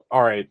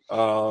All right.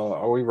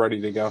 Are we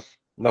ready to go?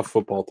 Enough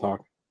football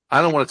talk.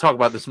 I don't want to talk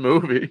about this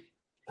movie,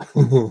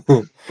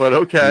 but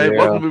okay. Welcome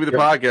Yeah. to Movie the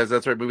Podcast.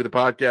 That's right, Movie the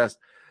Podcast.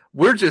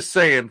 We're just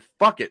saying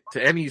fuck it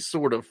to any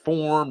sort of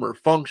form or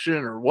function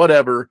or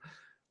whatever.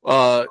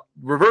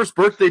 Reverse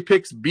birthday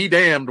picks be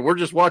damned. We're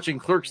just watching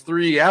Clerks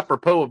 3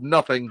 apropos of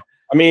nothing.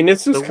 I mean,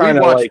 this is So we kind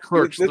of watched like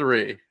Clerks this.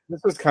 3.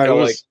 This is It kind of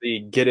like was the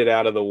get it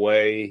out of the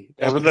way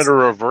wasn't it a episode.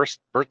 reverse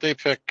birthday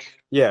pick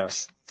Yeah.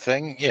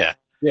 thing? Yeah.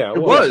 Yeah.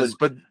 It Well, was,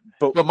 but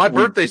my we,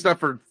 birthday's not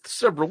for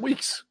several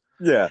weeks.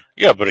 yeah.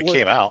 Yeah, but it Look,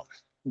 came out.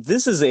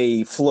 This is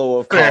a flow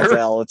of Fair.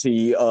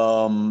 causality.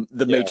 The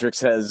Yeah. Matrix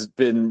has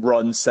been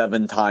run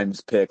 7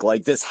 times pick.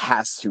 Like, this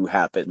has to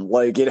happen.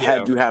 Like, it Yeah.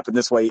 had to happen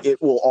this way.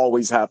 It will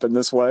always happen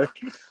this way.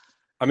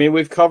 I mean,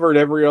 we've covered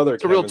every other.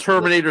 It's a real Kevin Smith-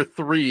 Terminator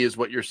 3 is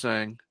what you're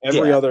saying.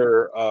 every Yeah.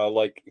 other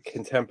like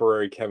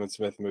contemporary Kevin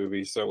Smith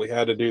movie, so we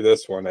had to do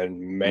this one. And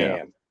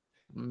man,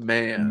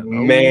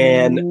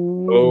 Man.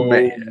 oh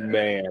Man.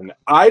 man,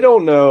 I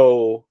don't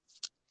know.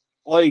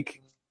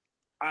 Like,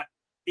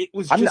 it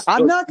was I'm just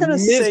not gonna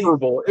say-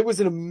 miserable. It was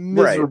a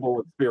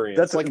miserable experience.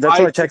 That's like,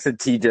 what I texted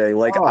TJ.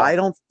 Like, Oh. I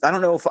don't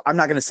know if I'm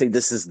not going to say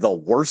this is the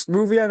worst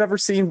movie I've ever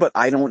seen, but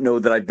I don't know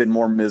that I've been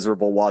more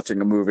miserable watching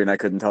a movie, and I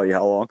couldn't tell you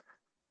how long.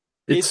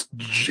 It's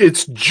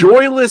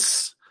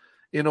joyless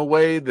in a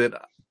way that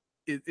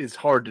it is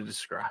hard to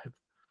describe.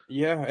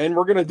 Yeah, and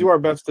we're gonna do our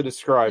best to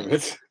describe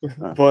it.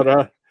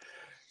 But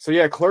so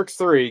yeah, Clerks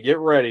 3, get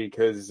ready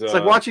because It's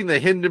like watching the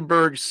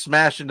Hindenburg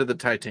smash into the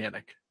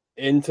Titanic.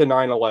 into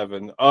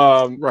 9/11.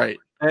 Right.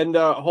 And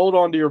hold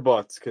on to your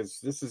butts because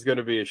this is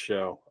gonna be a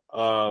show.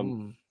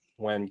 Mm.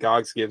 When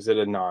Gogs gives it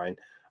a 9.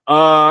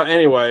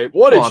 Anyway,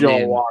 what did Well, I y'all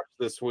mean- watch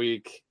this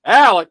week?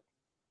 Alec.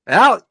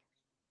 Out.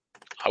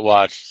 I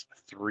watched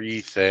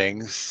 3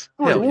 things.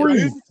 Hell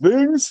yeah. 3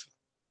 things.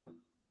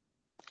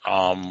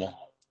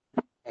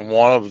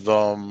 One of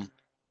them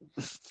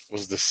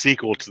was the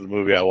sequel to the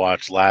movie I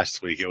watched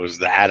last week. It was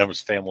The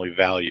Addams Family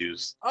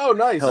Values. Oh,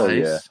 nice. Hell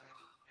Nice. yeah.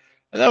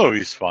 And that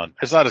movie's fun.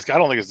 It's not as I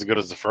don't think it's as good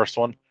as the first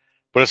one,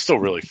 but it's still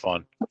really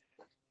fun.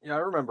 Yeah, I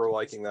remember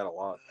liking that a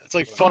lot. It's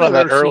like I've fun in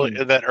never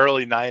seen- that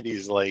early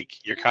 90s.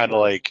 Like you're kind of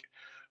like,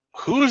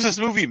 who is this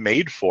movie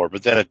made for?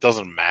 But then it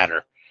doesn't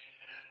matter.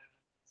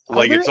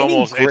 Like Are it's there any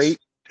almost great.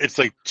 it's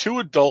like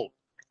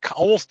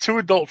almost too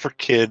adult for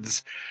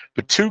kids,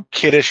 but too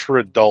kiddish for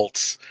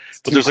adults.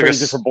 But there's like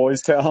Crazy for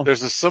Boys Town.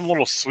 there's some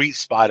little sweet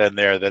spot in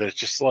there that it's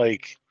just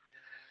like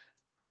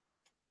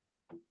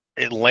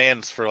it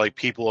lands for like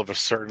people of a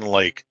certain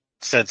like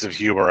sense of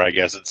humor, I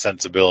guess, and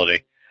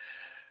sensibility.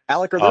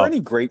 Alec, are there any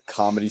great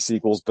comedy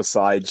sequels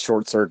besides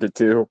Short Circuit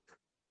 2?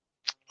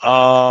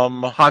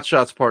 Hot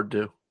Shots Part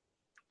 2.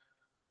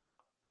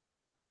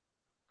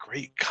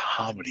 Great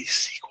comedy Does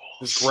sequels.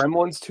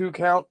 Gremlins 2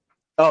 count?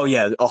 Oh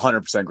yeah,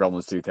 100%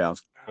 Gremlins 2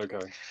 counts. Okay.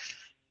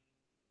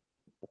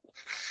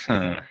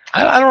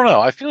 I don't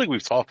know. I feel like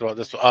we've talked about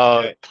this.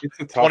 Yeah, it's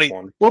a tough 20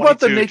 one. What about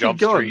the 22 Naked Jump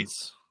Guns?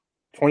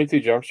 Street. 22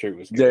 Jump Street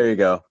was good. There you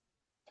go.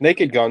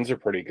 Naked Guns are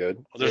pretty good.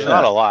 Well, there's Yeah.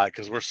 not a lot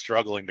because we're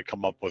struggling to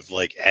come up with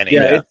like any.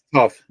 Yeah, it's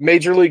tough.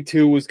 Major League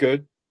 2 was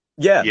good.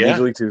 Yeah, Yeah.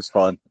 Major League 2 is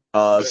fun.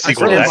 sequel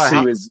to Gremlins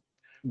that- 2 is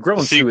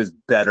Gremlins The 2 is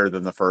better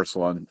than the first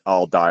one.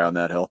 I'll die on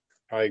that hill.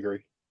 I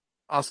agree.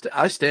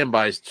 I stand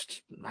by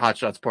Hot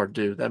Shots Part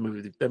 2. That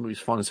movie's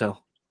fun as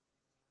hell.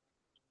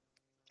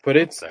 But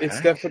it's What the it's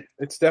heck?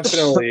 it's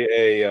definitely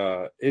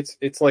a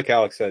it's like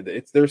Alex said.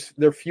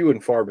 They're few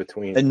and far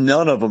between. And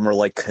none of them are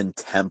like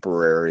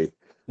contemporary.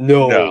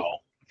 no, No.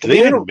 Do They they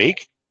even don't-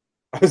 make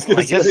I was gonna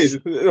I guess- say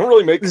they don't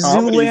really make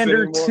comedies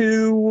Zoolander anymore.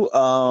 2,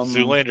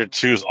 Zoolander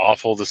 2 is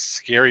awful. The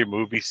Scary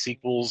Movie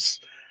sequels,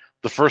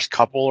 the first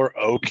couple are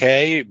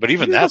okay, but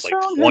even Yeah, that's like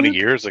strong, 20 yeah.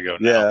 years ago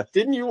now. Yeah.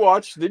 Didn't you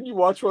watch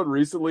one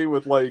recently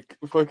with like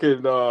fucking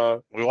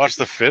We watched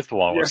the 5th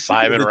one with Yeah.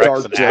 Simon The Rex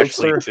Dark and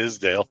Ashley Jokester.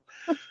 Tisdale.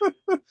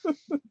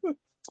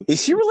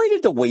 Is she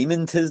related to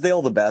Wayman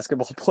Tisdale, the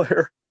basketball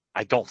player?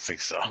 I don't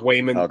think so.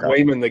 Wayman Okay.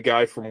 Wayman, the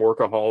guy from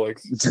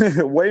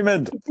Workaholics.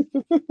 Wayman.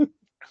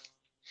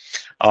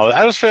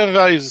 Addams Family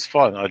Values is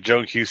fun.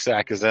 Joan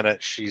Cusack is in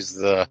it. She's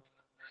the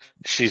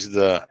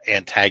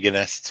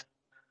antagonist.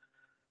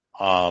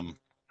 And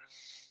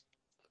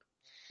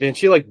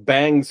she like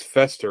bangs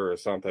Fester or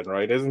something,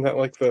 right? Isn't that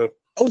like the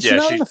Oh, she's Yeah,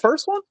 not she- in the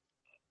first one?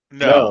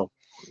 No.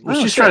 Well,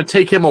 Oh, she's shit. trying to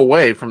take him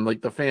away from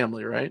like the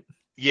family, right?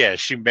 Yeah,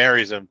 she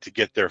marries him to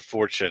get their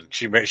fortune.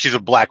 She's a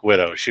black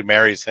widow. She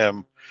marries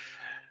him.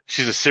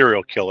 She's a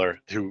serial killer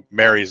who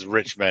marries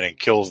rich men and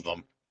kills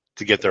them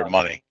to get their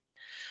money.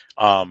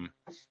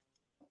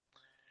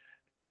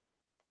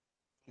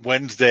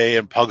 Wednesday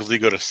and Pugsley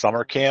go to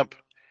summer camp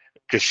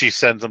because she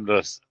sends them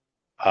to.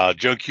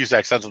 Joan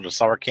Cusack sends them to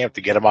summer camp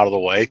to get him out of the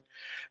way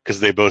because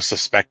they both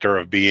suspect her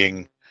of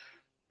being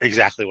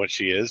exactly what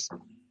she is.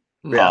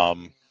 Yeah.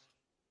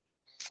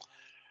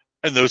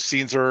 And those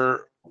scenes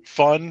are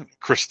fun.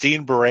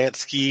 Christine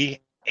Baranski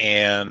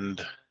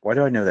and Why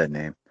do I know that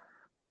name?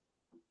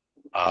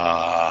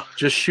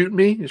 Just Shoot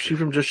Me? Is she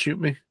from Just Shoot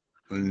Me?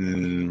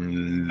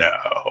 no,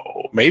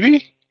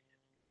 maybe.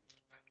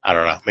 I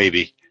don't know.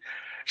 Maybe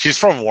She's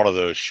from one of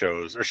those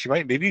shows, or she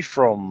might maybe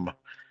from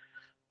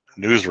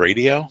News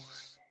Radio.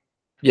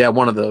 Yeah,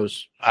 one of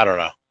those. I don't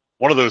know.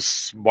 One of those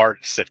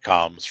smart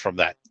sitcoms from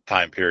that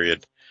time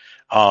period.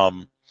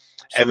 And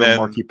then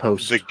Marky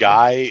Post. the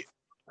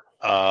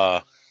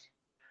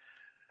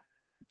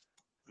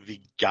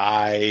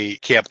guy,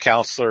 camp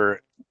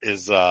counselor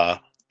is the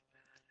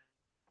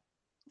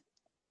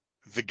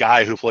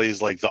guy who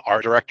plays like the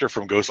art director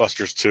from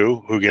Ghostbusters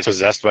 2, who gets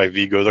possessed by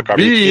Vigo the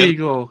Carpathian.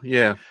 Vigo,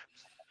 yeah.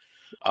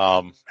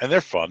 And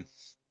they're fun.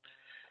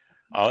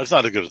 It's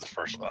not as good as the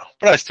first one,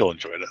 but I still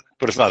enjoyed it.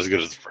 But it's not as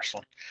good as the first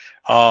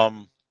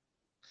one.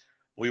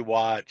 We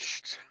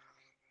watched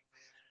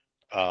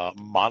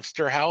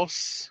Monster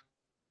House.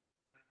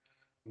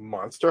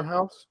 Monster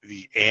House?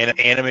 The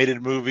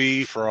animated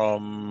movie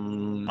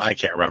from, I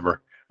can't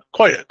remember,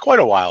 quite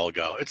a while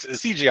ago. It's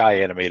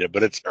CGI animated,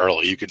 but it's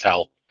early. You can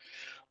tell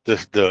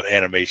the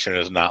animation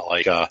is not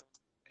like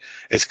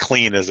as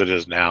clean as it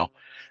is now,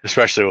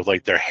 especially with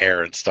like their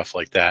hair and stuff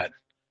like that.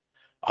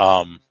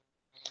 But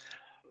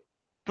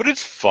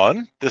it's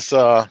fun.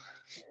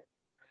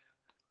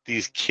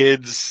 These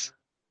kids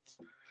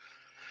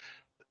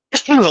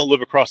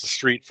live across the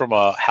street from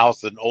a house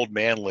that an old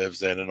man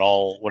lives in, and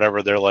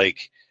whenever they're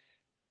like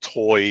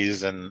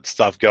toys and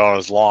stuff get on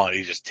his lawn,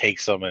 he just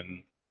takes them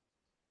and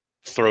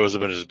throws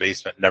them in his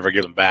basement, never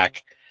give them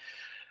back.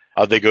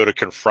 They go to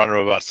confront him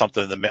about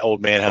something. The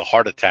old man had a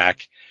heart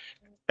attack,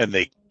 and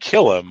they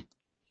kill him,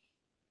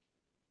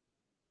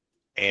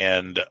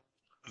 and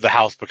the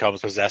house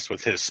becomes possessed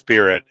with his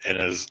spirit and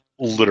is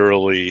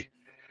literally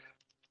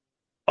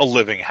a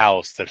living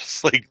house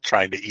that's like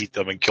trying to eat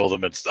them and kill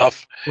them and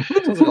stuff.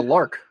 Sounds like a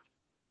lark.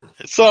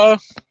 It's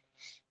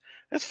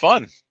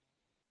fun.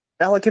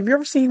 Alec, have you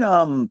ever seen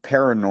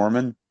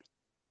Paranorman?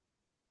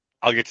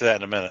 I'll get to that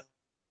in a minute.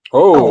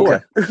 Oh,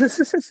 Okay.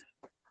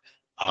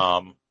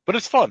 But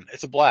it's fun.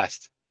 It's a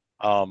blast.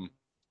 And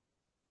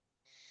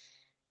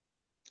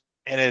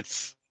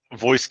it's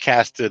voice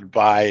casted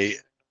by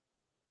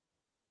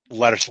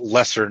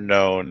lesser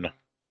known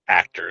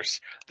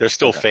actors. They're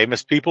still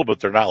famous people, but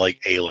they're not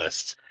like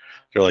A-list.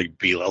 They're like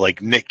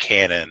like Nick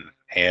Cannon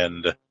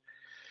and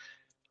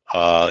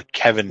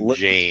Kevin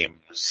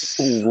James.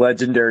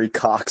 Legendary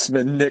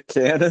coxman Nick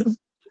Cannon.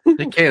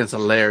 Nick Cannon's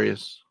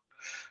hilarious.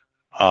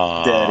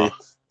 Daddy.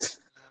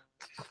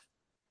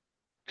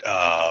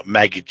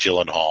 Maggie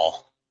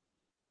Gyllenhaal.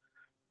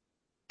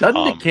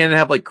 Doesn't Nick Cannon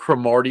have like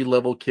Cromartie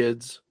level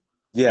kids?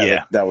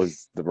 Yeah. That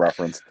was the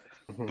reference.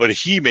 But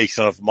he makes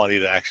enough money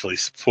to actually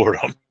support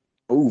him.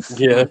 Oof.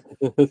 yeah.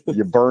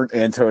 You burnt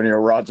Antonio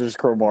Rogers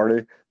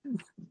Cromartie.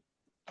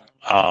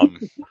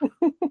 It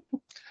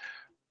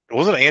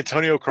wasn't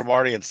Antonio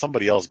Cromartie and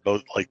somebody else,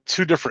 both like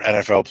two different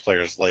NFL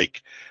players.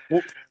 Like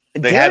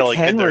they had like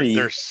Henry,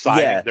 their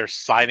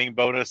signing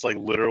bonus, like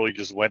literally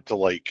just went to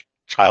like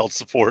child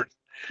support.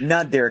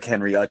 Not Derrick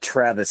Henry,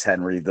 Travis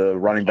Henry, the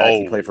running back.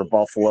 He played for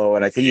Buffalo,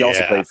 and I think he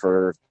also played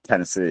for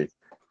Tennessee.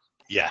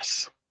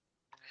 Yes.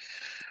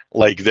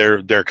 Like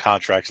their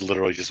contracts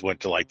literally just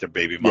went to like their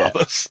baby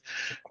mamas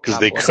because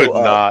they could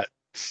not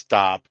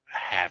stop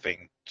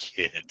having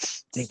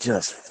kids. They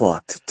just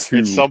fucked too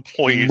At some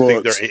point, you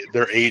much. think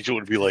their agent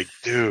would be like,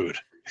 "Dude,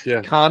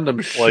 Condom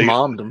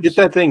schmondoms. Get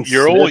that thing.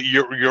 you're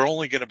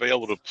only going to be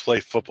able to play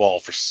football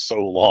for so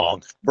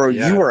long, bro.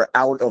 Yeah. You are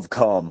out of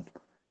cum.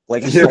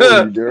 Like that's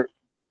all you do."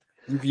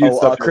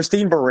 Oh,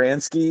 Christine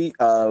Baranski.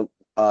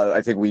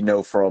 I think we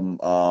know from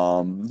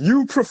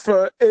You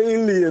Prefer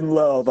Alien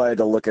Love. I had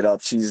to look it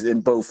up. She's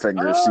in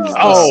Bowfinger.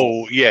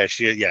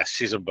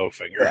 She's in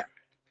Bowfinger.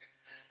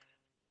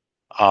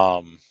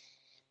 Yeah.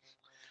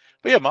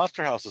 But yeah,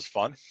 Monster House is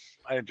fun.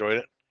 I enjoyed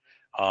it.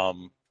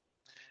 You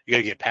got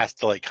to get past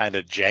the like kind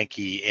of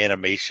janky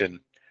animation.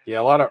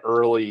 Yeah, a lot of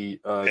early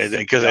because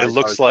because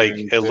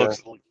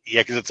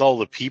it's all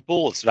the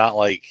people. It's not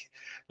like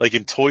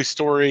in Toy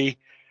Story,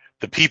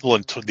 the people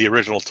in the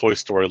original Toy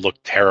Story look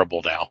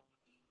terrible now.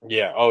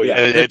 Yeah. Oh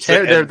yeah.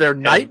 They're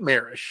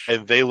nightmarish.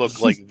 And they look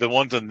like the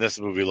ones in this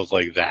movie look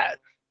like that.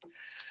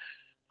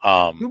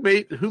 Who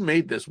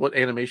made this? What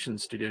animation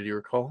studio do you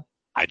recall?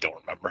 I don't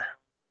remember.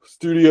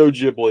 Studio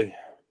Ghibli.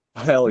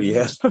 Hell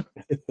yeah.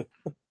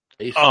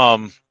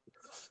 The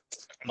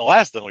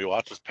last thing we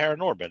watched was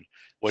Paranorman,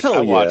 which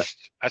I watched.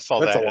 I saw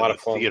that in the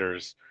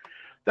theaters.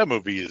 That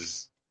movie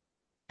is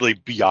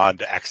like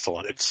beyond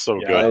excellent. It's so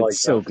good.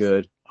 It's so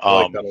good.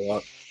 I like that a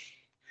lot.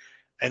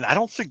 And I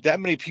don't think that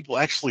many people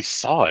actually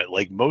saw it.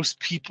 Like most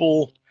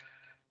people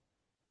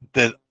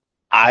that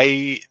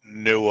I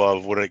knew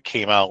of when it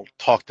came out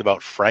talked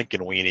about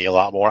Frankenweenie a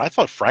lot more. I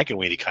thought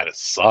Frankenweenie kind of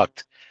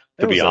sucked,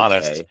 to be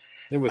honest.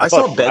 I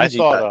saw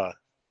Benji.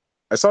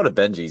 I saw it at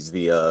Benji's,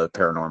 the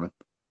Paranorman.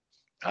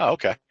 Oh,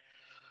 okay.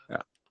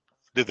 Yeah.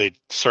 Did they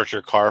search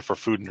your car for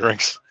food and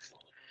drinks?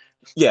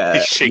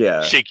 Yeah.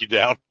 Shake you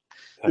down.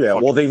 Yeah,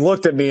 well, they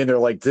looked at me and they're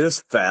like,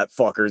 "This fat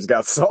fucker's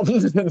got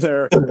something in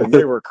there," and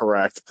they were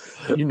correct.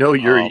 You know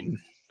you're eating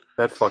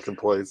that fucking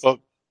place. Well,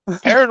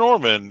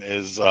 Paranorman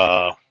is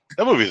that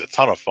movie is a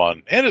ton of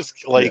fun, and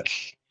it's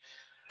like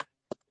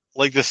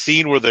the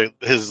scene where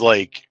his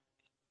like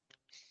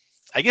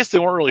I guess they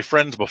weren't really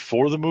friends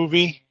before the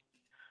movie,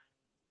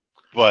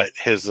 but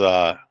his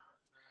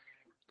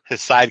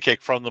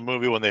sidekick from the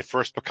movie, when they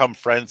first become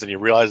friends and he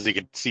realizes he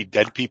can see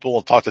dead people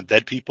and talk to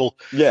dead people,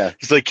 Yeah.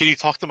 he's like, "Can you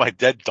talk to my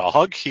dead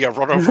dog?" He got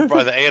run over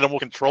by the animal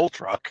control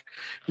truck.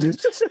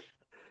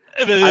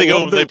 And then they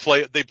go and they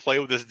play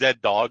with this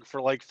dead dog for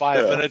like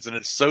 5 minutes, and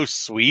it's so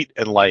sweet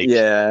and like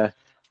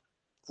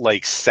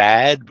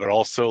sad, but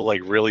also like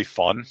really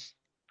fun.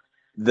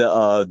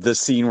 The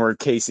scene where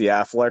Casey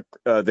Affleck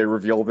they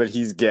reveal that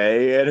he's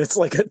gay, and it's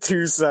like a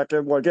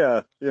 2-second like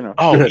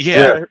Oh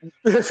yeah,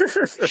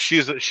 Yeah.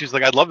 she's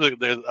like, "I'd love to."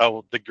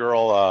 The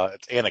girl,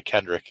 it's Anna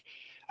Kendrick.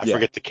 I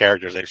forget the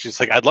character's name. She's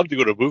like, "I'd love to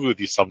go to a movie with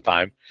you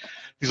sometime."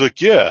 He's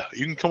like, "Yeah,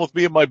 you can come with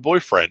me and my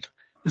boyfriend."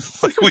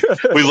 Like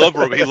we love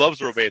he loves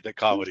romantic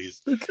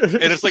comedies, and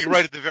it's like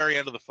right at the very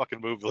end of the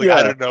fucking movie, like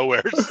out of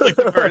nowhere, just like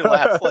the very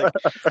last like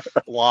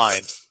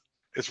line.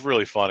 It's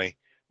really funny.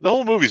 The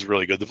whole movie's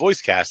really good. The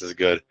voice cast is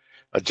good.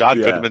 John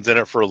Goodman's in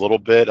it for a little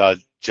bit.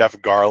 Jeff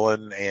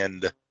Garlin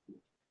and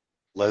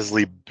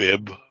Leslie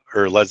Bibb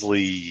or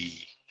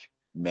Leslie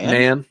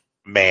Man.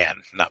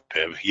 not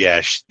Bibb.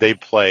 Yeah, they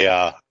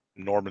play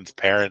Norman's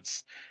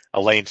parents.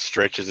 Elaine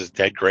Stritch is his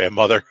dead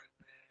grandmother.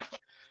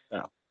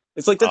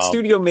 It's like that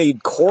studio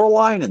made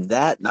Coraline and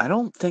that, and I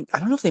don't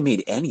know if they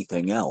made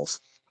anything else.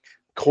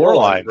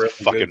 Coraline's really a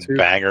fucking too.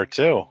 banger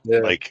too. Yeah.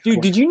 Like, dude,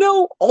 did you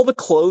know all the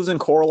clothes in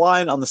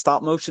Coraline on the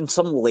stop motion?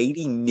 Some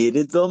lady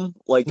knitted them.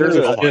 Like, there's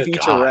a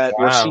featurette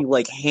where she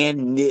like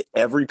hand knit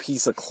every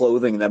piece of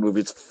clothing in that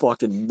movie. It's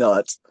fucking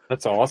nuts.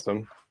 That's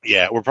awesome.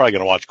 Yeah, we're probably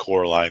gonna watch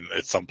Coraline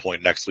at some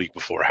point next week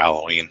before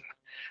Halloween.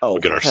 Oh,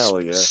 we'll get our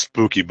hell yeah.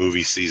 spooky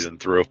movie season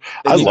through.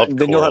 I love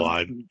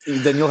Coraline.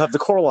 Then you'll have the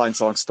Coraline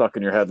song stuck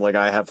in your head like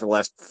I have for the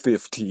last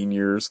 15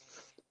 years.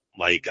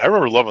 Like, I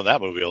remember loving that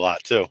movie a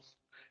lot too.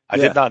 I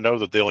did not know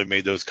that they only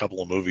made those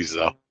couple of movies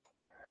though.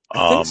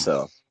 I think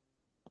so.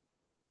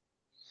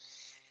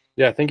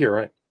 Yeah, I think you're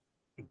right.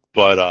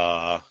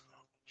 But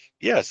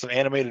yeah, some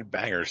animated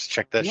bangers.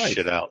 Check that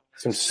shit out.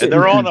 And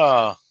they're on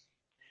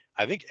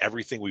I think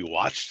everything we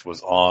watched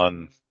was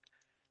on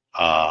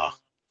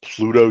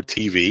Pluto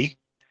TV.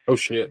 Oh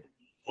shit.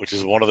 Which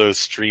is one of those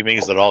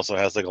streamings that also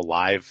has like a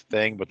live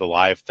thing, but the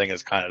live thing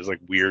is kind of like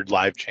weird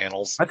live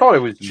channels. I thought it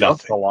was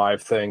just a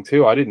live thing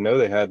too. I didn't know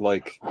they had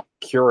like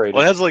curated.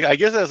 Well, it has like, I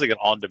guess it has like an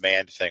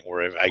on-demand thing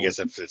where I guess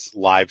if it's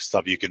live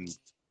stuff, you can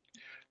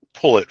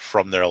pull it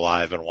from their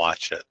live and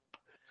watch it.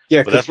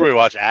 Yeah, but that's where we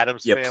watch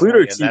Addams Family, Pluto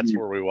and TV. that's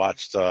where we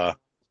watched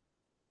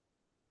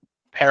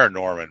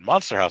Paranorman.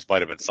 Monster House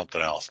might have been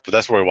something else, but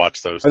that's where we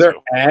watched those. Are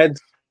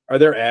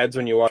there ads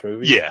when you watch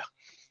movies?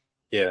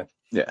 Yeah.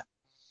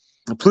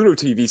 Pluto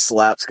TV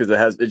slaps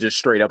because it just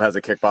straight up has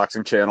a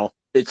kickboxing channel.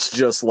 It's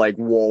just like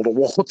wall to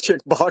wall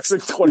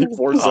kickboxing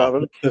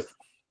 24/7.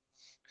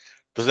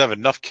 Doesn't have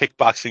enough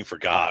kickboxing for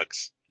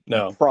Gogs.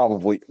 No,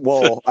 probably.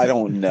 Well, I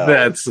don't know.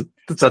 That's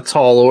a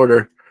tall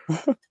order.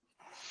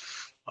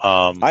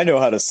 I know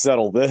how to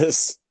settle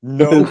this.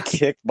 No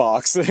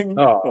kickboxing.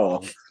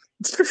 Oh.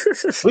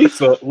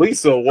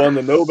 Lisa won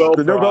the Nobel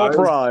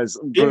Prize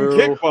in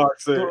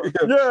kickboxing.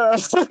 Yeah,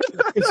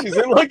 she's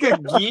in like a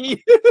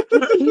gi.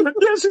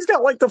 Yeah, she's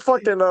got like the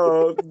fucking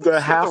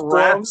the half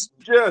gloves.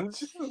 Yeah,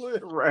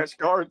 rash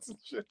guards and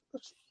shit.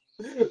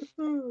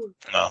 No,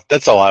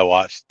 that's all I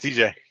watched.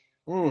 TJ.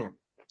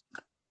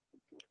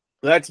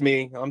 That's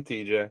me. I'm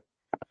TJ.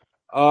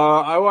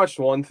 I watched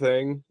one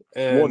thing,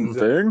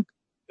 and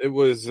it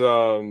was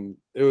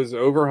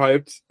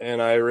overhyped,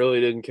 and I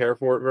really didn't care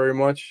for it very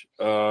much.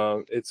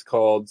 It's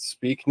called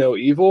Speak No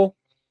Evil.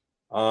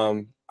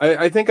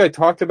 I think I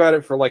talked about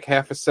it for like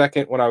half a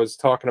second when I was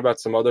talking about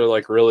some other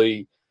like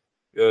really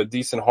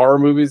decent horror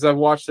movies I've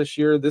watched this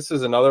year. This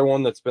is another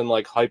one that's been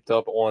like hyped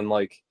up on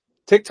like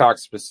TikTok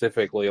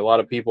specifically. A lot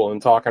of people have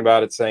been talking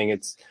about it, saying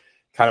it's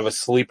kind of a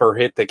sleeper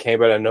hit that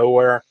came out of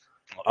nowhere.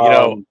 You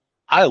know,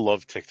 I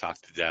love TikTok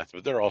to death,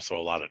 but there are also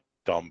a lot of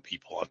dumb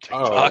people on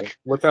TikTok.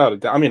 Without a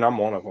doubt. I mean, I'm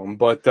one of them,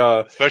 but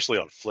especially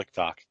on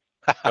FlickTok.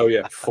 Oh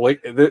yeah,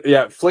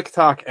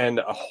 FlickTok and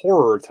a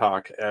Horror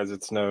Talk, as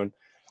it's known.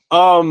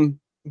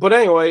 But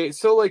anyway,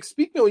 so like,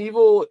 Speak No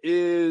Evil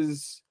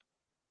is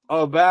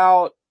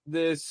about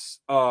this.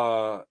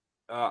 I'm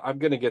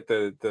gonna get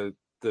the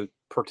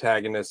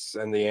protagonists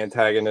and the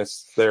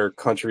antagonists, their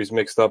countries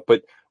mixed up,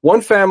 but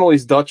one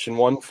family's Dutch and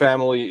one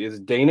family is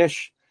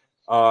Danish.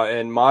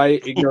 And my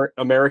ignorant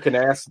American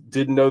ass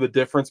didn't know the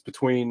difference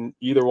between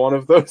either one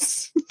of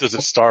those. Does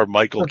it star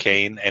Michael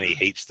Caine and he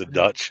hates the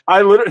Dutch?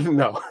 I literally,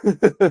 no.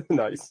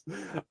 Nice.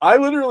 I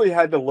literally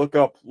had to look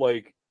up,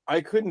 like,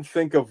 I couldn't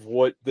think of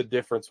what the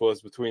difference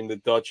was between the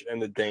Dutch and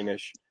the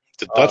Danish.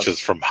 The Dutch is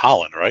from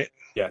Holland, right?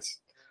 Yes.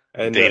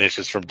 And Danish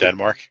is from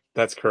Denmark?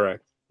 That's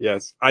correct.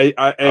 Yes.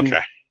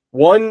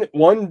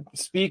 One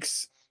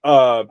speaks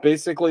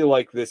basically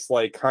like this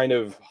like kind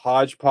of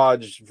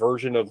hodgepodge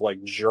version of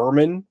like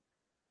German.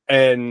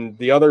 And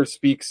the other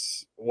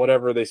speaks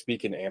whatever they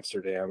speak in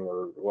Amsterdam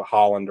or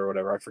Holland or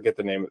whatever. I forget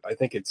the name. I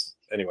think it's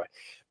anyway.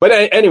 But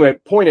anyway,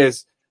 point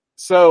is,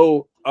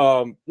 so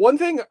one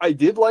thing I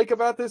did like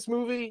about this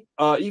movie,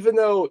 even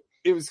though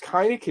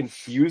kind of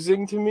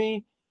confusing to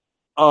me.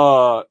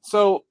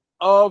 So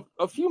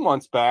a few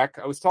months back,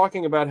 I was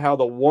talking about how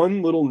the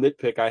one little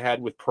nitpick I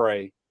had with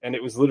Prey, and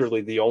it was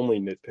literally the only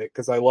nitpick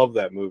because I love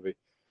that movie.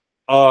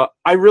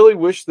 I really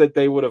wish that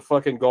they would have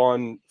fucking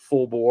gone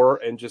full bore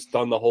and just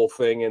done the whole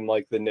thing in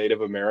like the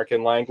Native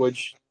American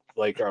language.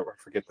 Like, I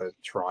forget the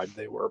tribe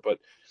they were, but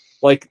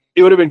like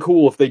it would have been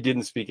cool if they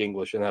didn't speak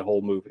English in that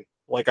whole movie.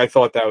 Like, I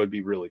thought that would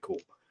be really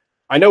cool.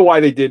 I know why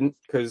they didn't,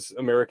 because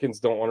Americans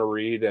don't want to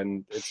read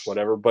and it's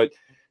whatever. But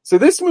so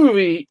this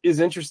movie is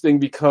interesting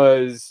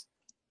because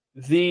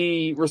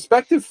the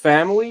respective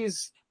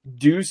families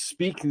do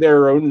speak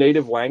their own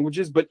native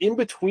languages, but in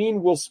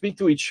between will speak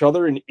to each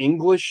other in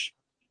English,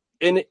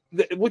 and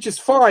which is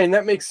fine.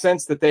 That makes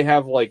sense that they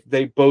have like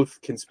they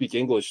both can speak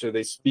English, so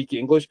they speak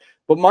English.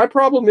 But my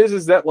problem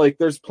is that like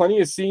there's plenty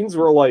of scenes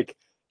where like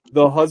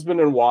the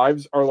husband and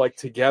wives are like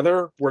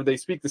together where they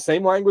speak the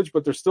same language,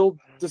 but they're still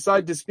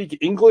decide to speak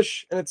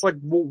English, and it's like,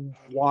 well,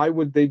 why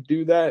would they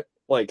do that?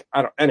 Like,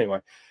 I don't. Anyway,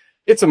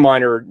 it's a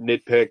minor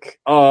nitpick.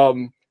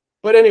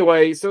 But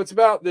anyway, so it's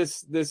about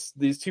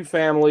these two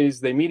families.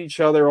 They meet each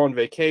other on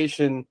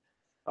vacation.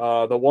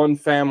 The one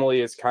family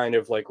is kind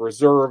of like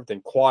reserved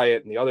and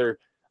quiet, and the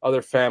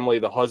other family,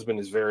 the husband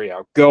is very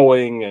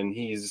outgoing, and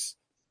he's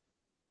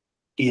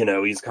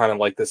kind of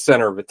like the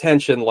center of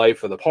attention,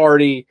 life of the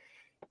party.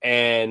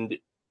 And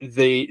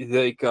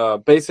they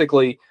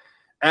basically,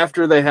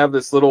 after they have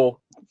this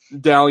little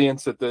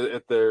dalliance at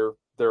their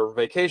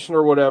vacation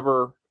or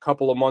whatever, a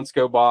couple of months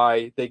go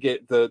by, they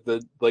get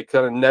the like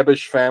kind of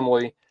nebbish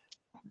family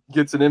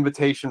gets an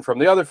invitation from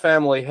the other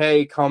family.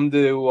 Hey, come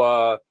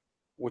to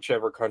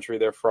whichever country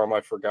they're from.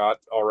 I forgot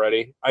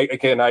already. I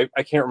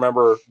can't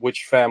remember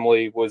which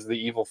family was the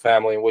evil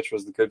family and which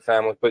was the good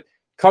family, but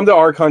come to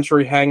our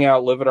country, hang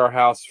out, live at our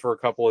house for a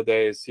couple of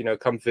days,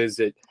 come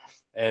visit,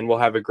 and we'll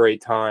have a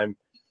great time.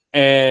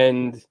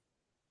 And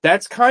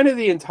that's kind of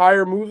the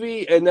entire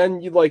movie. And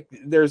then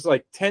there's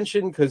like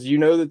tension because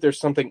that there's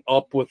something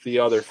up with the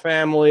other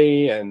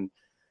family, and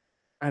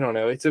I don't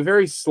know. It's a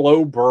very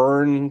slow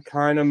burn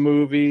kind of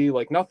movie.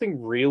 Like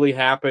nothing really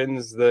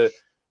happens. The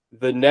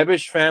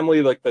Nebbish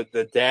family, like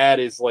the dad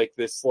is like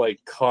this like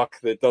cuck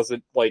that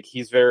doesn't like,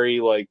 he's very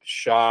like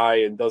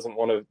shy and doesn't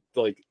want to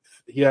like,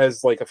 he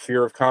has like a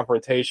fear of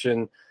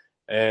confrontation,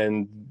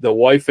 and the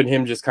wife and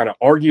him just kind of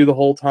argue the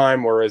whole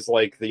time. Whereas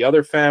like the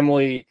other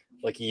family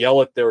like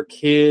yell at their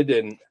kid,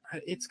 and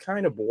it's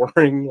kind of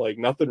boring. Like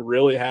nothing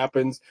really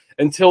happens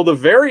until the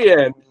very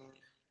end.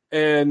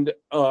 And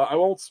I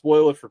won't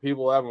spoil it for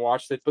people who haven't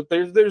watched it, but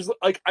there's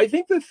like, I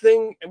think the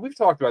thing, and we've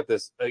talked about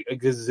this a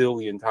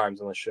gazillion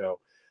times on the show,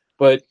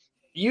 but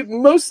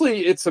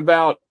mostly it's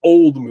about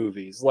old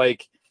movies.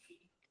 Like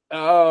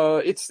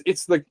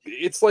it's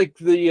like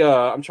the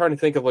I'm trying to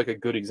think of like a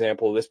good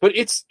example of this, but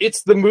it's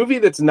the movie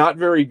that's not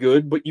very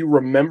good, but you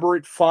remember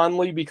it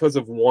fondly because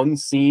of one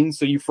scene,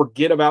 so you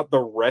forget about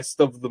the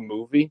rest of the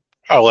movie.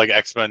 Oh, like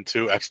X-Men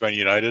 2, X-Men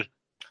United.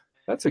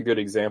 That's a good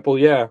example.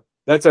 Yeah.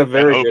 That's a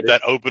very good.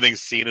 That opening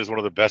scene is one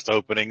of the best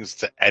openings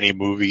to any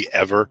movie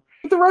ever.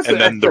 The rest of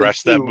that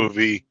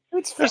movie,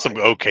 there's some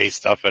okay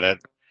stuff in it.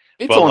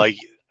 But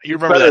you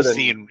remember that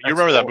scene. You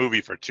remember that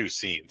movie for two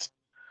scenes.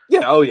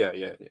 Yeah. Oh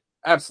yeah.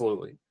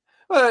 Absolutely.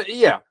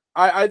 Yeah.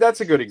 I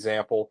that's a good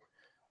example.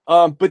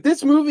 But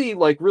this movie,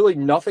 like, really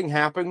nothing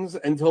happens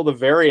until the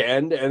very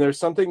end, and there's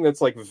something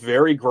that's like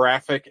very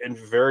graphic and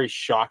very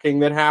shocking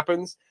that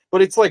happens,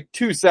 but it's like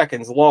 2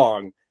 seconds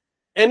long.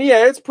 And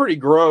yeah, it's pretty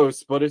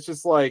gross, but it's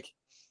just like,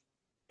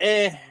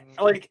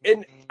 like,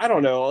 and I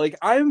don't know, like,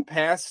 I'm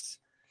past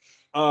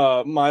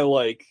my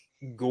like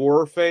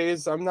gore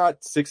phase. I'm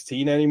not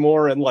 16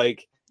 anymore, and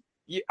like,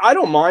 I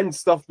don't mind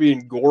stuff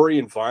being gory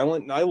and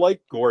violent, and I like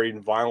gory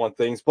and violent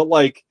things, but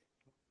like,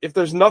 if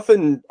there's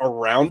nothing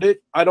around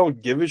it, I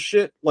don't give a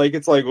shit. Like,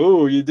 it's like,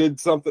 oh, you did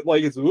something,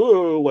 like, it's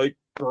like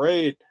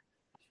great.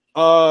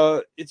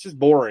 It's just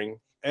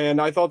boring,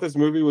 and I thought this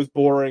movie was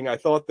boring. I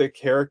thought the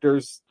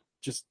characters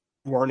just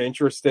weren't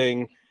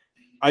interesting.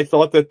 I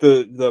thought that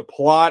the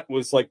plot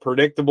was like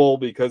predictable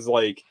because,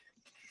 like,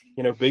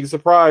 big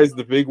surprise,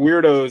 the big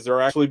weirdos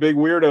are actually big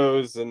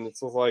weirdos, and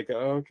it's like,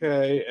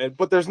 okay,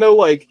 but there's no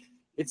like,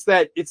 it's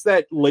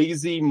that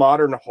lazy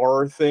modern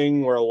horror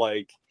thing where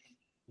like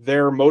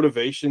their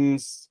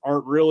motivations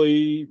aren't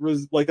really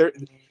like, they're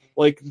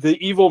like the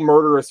evil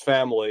murderous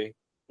family,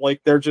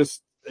 like they're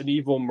just an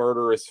evil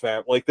murderous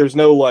family. Like there's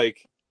no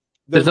like.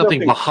 There's nothing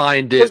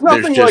behind it. There's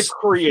nothing like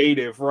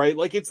creative, right?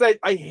 Like it's that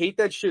I hate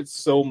that shit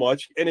so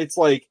much, and it's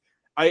like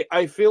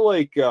I feel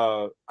like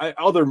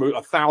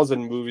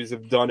 1,000 movies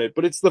have done it,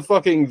 but it's the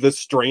fucking The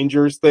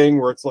Strangers thing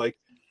where it's like,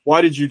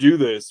 why did you do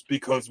this?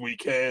 Because we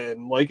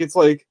can. Like it's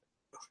like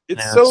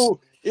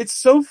it's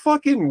so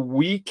fucking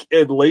weak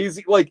and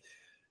lazy. Like,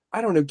 I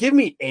don't know. Give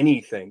me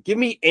anything. Give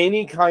me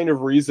any kind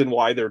of reason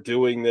why they're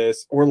doing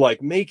this, or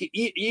like make it.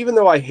 Even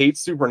though I hate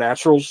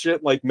supernatural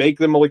shit, like make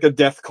them like a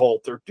death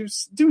cult, or do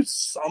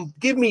some.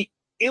 Give me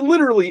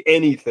literally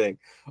anything.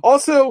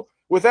 Also,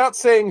 without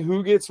saying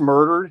who gets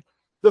murdered,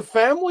 the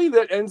family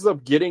that ends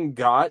up getting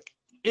got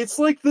it's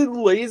like the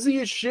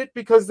laziest shit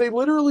because they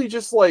literally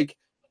just like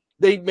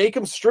they make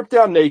them strip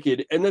down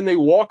naked and then they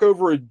walk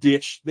over a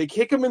ditch. They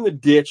kick them in the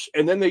ditch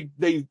and then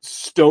they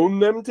stone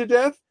them to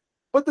death.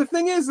 But the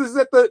thing is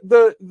that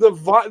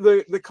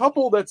the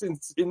couple that's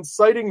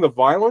inciting the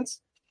violence,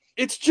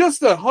 it's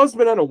just a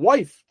husband and a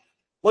wife.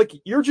 Like,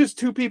 you're just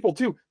two people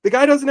too. The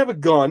guy doesn't have a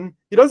gun.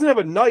 He doesn't have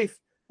a knife.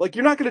 Like,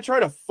 you're not going to try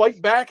to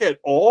fight back at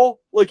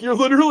all. Like, you're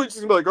literally just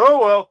going to be like, oh,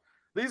 well,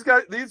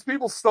 these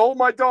people stole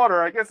my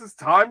daughter. I guess it's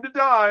time to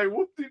die.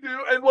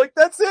 Whoop-de-doo. And, like,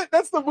 that's it.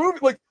 That's the movie.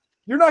 Like,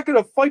 you're not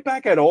going to fight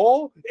back at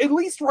all. At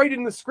least write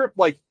in the script,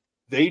 like,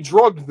 they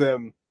drugged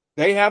them.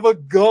 They have a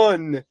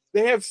gun.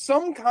 They have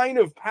some kind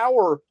of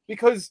power,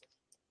 because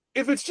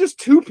if it's just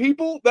two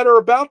people that are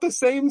about the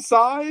same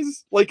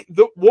size, like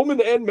the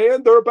woman and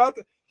man, they're about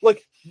to,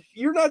 like,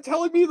 you're not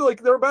telling me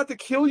like they're about to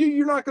kill you.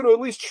 You're not going to at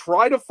least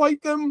try to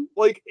fight them.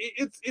 Like,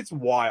 it's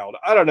wild.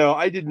 I don't know.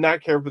 I did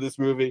not care for this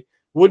movie.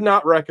 Would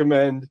not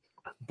recommend.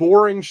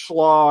 Boring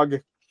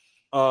schlag.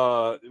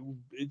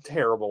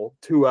 Terrible.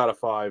 2 out of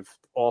 5.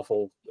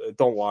 Awful.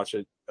 Don't watch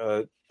it.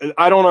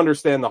 I don't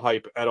understand the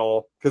hype at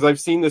all, because I've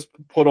seen this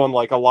put on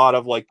like a lot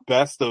of like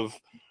best of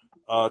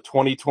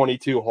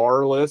 2022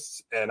 horror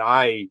lists, and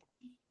I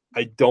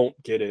don't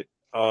get it.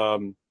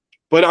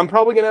 But I'm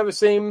probably gonna have the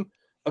same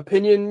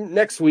opinion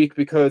next week,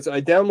 because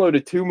I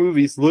downloaded 2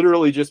 movies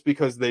literally just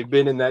because they've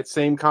been in that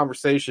same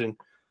conversation.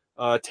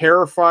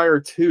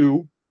 Terrifier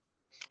 2.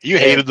 You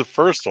hated the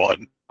first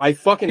one. I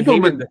fucking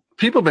hated it.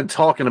 People have been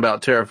talking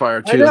about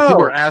Terrifier 2.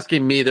 People are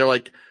asking me, they're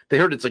like, they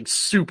heard it's like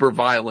super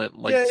violent,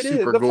 like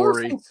super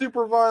gory. First one's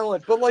super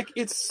violent, but like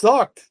it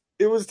sucked.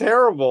 It was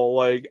terrible.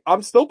 Like,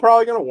 I'm still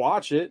probably gonna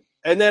watch it,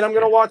 and then I'm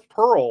gonna watch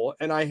Pearl,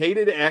 and I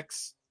hated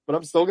X, but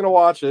I'm still gonna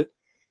watch it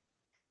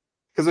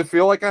because I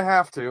feel like I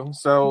have to.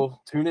 So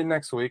tune in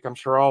next week. I'm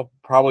sure I'll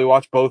probably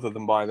watch both of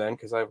them by then,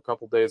 because I have a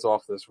couple days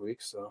off this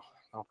week, so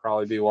I'll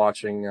probably be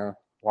watching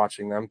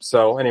them.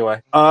 So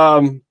anyway,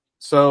 Sean.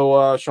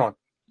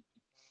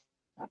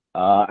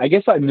 I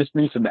guess I missed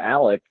me some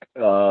Alec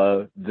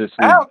this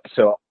week.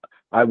 So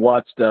I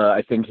watched,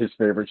 I think, his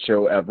favorite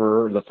show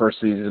ever, the first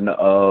season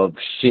of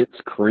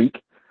Schitt's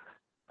Creek.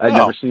 I'd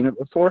never seen it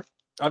before.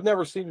 I've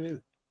never seen it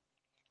either.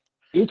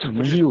 It's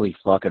really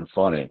fucking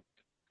funny.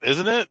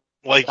 Isn't it?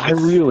 Like, I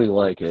really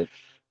like it.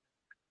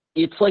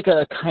 It's like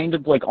a kind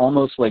of like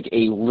almost like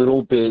a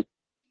little bit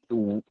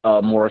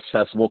more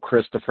accessible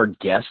Christopher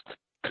Guest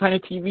kind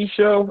of TV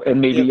show.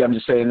 And maybe I'm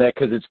just saying that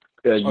because it's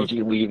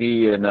Eugene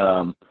Levy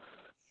and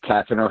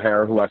Catherine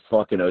O'Hara, who I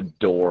fucking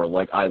adore.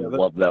 Like, I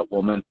love that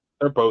woman.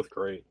 They're both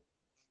great.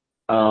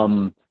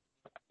 And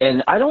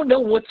I don't know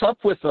what's up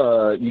with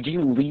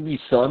Eugene Levy's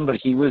son, but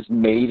he was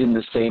made in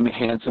the same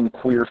handsome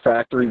queer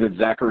factory that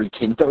Zachary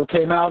Quinto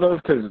came out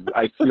of, because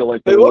I feel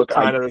like they look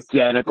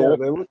identical. Yeah,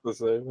 they look the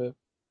same. Yeah.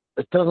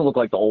 It doesn't look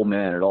like the old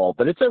man at all,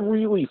 but it's a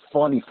really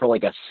funny, for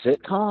like a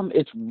sitcom,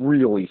 it's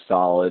really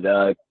solid.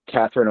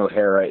 Catherine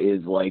O'Hara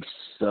is like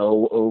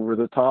so over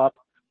the top.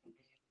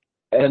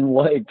 And,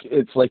 like,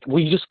 it's like, well,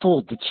 you just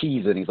fold the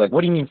cheese. And he's like, what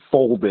do you mean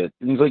fold it?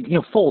 And he's like,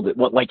 fold it.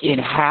 What, like in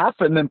half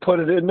and then put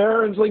it in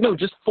there? And it's like, no,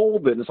 just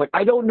fold it. It's like,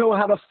 I don't know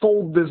how to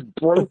fold this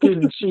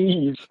broken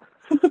cheese.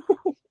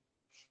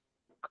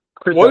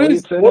 What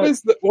is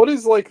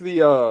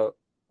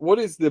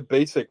the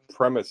basic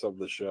premise of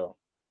the show?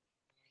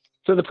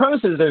 So the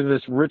premise is there's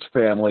this rich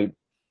family,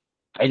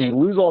 and they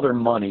lose all their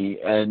money,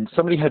 and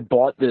somebody had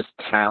bought this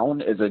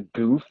town as a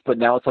goof, but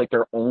now it's like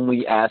their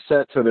only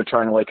asset, so they're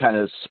trying to like kind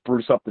of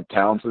spruce up the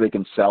town so they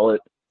can sell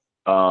it.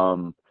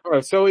 All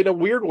right, so in a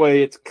weird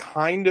way, it's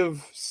kind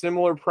of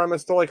similar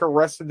premise to like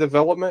Arrested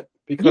Development,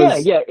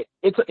 because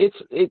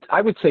it's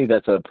I would say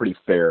that's a pretty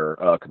fair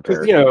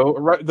comparison.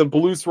 Because the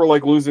Blues were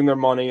like losing their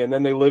money, and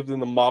then they lived in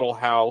the model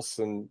house,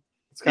 and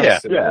it's kind of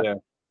similar. Yeah.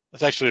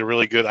 That's actually a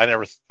really good. I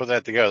never put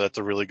that together. That's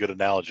a really good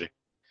analogy.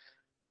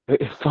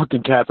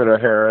 Fucking Catherine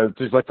O'Hara.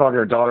 She's like talking to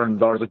her daughter, and the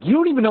daughter's like, you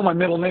don't even know my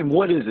middle name.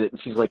 What is it? And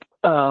she's like,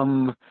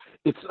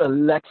 it's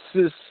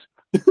Alexis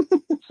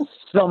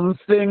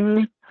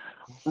something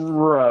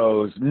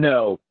Rose.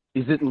 No.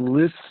 Is it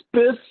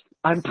Lisbeth?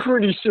 I'm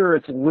pretty sure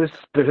it's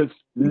Lisbeth.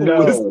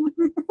 No.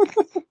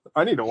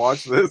 I need to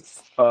watch this.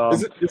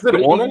 Is it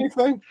on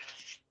anything?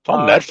 It's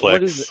on Netflix.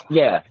 What is it?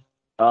 Yeah.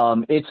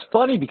 It's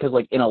funny because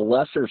like in a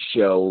lesser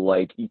show,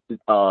 like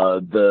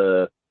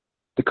the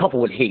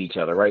couple would hate each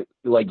other, right?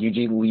 Like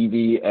Eugene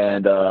Levy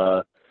and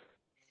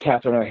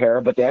Catherine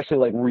O'Hara, but they actually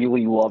like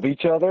really love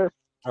each other.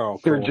 Oh,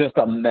 cool. They're just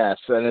a mess,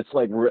 and it's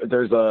like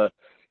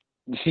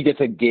she gets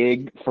a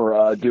gig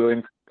for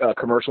doing a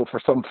commercial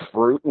for some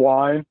fruit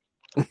wine,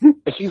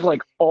 and she's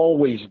like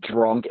always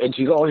drunk, and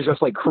she's always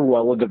just like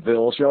Cruella de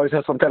Vil. She always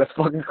has some kind of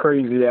fucking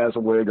crazy ass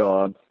wig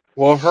on.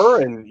 Well,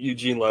 her and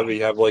Eugene Levy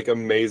have like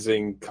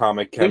amazing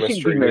comic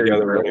chemistry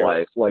together in real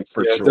life, like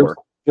for sure.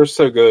 They're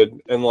so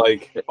good, and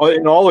like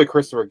in all the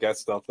Christopher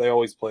Guest stuff, they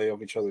always play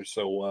off each other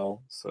so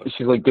well. So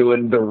she's like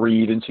doing the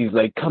read, and she's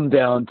like, "Come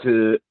down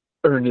to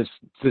Ernest's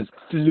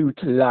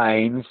flute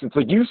lines. It's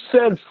like, you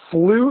said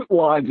flute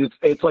lines.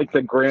 It's like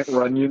the Grant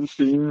Runyon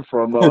scene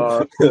from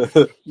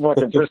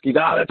fucking Frisky.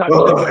 That time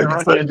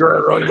you said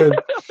Grant Runyon.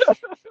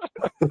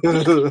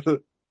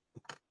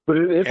 But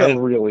it's a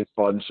really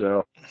fun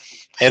show.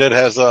 And it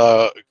has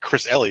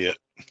Chris Elliott.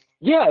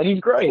 Yeah, and he's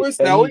great. Chris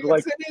and Elliott's he's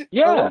like, in it?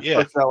 yeah,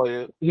 Chris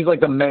Elliott. He's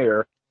like the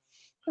mayor.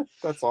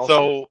 That's awesome.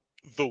 So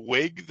the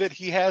wig that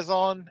he has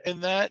on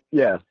in that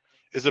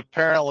is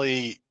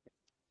apparently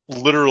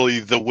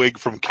literally the wig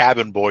from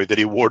Cabin Boy that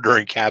he wore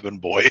during Cabin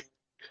Boy.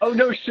 Oh,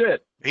 no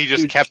shit. He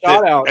just kept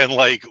it and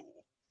like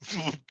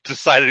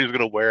decided he was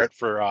going to wear it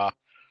for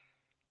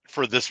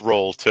this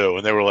role too.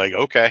 And they were like,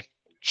 okay,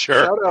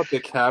 sure. Shout out to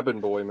Cabin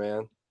Boy,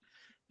 man.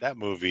 That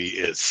movie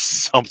is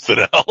something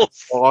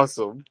else.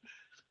 Awesome.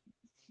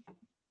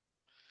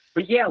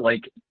 But yeah,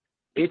 like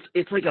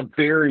it's like a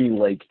very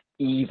like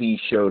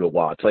easy show to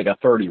watch, like a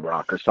 30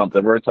 Rock or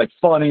something, where it's like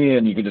funny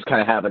and you can just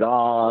kind of have it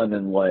on,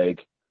 and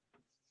like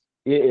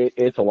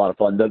it's a lot of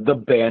fun. The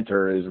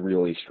banter is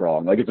really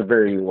strong. Like, it's a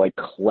very like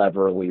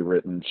cleverly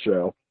written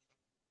show.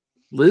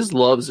 Liz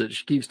loves it.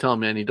 She keeps telling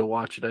me I need to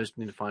watch it. I just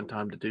need to find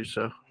time to do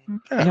so.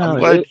 Yeah,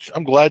 No,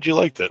 I'm glad you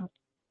liked it.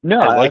 No,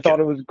 I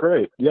thought it was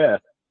great. Yeah.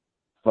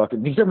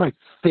 Fucking, these are my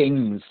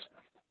things.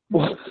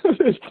 I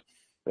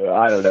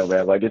don't know,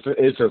 man. Like,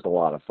 it's just a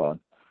lot of fun.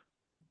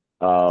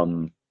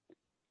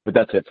 But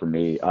that's it for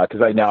me,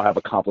 because I now have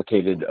a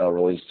complicated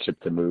relationship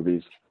to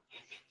movies.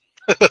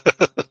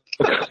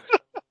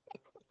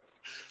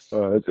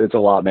 It's a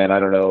lot, man. I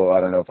don't know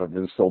if I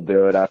can still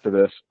do it after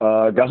this.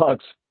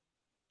 Gods.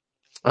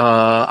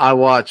 I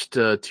watched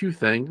two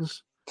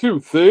things. Two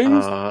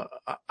things?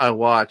 I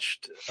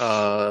watched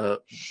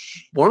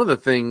one of the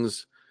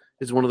things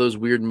is one of those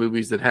weird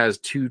movies that has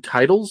two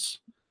titles.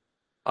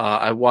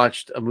 I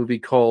watched a movie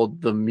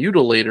called The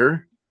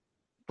Mutilator,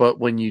 but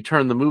when you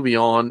turn the movie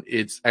on,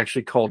 it's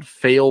actually called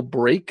Fail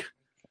Break,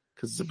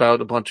 because it's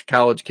about a bunch of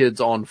college kids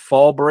on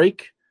fall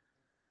break.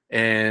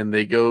 And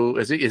they go,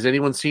 has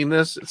anyone seen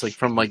this? It's like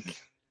from like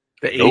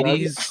the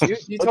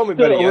 80s. You told me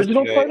about the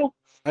original title?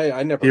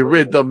 I never You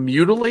read The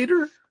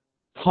Mutilator?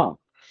 Huh.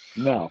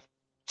 No.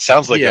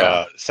 Sounds like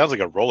a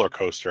roller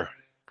coaster.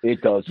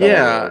 It does sound like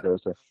a roller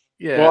coaster.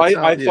 Yeah. Well,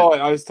 I thought,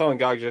 I was telling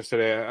Gogs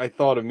yesterday, I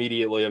thought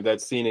immediately of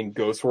that scene in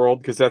Ghost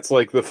World, because that's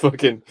like the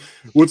fucking,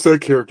 what's that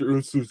character?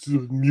 It's a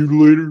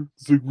Mutilator.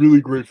 It's a really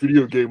great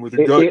video game with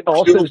a guy. It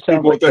also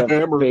sounds like a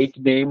hammer. fake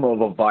name of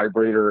a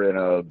vibrator in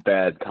a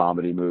bad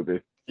comedy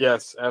movie.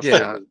 Yes,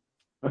 absolutely.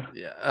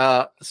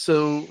 Yeah.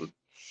 So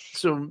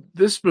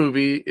this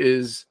movie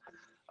is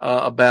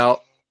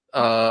about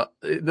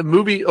the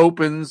movie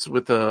opens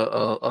with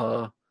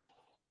a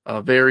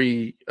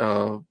very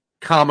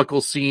comical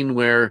scene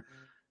where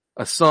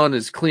a son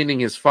is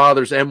cleaning his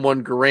father's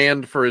M1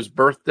 Garand for his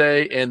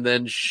birthday and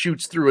then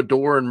shoots through a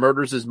door and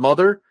murders his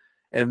mother.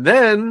 And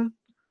then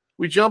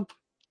we jump,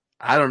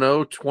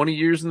 20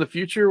 years in the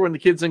future when the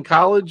kid's in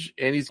college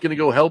and he's going to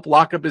go help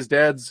lock up his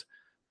dad's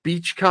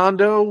beach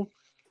condo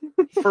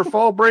for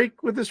fall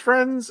break with his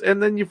friends.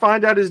 And then you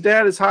find out his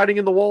dad is hiding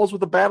in the walls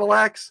with a battle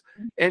axe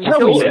and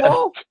kills them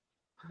all.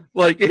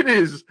 Like, it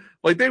is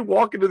like they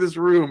walk into this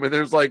room and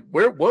there's like,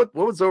 what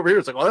was over here?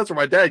 It's like, oh, that's where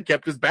my dad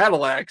kept his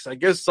battle axe. I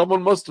guess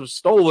someone must have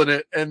stolen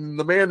it. And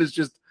the man is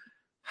just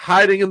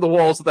hiding in the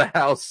walls of the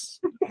house,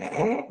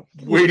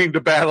 waiting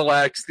to battle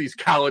axe these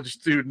college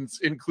students,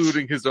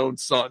 including his own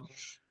son.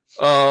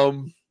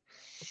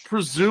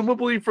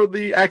 Presumably for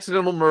the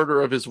accidental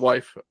murder of his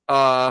wife.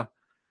 That's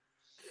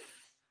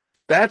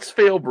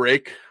Fail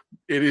Break.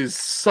 It is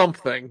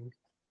something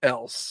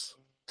else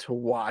to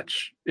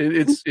watch.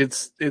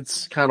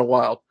 It's kind of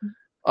wild.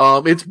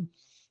 It's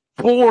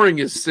boring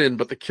as sin,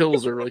 but the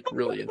kills are like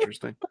really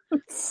interesting.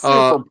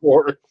 Super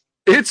boring.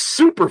 It's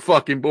super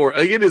fucking boring.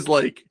 Like, it is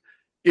like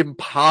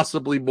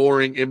impossibly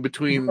boring in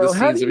between the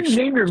scenes of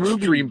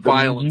extreme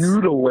violence.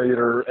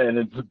 Mutilator, and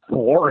it's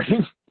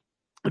boring.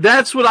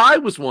 That's what I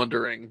was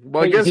wondering.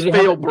 Well, I guess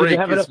Fail Break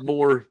is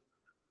more.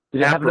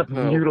 Did it have enough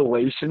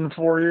mutilation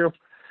for you?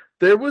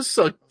 There was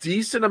a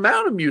decent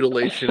amount of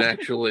mutilation,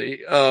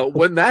 actually.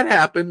 When that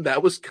happened,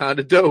 that was kind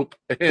of dope.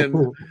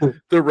 And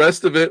the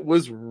rest of it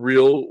was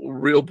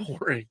real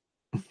boring.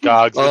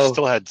 Gogs, it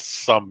still had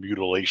some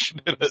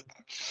mutilation in it.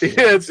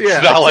 It's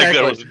not like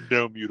there was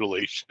no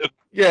mutilation.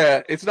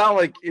 Yeah, it's not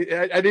like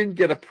I didn't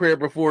get a prayer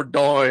before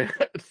dawn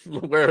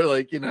where,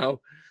 like,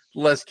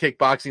 less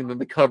kickboxing than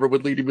the cover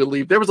would lead you to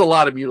believe. There was a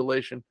lot of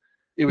mutilation.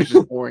 It was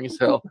just boring as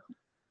hell.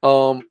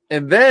 And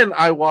then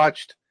I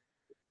watched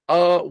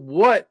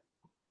what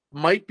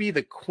might be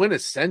the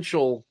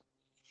quintessential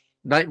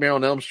Nightmare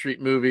on Elm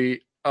Street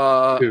movie.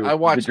 I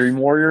watched The Dream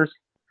Warriors.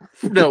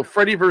 No,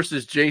 Freddy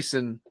versus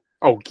Jason.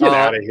 Oh, get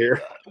out of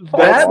here!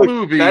 That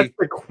movie. That's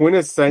the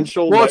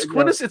quintessential. Well, it's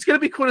going to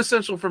be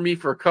quintessential for me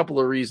for a couple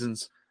of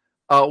reasons.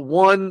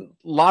 One,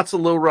 lots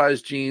of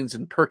low-rise jeans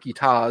and perky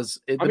Taz.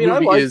 I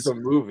like the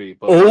movie,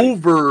 but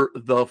over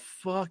the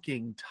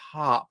fucking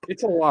top.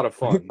 It's a lot of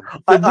fun.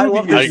 I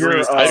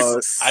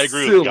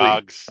agree with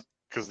Gogs,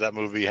 because that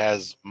movie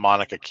has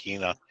Monica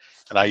Keena,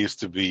 and I used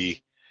to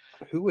be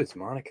Who is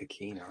Monica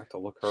Keene? I have to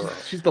look her up.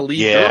 She's the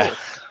lead girl.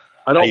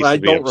 I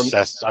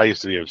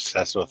used to be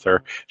obsessed with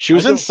her. She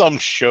was in some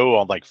show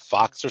on like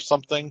Fox or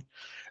something,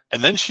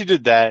 and then she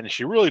did that, and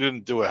she really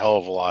didn't do a hell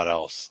of a lot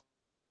else.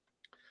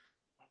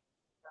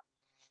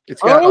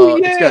 It's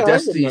got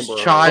Destiny's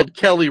Child.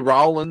 Kelly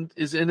Rowland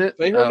is in it.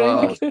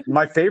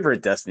 My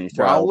favorite Destiny's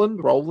Child.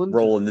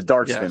 Roland, the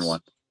dark skin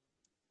one.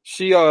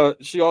 She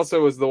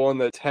also was the one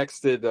that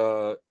texted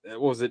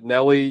what was it,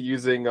 Nelly,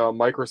 using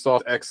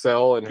Microsoft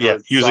Excel and her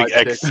using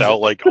Excel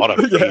like on a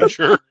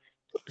pager.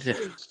 Yeah.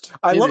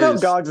 I love how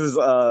Gogs'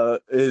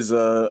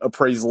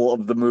 appraisal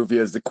of the movie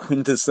as the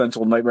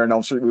quintessential Nightmare on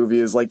Elm Street movie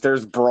is like,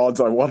 there's broads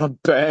I want to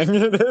bang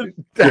in it.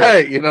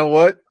 Hey, you know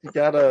what? You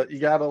gotta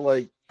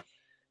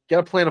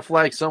plant a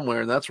flag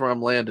somewhere, and that's where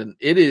I'm landing.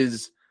 It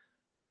is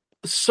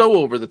so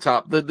over the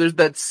top. There's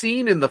that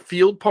scene in the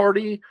field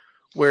party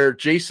where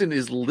Jason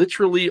is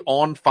literally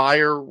on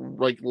fire,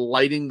 like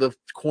lighting the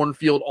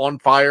cornfield on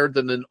fire,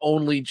 then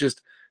only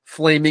just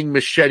flaming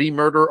machete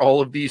murder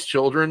all of these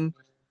children.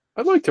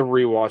 I'd like to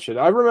rewatch it.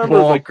 I remember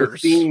like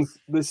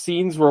the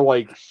scenes where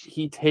like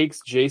he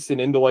takes Jason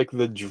into like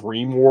the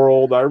dream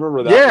world. I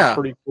remember that was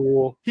pretty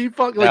cool. He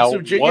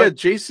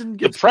Jason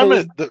gets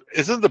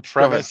the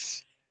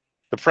premise.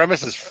 The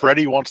premise is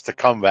Freddy wants to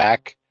come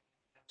back,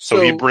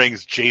 so he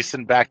brings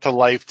Jason back to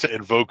life to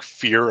invoke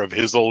fear of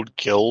his old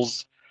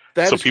kills.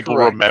 So people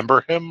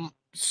remember him.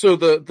 So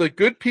the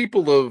good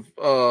people of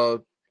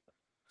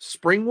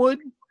Springwood,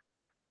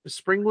 is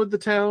Springwood the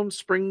town?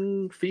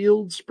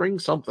 Springfield, Spring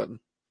something.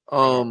 I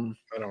don't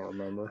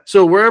remember.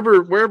 So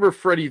wherever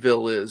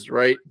Freddyville is,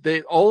 right?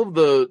 All of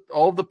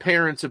the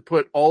parents have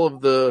put all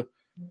of the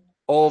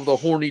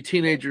horny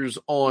teenagers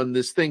on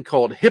this thing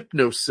called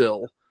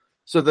Hypnosil,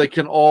 so they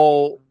can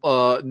all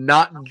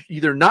not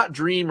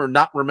dream or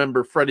not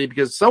remember Freddy,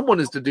 because someone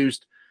has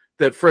deduced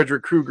that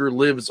Frederick Krueger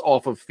lives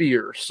off of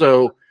fear.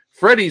 So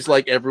Freddy's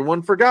like,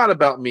 everyone forgot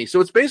about me. So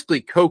it's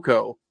basically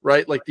Coco,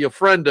 right? Like the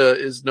ofrenda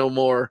is no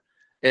more,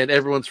 and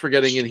everyone's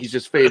forgetting, and he's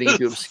just fading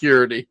into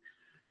obscurity.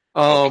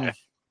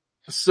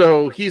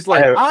 So he's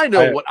like, I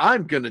know what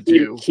I'm gonna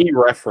do. Key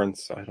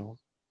reference. I don't.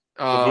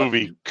 The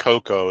movie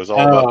Coco is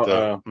all about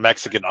the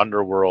Mexican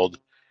underworld,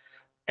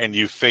 and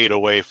you fade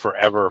away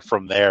forever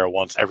from there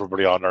once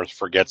everybody on Earth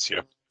forgets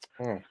you.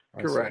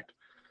 Correct.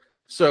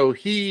 So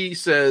he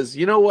says,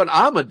 you know what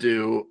I'm gonna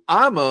do?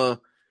 I'm gonna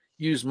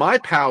use my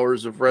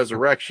powers of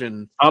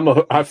resurrection. I'm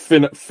gonna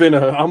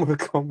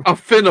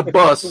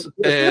bust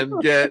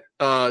and get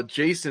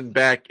Jason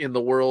back in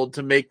the world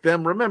to make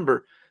them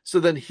remember.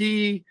 So then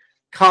he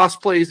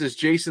cosplays as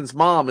Jason's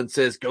mom and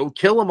says, go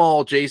kill them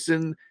all,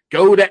 Jason.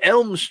 Go to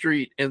Elm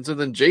Street. And so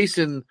then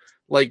Jason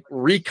like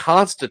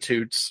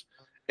reconstitutes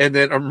and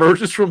then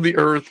emerges from the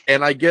earth.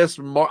 And I guess,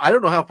 I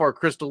don't know how far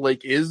Crystal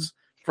Lake is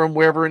from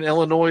wherever in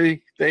Illinois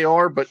they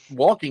are, but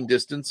walking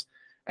distance.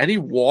 And he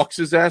walks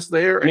his ass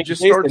there and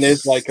just Jason starts.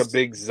 Is like a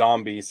big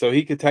zombie, so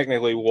he could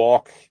technically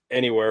walk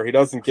anywhere. He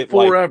doesn't get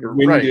forever,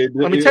 like winded.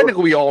 Right? I mean,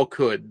 technically we all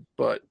could,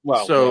 but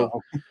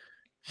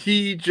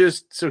he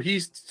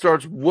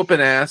starts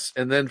whooping ass,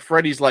 and then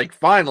Freddy's like,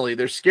 finally,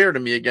 they're scared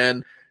of me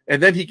again.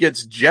 And then he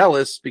gets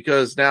jealous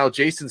because now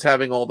Jason's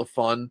having all the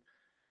fun.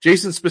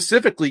 Jason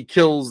specifically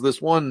kills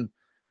this one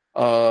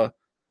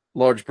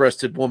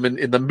large-breasted woman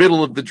in the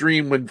middle of the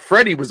dream when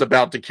Freddy was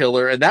about to kill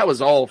her, and that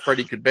was all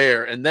Freddy could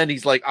bear. And then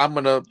he's like,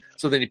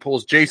 so then he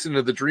pulls Jason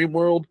into the dream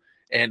world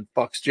and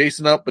fucks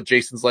Jason up, but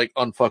Jason's like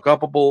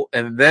unfuck-upable.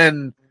 And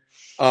then,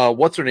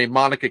 what's her name?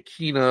 Monica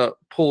Keena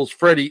pulls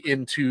Freddy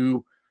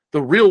into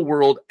the real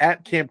world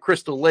at Camp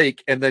Crystal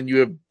Lake, and then you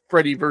have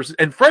Freddy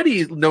and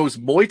Freddy knows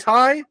Muay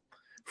Thai.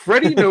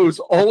 Freddy knows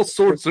all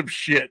sorts of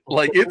shit.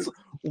 Like, it's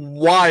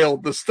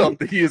wild, the stuff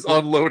that he is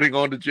unloading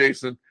onto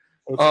Jason.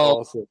 That's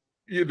awesome.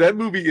 Yeah, that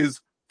movie is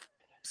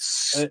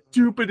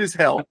stupid as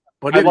hell,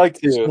 but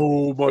it's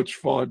so much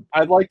fun.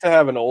 I'd like to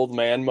have an old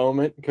man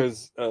moment,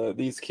 because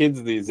these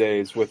kids these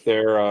days with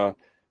their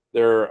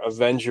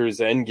Avengers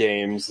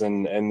Endgames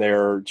and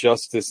their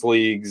Justice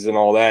Leagues and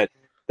all that,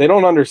 they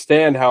don't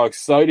understand how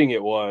exciting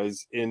it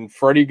was in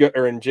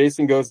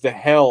Jason Goes to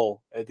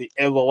Hell at the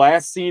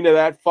last scene of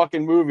that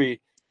fucking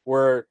movie,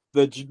 where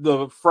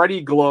the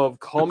Freddy glove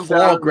comes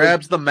out,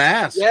 grabs the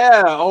mask.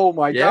 Yeah. Oh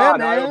my god!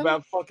 Man. I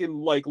about fucking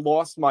like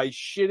lost my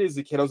shit as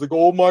a kid. I was like,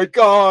 oh my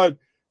god,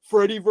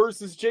 Freddy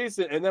versus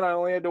Jason, and then I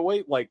only had to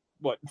wait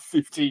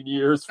 15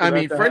 years.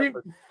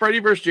 Freddy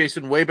versus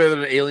Jason way better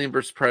than Alien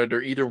versus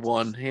Predator. Either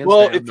one, hands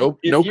down.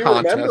 No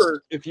contest.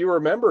 If you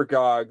remember,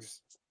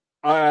 Gogs,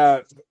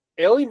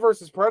 Alien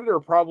versus Predator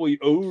probably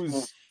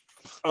owes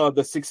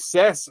the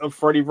success of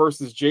Freddy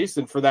versus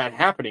Jason for that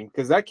happening,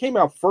 because that came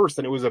out first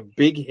and it was a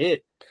big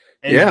hit.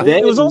 And then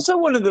it was also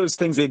one of those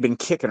things they've been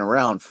kicking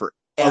around for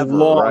a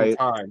long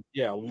time.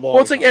 Yeah, well,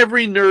 it's like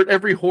every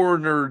horror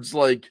nerd's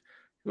like,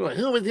 who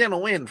was gonna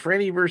win,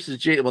 Freddy versus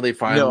Jason? Well, they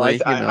finally.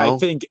 No, I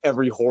think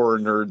every horror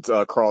nerd's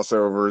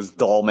crossover is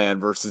Doll Man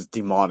versus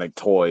Demonic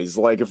Toys.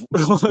 Like, if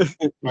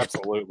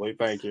absolutely,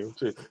 thank you.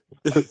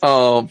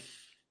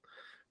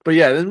 But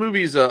yeah, this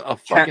movie is a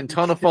fucking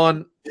ton of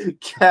fun.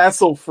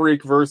 Castle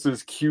Freak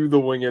versus Q the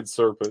Winged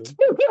Serpent.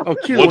 Oh,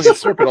 Q the Winged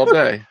Serpent all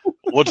day.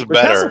 What's The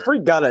better? Castle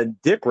Freak got a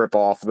dick rip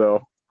off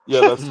though.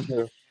 Yeah, that's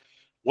true.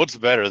 What's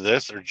better,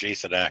 this or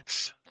Jason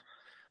X?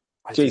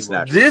 Jason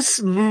X.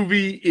 This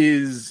movie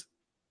is.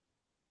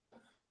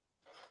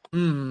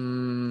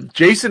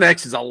 Jason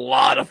X is a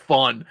lot of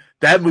fun.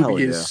 That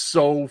movie is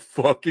so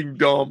fucking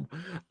dumb.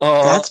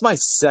 That's my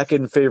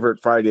second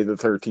favorite Friday the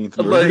 13th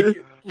movie.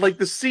 Like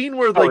the scene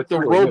where like the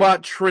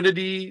robot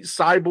Trinity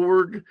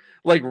cyborg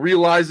like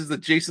realizes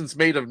that Jason's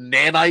made of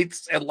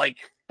nanites and like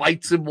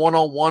fights him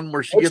one-on-one,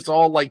 where she gets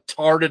all like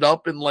tarted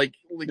up in like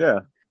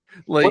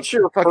what's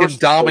your fucking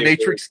first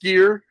dominatrix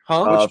gear,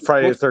 huh?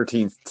 Friday the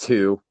 13th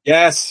 2.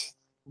 Yes.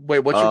 Wait,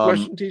 what's your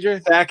question,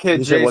 TJ? Sackhead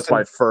Jason. What's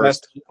my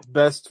first?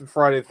 Best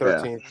Friday the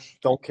 13th. Yeah.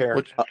 Don't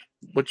care.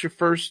 What's your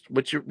first?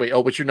 What's your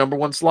number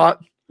one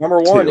slot? Number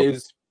one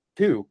is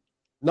 2.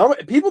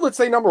 People that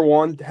say number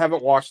 1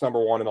 haven't watched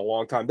number 1 in a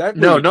long time.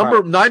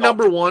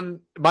 Number one.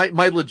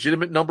 My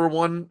legitimate number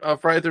one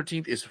Friday the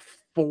 13th is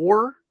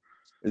 4.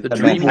 The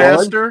Dream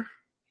Master.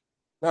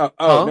 No,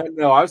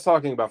 no, I was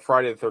talking about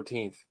Friday the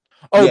 13th.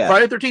 Oh, yeah.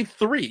 Friday the 13th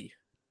 3.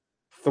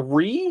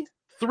 3?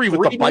 3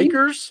 with the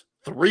bikers.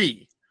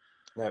 3.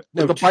 No,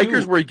 the 2.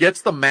 Bikers where he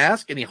gets the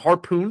mask and he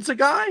harpoons a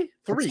guy.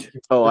 3.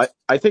 Oh,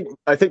 I think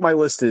my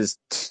list is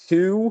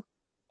 2,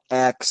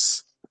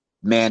 X,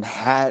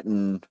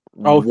 Manhattan,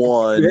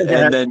 1,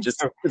 and then just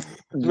throw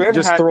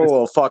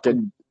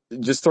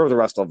the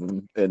rest of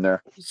them in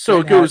there.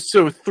 So it goes.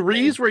 So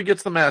 3's where he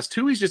gets the mask.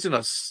 2,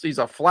 he's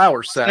a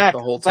flour sack the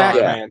whole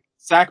time.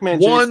 Sackman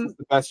 1 is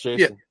the best Jason.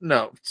 Yeah,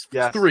 no,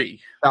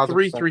 3.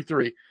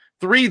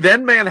 3,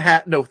 then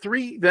Manhattan. No,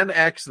 3, then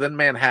X, then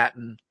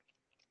Manhattan.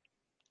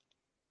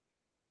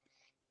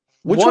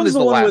 Which one's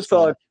the one with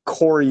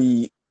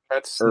Corey?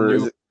 That's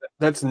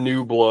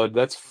New Blood.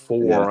 That's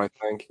 4, I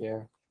think. Yeah.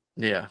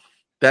 Yeah,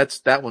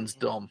 that one's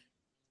dumb.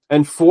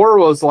 And 4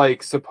 was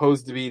like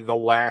supposed to be the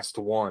last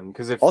one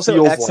because it also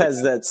feels X like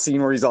has that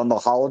scene where he's on the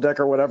holodeck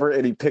or whatever,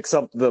 and he picks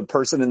up the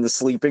person in the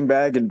sleeping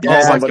bag and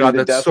beats somebody to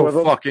death. That's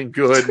so fucking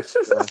good.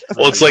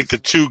 Well, it's like the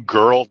two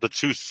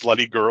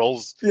slutty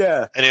girls.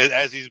 Yeah. And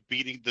as he's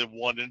beating the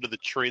one into the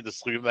tree in the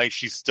sleeping bag,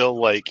 she's still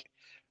like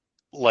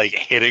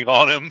hitting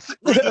on him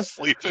with the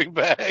sleeping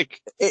bag.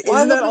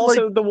 Isn't that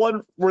also the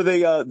one where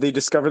they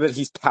discover that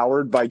he's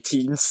powered by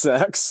teen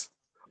sex?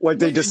 Like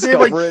they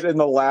discover it in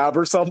the lab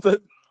or something?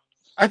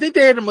 I think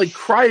they had him like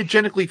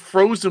cryogenically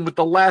frozen with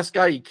the last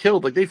guy he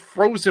killed. Like they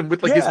froze him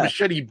with his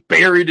machete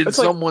buried in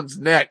someone's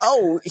neck.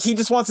 Oh, he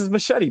just wants his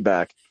machete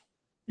back.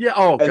 Yeah.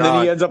 Oh, and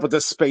then he ends up with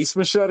a space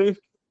machete.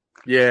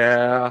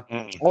 Yeah.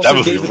 That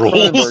movie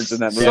rules.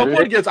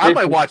 Someone gets. I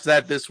might watch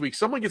that this week.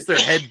 Someone gets their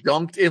head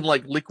dunked in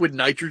like liquid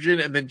nitrogen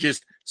and then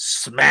just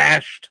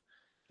smashed.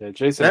 Yeah,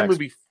 Jason. That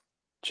movie's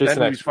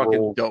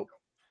fucking dope.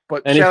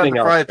 But anything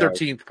else? Friday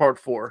 13th Part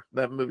 4.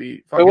 That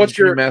movie.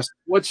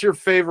 What's your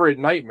favorite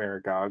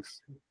Nightmare,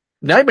 Gogs?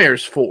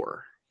 Nightmare's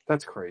 4.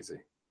 That's crazy.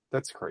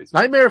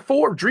 Nightmare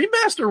 4. Dream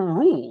Master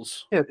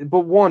rules. Yeah, but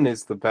 1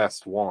 is the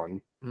best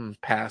one.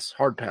 Pass.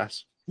 Hard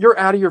pass. You're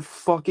out of your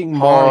fucking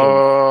mind.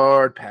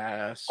 Hard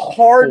pass.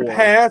 Hard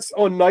pass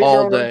on Nightmare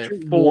all day.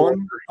 on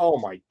 1. Oh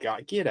my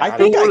god, get out!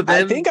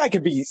 I think I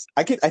could be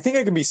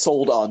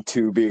sold on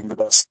 2 being the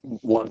best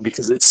one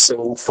because it's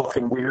so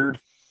fucking weird.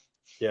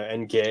 Yeah,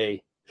 and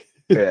gay.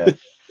 Yeah,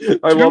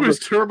 I love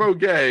it. Turbo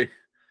gay.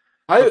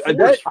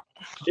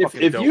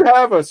 If you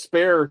have a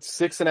spare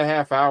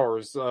 6.5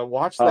 hours,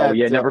 watch that. Oh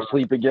yeah, Never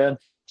Sleep Again.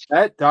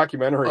 That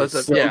documentary is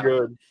so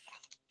good.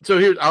 So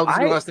here's the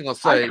last thing I'll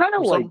say. I kind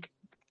of like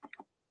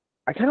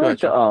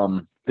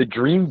the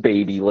Dream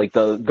Baby, like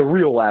the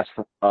real last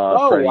Freddy,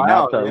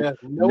 wow,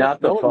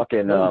 not the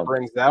fucking. No one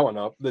brings that one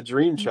up. The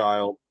Dream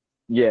Child.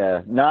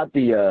 Yeah, not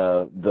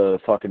the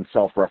fucking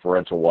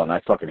self-referential one. I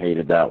fucking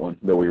hated that one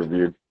that we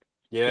reviewed.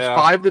 Yeah,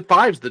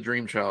 5's the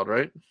Dream Child,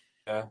 right?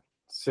 Yeah,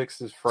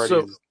 6 is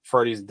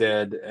Freddy's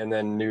Dead, and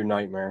then New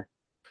Nightmare.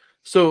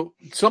 So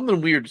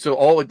something weird. So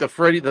all like the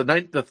Friday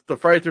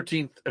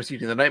 13th,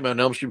 the Nightmare on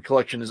Elm Street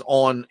collection is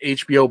on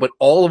HBO, but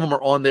all of them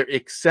are on there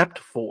except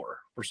for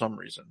some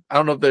reason.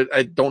 I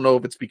don't know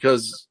if it's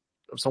because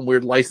of some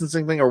weird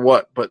licensing thing or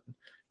what, but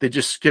they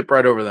just skip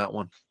right over that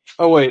one.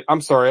 Oh wait, I'm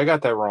sorry, I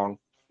got that wrong.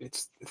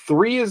 It's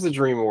 3 is the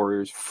Dream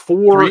Warriors.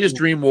 4 is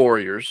Dream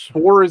Warriors.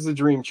 4 is the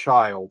Dream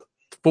Child.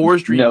 4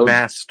 is Dream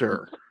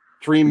Master.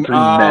 Dream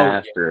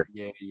Master.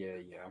 Yeah.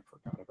 I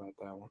forgot about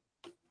that one.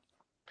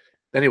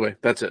 Anyway,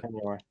 that's it.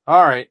 Anyway,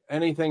 all right.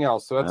 Anything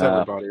else? So that's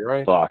everybody,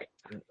 right? Fuck.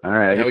 All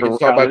right. Now we can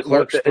talk about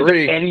Clerks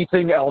 3.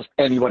 Anything else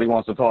anybody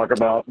wants to talk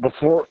about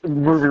before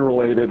movie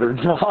related or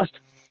not?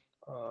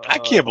 I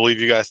can't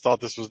believe you guys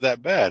thought this was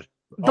that bad.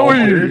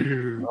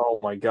 Oh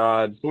my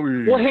god.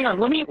 Well, hang on.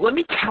 Let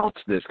me couch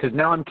this because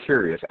now I'm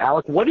curious.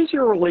 Alec, what is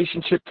your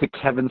relationship to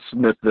Kevin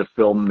Smith, the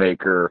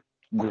filmmaker,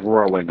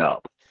 growing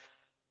up?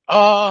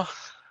 I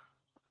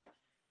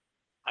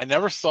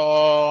never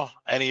saw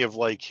any of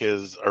like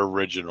his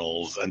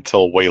originals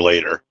until way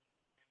later.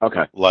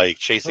 Okay. Like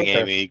Chasing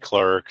Amy,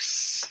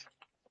 Clerks.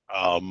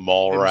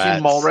 Mallrats. Have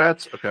you seen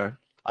Mallrats? Okay.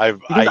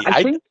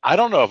 I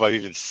don't know if I've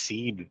even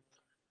seen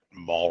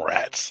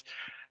Mallrats,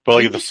 but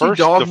like Didn't you see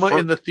Dogma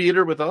in the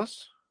theater with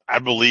us? I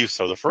believe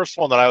so. The first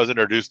one that I was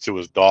introduced to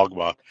was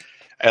Dogma,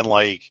 and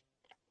like,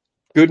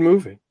 good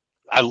movie.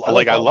 I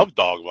love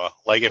Dogma.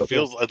 Like, it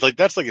feels like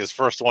that's like his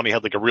first one. He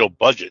had like a real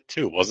budget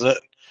too, wasn't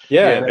it?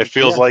 Yeah, it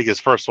feels like his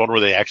first one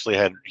where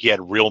he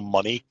had real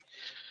money.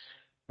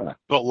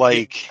 But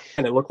like,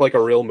 and it looked like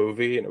a real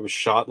movie, and it was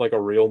shot like a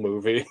real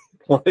movie.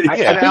 And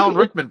Alan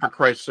Rickman, for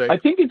Christ's sake. I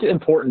think it's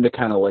important to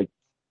kind of like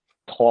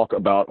talk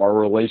about our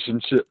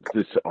relationship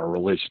to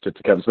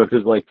Kevin Smith,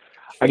 because like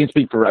I can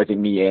speak for I think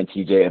me and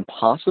TJ and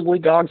possibly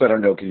Gogs. I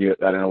don't know because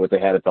I don't know what they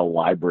had at the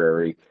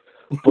library,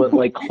 but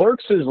like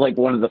Clerks is like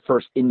one of the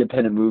first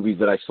independent movies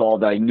that I saw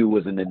that I knew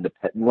was an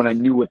independent when I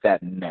knew what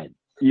that meant.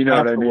 You know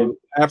what I mean?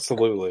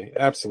 Absolutely.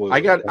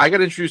 I got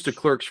introduced to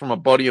Clerks from a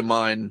buddy of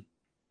mine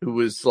who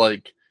was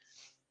like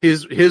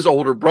his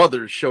older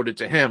brothers showed it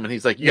to him, and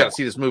he's like, "You got to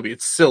see this movie.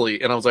 It's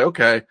silly." And I was like,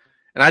 "Okay."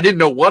 And I didn't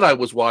know what I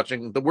was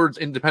watching. The words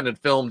independent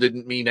film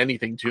didn't mean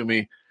anything to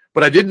me,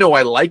 but I did know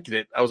I liked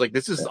it. I was like,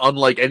 this is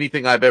unlike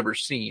anything I've ever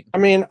seen. I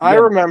mean, I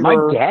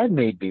remember my dad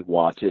made me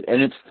watch it,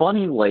 and it's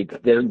funny,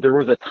 like there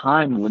was a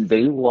time when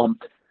they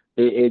lumped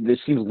this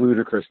seems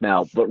ludicrous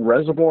now, but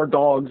Reservoir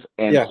Dogs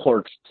and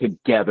Clerks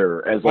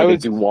together as like a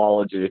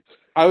duology.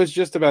 I was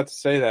just about to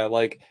say that.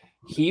 Like,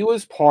 he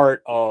was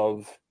part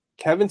of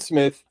Kevin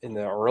Smith in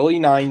the early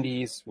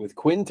 90s with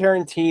Quentin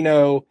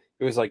Tarantino.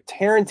 It was like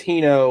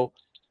Tarantino,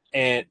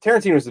 and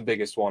Tarantino was the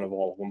biggest one of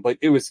all of them, but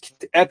it was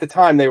at the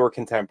time they were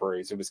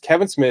contemporaries. It was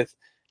Kevin Smith,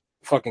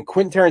 fucking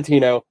Quentin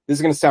Tarantino. This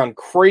is going to sound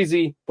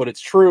crazy, but it's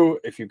true.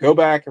 If you go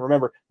back and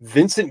remember,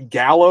 Vincent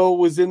Gallo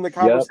was in the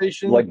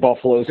conversation, like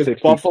Buffalo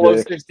 66. Buffalo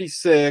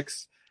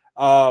 66.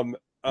 It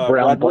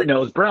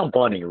was Brown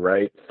Bunny,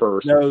 right?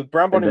 First, no,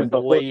 Brown Bunny was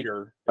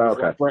later.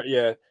 Okay,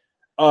 yeah.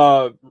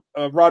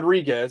 Robert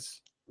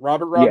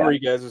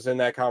Rodriguez was in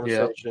that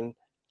conversation,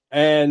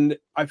 and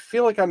I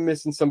feel like I'm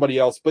missing somebody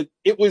else. But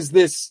it was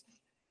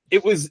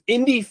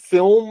indie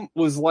film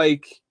was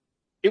like.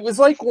 It was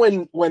like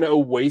when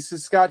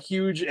Oasis got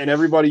huge and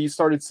everybody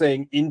started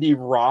saying indie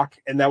rock,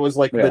 and that was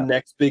like the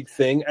next big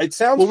thing. It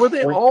sounds. Well, were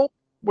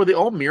they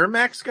all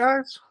Miramax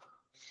guys?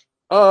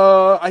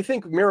 I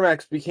think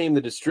Miramax became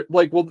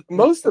the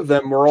most of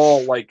them were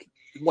all like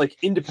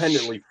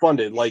independently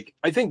funded. Like,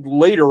 I think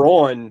later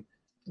on.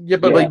 Yeah,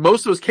 but like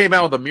most of those came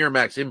out with a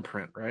Miramax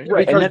imprint, right?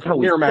 Right, and that's how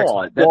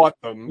Miramax bought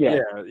them.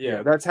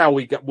 Yeah, that's how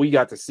we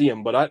got to see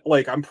them. But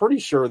I'm pretty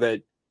sure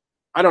that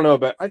I don't know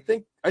about. I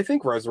think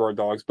Reservoir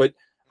Dogs, but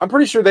I'm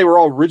pretty sure they were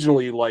all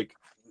originally like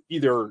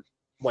either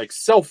like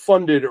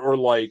self-funded or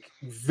like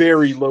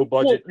very low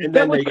budget. Well, and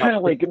that was kind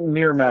of like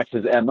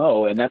Miramax's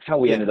MO, and that's how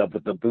we ended up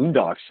with the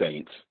Boondock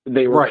Saints.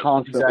 They were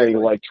constantly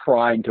like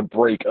trying to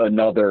break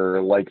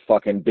another like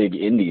fucking big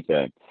indie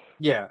thing.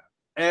 Yeah.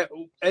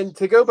 And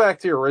to go back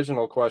to your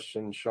original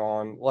question,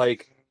 Sean,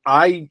 like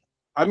I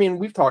mean,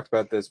 we've talked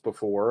about this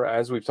before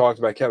as we've talked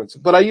about Kevin,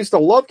 but I used to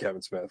love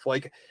Kevin Smith.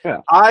 Like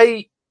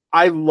I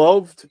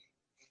loved.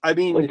 I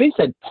mean, like they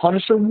said,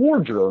 Punisher War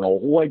Journal.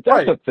 Like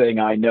that's a thing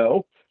I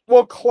know.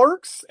 Well,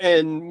 Clerks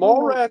and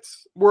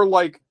Mallrats were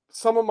like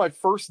some of my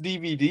first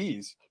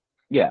DVDs.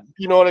 Yeah,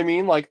 you know what I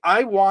mean. Like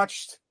I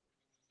watched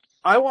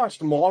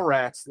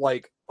Mallrats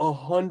like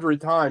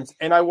 100 times,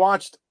 and I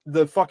watched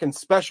the fucking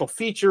special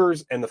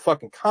features and the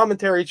fucking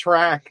commentary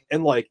track,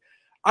 and like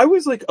I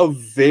was like a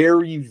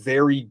very,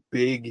 very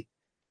big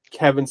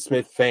Kevin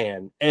Smith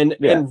fan, and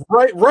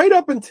right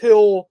up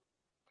until.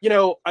 You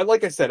know,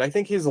 like I said, I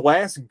think his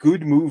last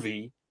good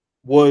movie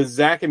was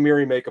Zack and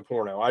Miri Make a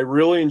Porno. I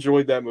really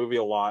enjoyed that movie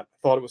a lot. I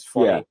thought it was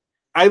funny. Yeah.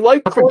 I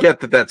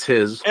forget that that's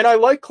his. And I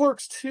like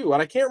Clerks too.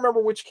 And I can't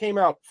remember which came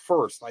out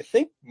first. I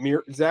think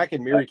Zack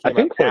and Miri came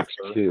out Clerks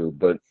after. too,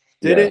 but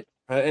did it?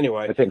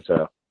 Anyway, I think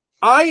so.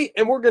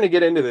 And we're going to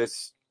get into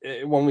this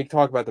when we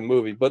talk about the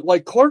movie, but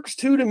like Clerks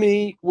 2 to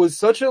me was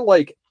such a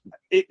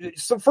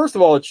so first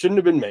of all, it shouldn't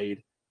have been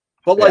made,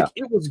 but like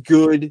it was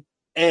good,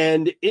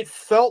 and it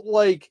felt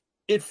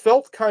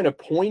kind of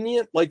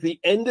poignant. Like the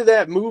end of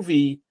that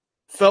movie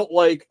felt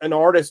like an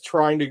artist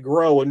trying to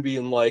grow and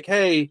being like,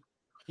 hey,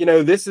 you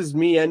know, this is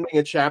me ending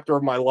a chapter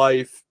of my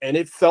life. And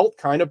it felt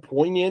kind of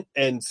poignant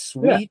and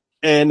sweet.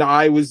 Yeah. And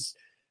I was,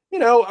 you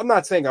know, I'm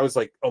not saying I was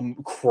like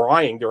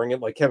crying during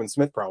it like Kevin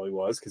Smith probably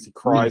was, because he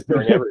cries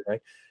during everything.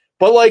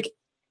 But like,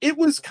 it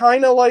was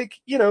kind of like,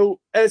 you know,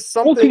 as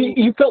something. Well,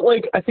 you felt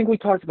like, I think we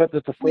talked about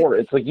this before.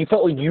 It's like you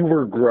felt like you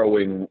were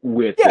growing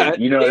with it.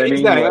 You know what I mean?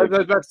 Exactly. I was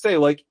about to say,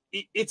 like,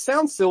 it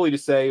sounds silly to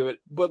say,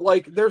 but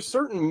like, there's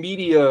certain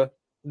media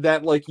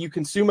that like you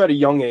consume at a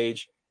young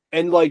age,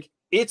 and like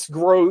its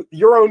growth,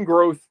 your own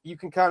growth, you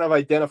can kind of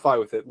identify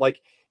with it.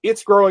 Like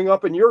it's growing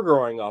up and you're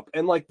growing up,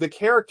 and like the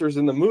characters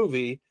in the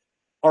movie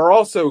are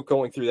also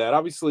going through that.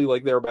 Obviously,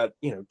 like they're about,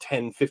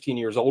 10, 15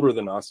 years older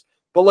than us,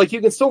 but like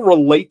you can still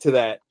relate to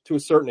that to a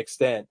certain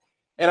extent.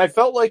 And I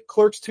felt like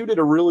Clerks 2 did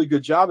a really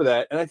good job of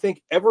that. And I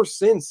think ever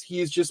since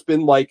he's just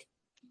been like,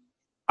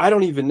 I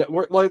don't even know.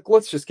 We're, like,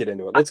 let's just get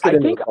into it. Let's get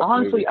into it.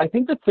 Honestly, I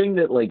think the thing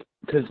that, like,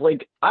 because,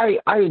 like, I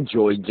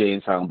enjoyed Jay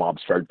and Silent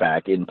Bob Strike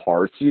Back in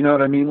parts, you know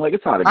what I mean? Like,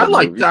 it's not a good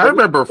movie.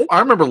 I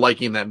remember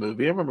liking that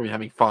movie. I remember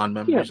having fond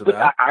memories of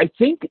that. I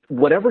think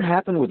whatever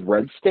happened with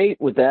Red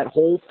State, with that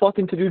whole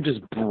fucking to-do,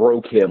 just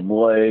broke him,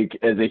 like,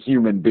 as a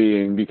human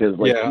being, because,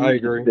 like, I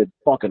agree. Been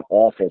fucking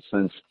awful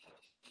since.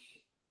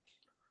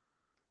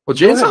 Well,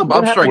 Jay and Silent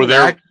Bob Strike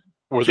Back.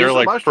 Were there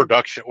like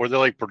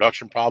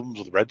production problems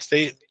with Red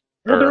State?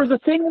 Well, there was a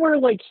thing where,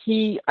 like,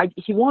 he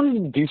wanted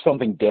to do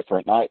something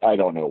different. I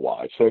don't know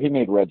why. So he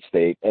made Red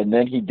State, and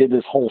then he did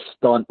this whole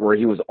stunt where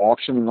he was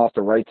auctioning off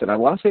the rights, and I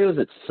want to say it was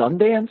at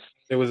Sundance.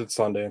 It was at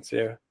Sundance,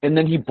 yeah. And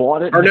then he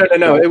bought it. Or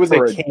no, it was a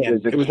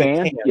can. It was a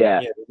can?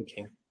 Yeah. It was a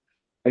can.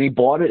 And he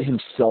bought it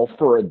himself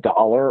for $1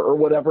 or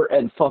whatever,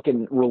 and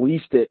fucking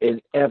released it,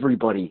 and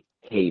everybody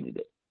hated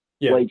it.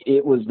 Yeah. Like,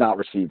 it was not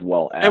received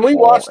well at all. And we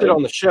watched it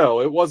on the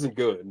show. It wasn't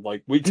good.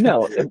 Like,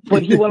 No,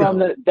 but he went on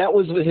that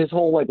was his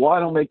whole, like, well, I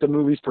don't make the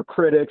movies for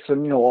critics,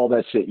 and, you know, all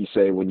that shit you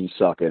say when you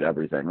suck at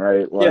everything,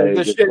 right? Like,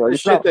 the shit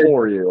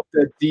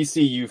that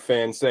DCU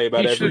fans say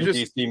about every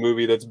DC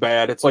movie that's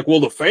bad. It's like, well,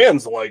 the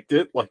fans liked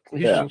it. Like, he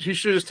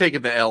should have just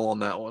taken the L on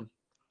that one.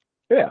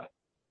 Yeah.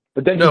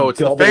 But then it's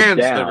the fans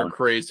that are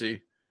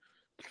crazy.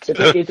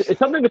 It's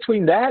something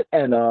between that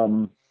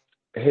and,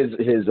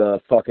 his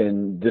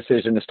fucking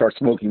decision to start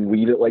smoking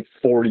weed at like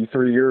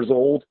 43 years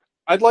old.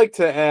 I'd like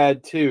to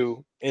add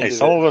too. Hey,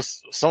 some of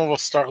us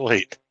start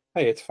late.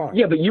 Hey, it's fine.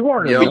 Yeah, but you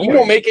aren't. But you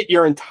don't make it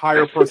your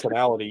entire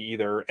personality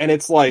either, and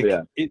it's like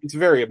it's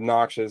very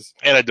obnoxious.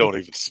 And I don't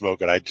even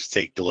smoke it. I just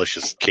take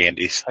delicious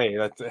candies. Hey,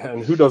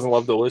 and who doesn't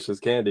love delicious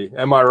candy?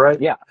 Am I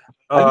right? Yeah.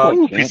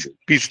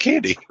 Piece of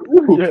candy.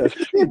 Yeah. One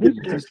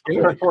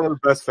of the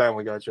best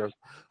Family Guy jokes.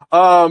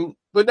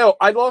 But no,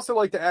 I'd also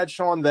like to add,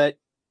 Sean, that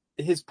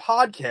his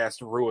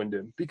podcast ruined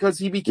him because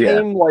he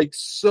became like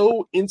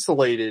so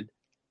insulated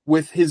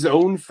with his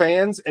own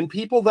fans and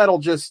people that'll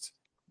just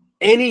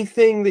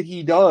anything that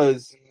he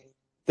does,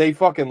 they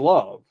fucking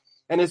love.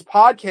 And his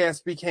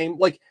podcast became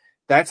like,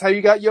 that's how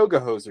you got Yoga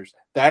Hosers.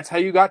 That's how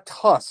you got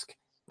Tusk.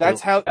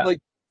 That's how like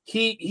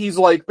he's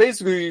like,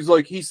 basically he's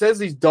like, he says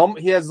he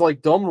has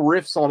like dumb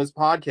riffs on his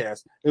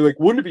podcast. They're like,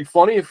 wouldn't it be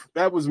funny if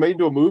that was made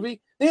into a movie?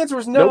 The answer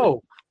is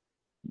no.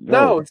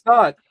 No, it's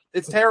not.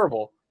 It's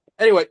terrible.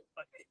 Anyway,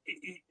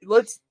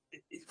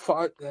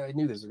 I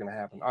knew this was gonna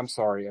happen. I'm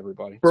sorry,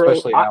 everybody.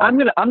 Especially I'm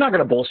not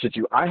gonna bullshit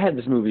you. I had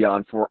this movie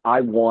on for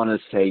I want to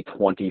say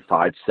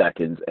 25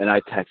 seconds, and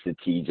I texted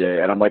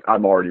TJ, and I'm like,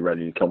 I'm already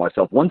ready to kill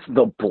myself. Once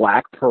the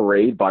Black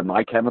Parade by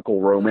My Chemical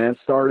Romance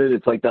started,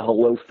 it's like the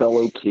Hello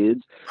Fellow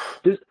Kids.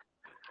 You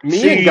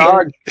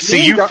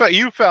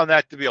found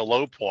that to be a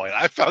low point.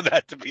 I found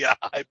that to be a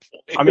high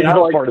point. I mean,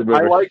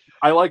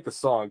 I like the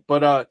song,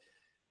 but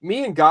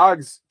me and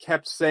Gogs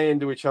kept saying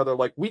to each other,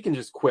 like, we can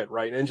just quit,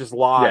 right? And just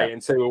lie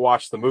and say we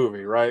watched the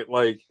movie, right?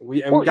 Like,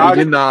 we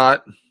did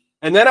not.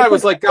 And then I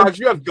was like, Gogs,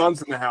 you have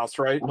guns in the house,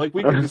 right? Like,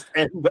 we can just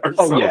end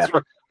ourselves.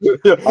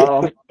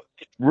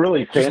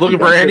 Really just looking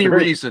for any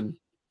reason.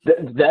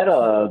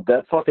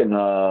 That fucking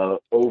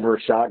over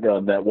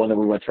shotgun, that one that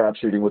we went trap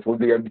shooting with, would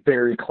be a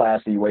very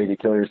classy way to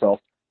kill yourself.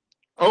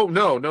 Oh,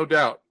 no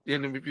doubt.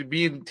 And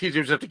me and TJ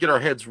just have to get our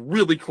heads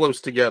really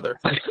close together.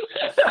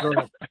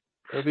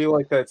 It'd be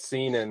like that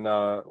scene in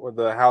with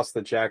the house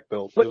that Jack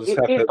built.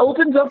 It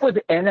opens up with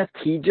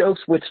NFT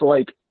jokes, which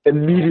like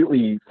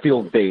immediately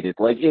feels dated.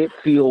 Like it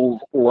feels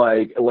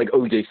like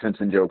O.J.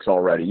 Simpson jokes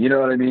already. You know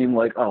what I mean?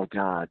 Like, oh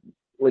god,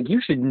 like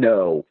you should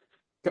know.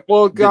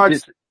 Well,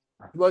 guys,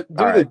 let's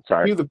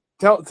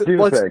go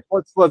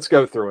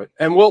through it,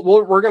 and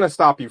we're gonna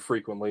stop you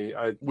frequently.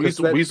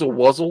 Weasel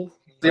Wuzzle.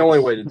 The only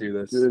way to do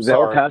this. Is that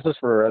what passes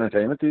for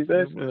entertainment these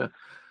days? Yeah.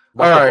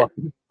 All right.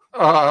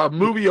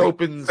 Movie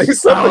opens.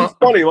 Something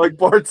funny, like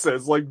Bart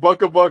says, like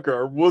Bucka Bucka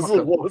or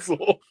Wuzzle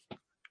Wuzzle.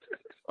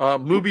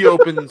 Movie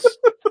opens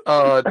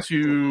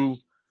to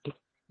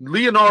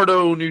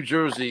Leonardo, New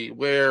Jersey,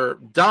 where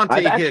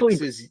Dante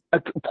Hicks is.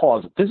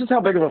 Pause. This is how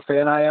big of a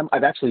fan I am.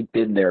 I've actually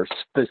been there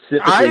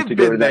specifically to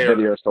go to that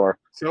video store.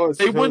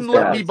 They wouldn't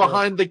let me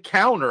behind the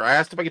counter. I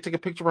asked if I could take a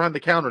picture behind the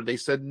counter. They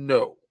said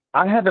no.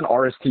 I have an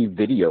RST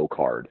video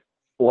card.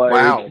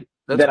 Wow.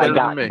 That I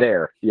got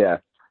there. Yeah.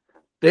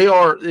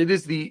 So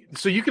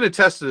you can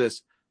attest to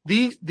this.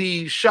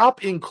 The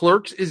shop in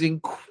Clerks is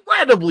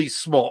incredibly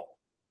small.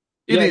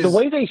 The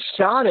way they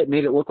shot it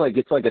made it look like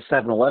it's like a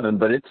 7-Eleven,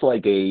 but it's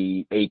like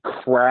a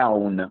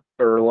Crown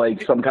or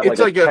like some kind of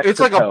it's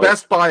like a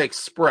Best Buy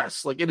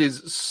Express. Like it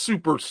is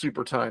super,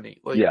 super tiny.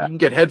 Like you can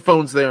get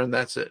headphones there and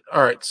that's it.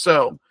 All right.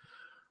 So,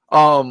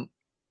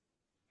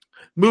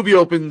 movie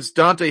opens.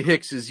 Dante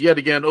Hicks is yet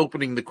again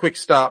opening the Quick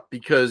Stop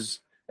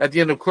because at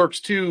the end of Clerks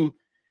 2,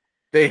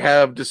 they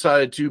have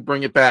decided to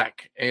bring it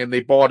back and they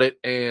bought it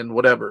and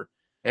whatever.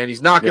 And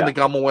he's knocking the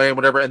gum away and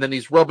whatever. And then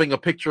he's rubbing a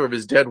picture of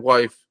his dead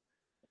wife.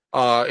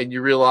 And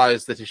you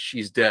realize that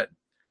she's dead.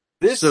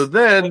 All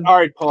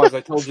right, pause.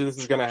 I told you this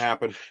is going to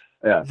happen.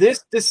 Yeah.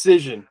 This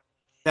decision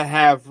to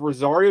have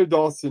Rosario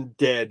Dawson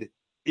dead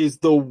is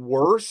the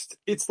worst.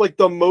 It's like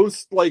the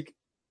most like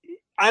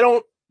I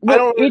don't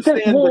understand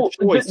the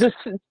choice.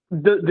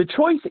 The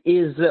choice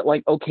is that,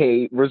 like,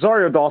 okay,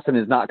 Rosario Dawson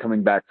is not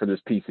coming back for this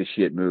piece of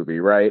shit movie,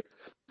 right?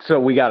 So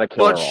we got to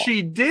kill her off. But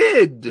she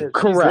did.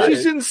 Correct.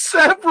 She's in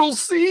several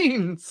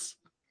scenes.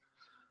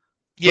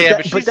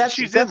 Yeah, but that's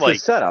like the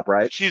setup,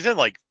 right? She's in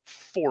like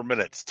 4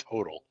 minutes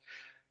total.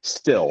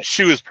 Still,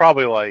 she was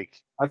probably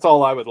like. That's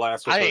all I would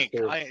last with she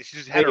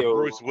just had her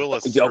Bruce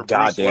Willis,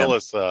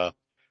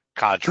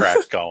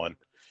 contract going.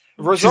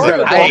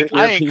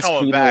 I ain't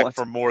coming back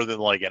for more than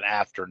like an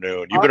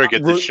afternoon. You better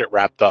get this shit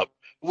wrapped up.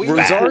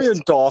 Rosario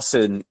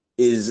Dawson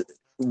is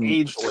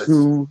ageless.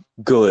 Too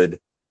good.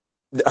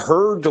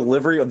 Her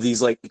delivery of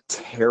these like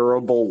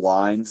terrible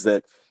lines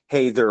that,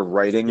 hey, they're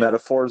writing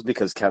metaphors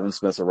because Kevin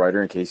Smith's a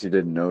writer. In case you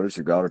didn't notice,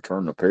 you got to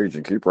turn the page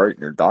and keep writing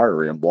your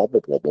diary and blah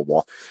blah blah blah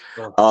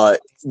blah.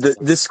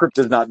 This script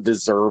does not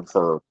deserve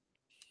her.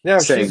 Yeah,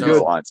 saying she's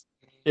good. Lines.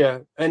 Yeah,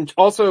 and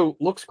also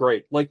looks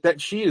great. Like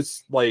that, she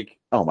is like.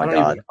 Oh my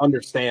God! Even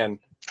understand.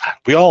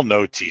 We all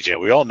know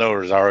TJ. We all know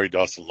Rosario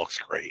Dawson looks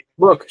great.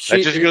 Look,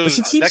 she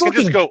keeps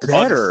looking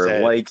better.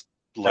 Like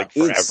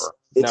forever.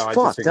 It's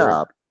fucked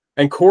up.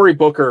 And Cory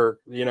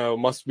Booker,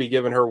 must be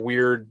giving her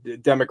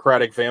weird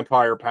democratic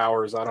vampire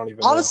powers. I don't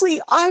even Honestly,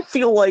 know. I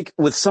feel like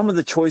with some of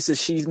the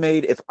choices she's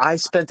made, if I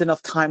spent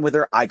enough time with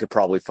her, I could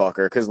probably fuck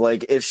her. Because,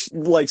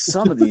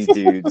 some of these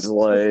dudes,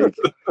 like...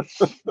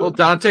 Well,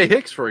 Dante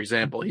Hicks, for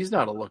example, he's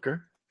not a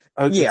looker.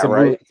 Yeah,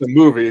 right. It's a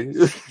movie.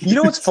 You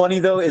know what's funny,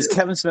 though, is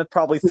Kevin Smith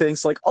probably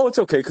thinks, like, oh, it's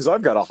okay, because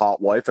I've got a hot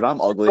wife, and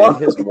I'm ugly, and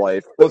his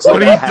wife looks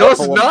like a hat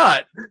does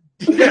not.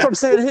 That's what I'm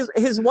saying.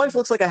 His wife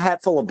looks like a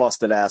hat full of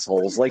busted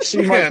assholes. Like,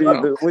 she might be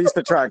the least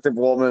attractive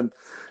woman.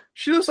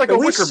 She looks like a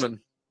Wickerman.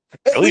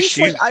 At least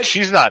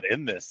she's not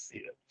in this,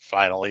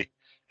 finally.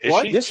 Is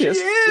what? She? Yes, she is.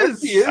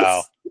 Yes, she is.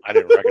 Oh, I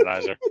didn't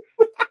recognize her.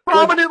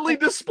 Prominently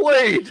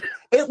displayed.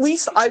 At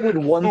least I would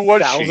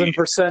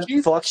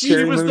 1,000% fuck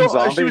Scary Moon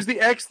Zombie. She was the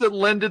ex that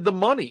lended the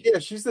money. Yeah,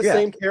 she's the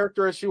same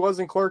character as she was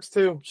in Clerks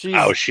too.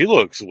 She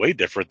looks way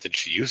different than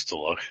she used to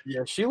look.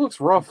 Yeah, she looks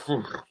rough.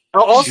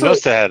 Also,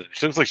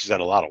 she looks like she's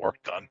had a lot of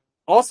work done.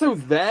 Also,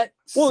 that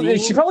scene...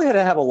 she probably had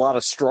to have a lot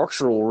of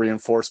structural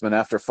reinforcement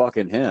after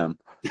fucking him.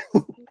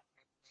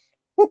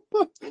 All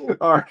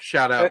right,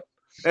 shout out.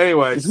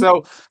 Anyway,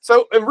 so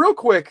and real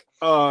quick,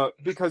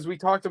 because we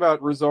talked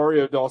about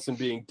Rosario Dawson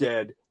being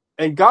dead,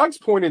 and Gogs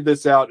pointed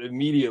this out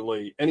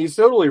immediately, and he's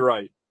totally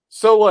right.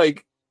 So,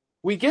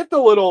 we get the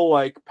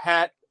little,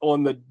 pat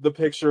on the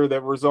picture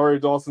that Rosario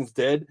Dawson's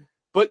dead,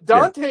 but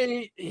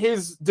Dante,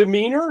 his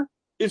demeanor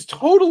is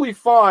totally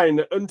fine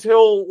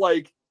until,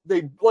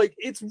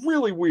 it's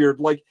really weird.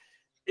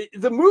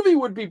 The movie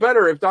would be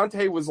better if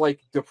Dante was,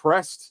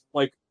 depressed,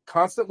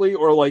 constantly,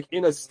 or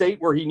in a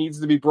state where he needs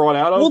to be brought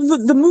out of.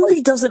 Well, the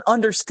movie doesn't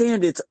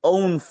understand its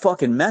own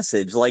fucking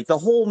message. The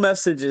whole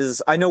message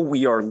is, I know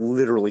we are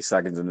literally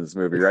seconds into this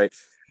movie, right?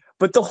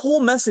 But the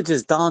whole message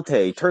is,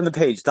 Dante, turn the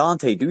page.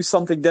 Dante, do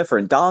something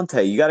different.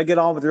 Dante, you got to get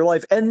on with your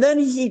life. And then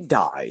he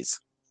dies.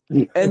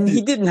 And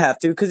he didn't have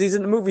to, because he's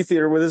in the movie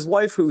theater with his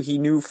wife, who he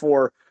knew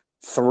for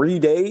 3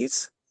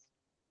 days.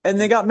 And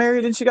they got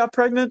married and she got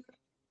pregnant.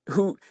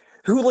 Who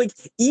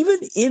even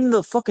in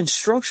the fucking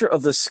structure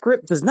of the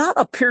script does not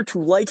appear to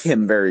like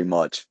him very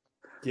much.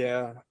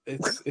 Yeah,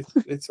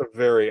 it's a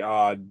very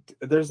odd.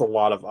 There's a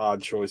lot of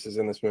odd choices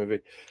in this movie.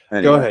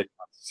 Anyway. Go ahead.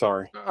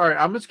 Sorry. All right,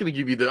 I'm going to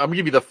give you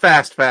the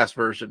fast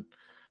version.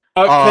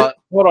 Hold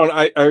on,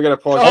 I gotta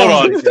pause.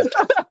 Hold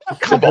on.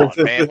 Come on,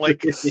 man.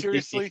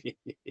 Seriously.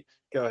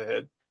 Go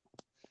ahead.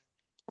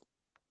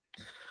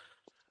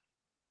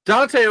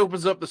 Dante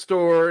opens up the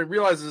store and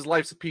realizes his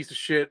life's a piece of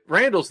shit.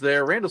 Randall's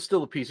there. Randall's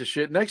still a piece of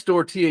shit. Next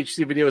door,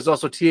 THC Video is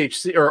also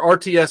THC, or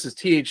RTS is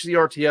THC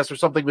RTS or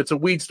something. It's a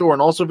weed store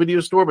and also video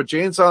store, but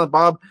Jay and Silent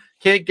Bob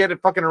can't get it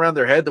fucking around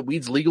their head that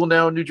weed's legal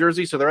now in New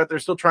Jersey, so they're out there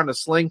still trying to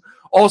sling.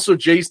 Also,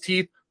 Jay's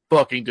teeth,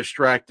 fucking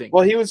distracting.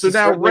 Well, he was so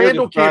now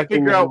Randall can't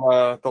figure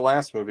out the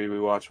last movie we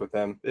watched with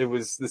them. It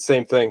was the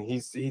same thing.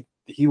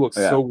 He looks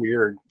so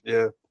weird.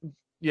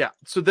 Yeah.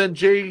 So then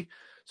Jay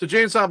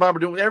and Silent Bob are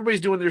doing,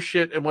 everybody's doing their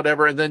shit and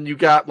whatever, and then you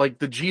got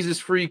the Jesus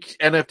Freak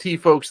NFT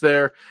folks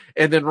there,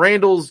 and then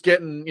Randall's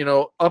getting,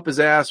 up his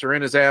ass or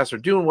in his ass or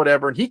doing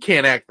whatever, and he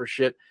can't act for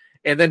shit,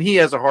 and then he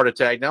has a heart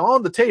attack. Now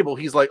on the table,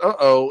 he's like,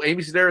 uh-oh,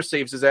 Amy Sedaris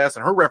saves his ass,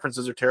 and her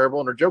references are terrible,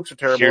 and her jokes are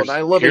terrible, and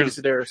I love Amy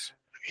Sedaris.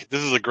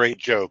 This is a great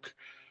joke.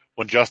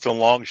 When Justin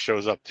Long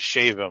shows up to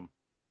shave him,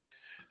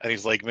 and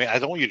he's like, man, I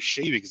don't want you to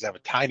shave me because I have a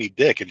tiny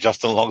dick, and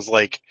Justin Long's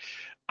like,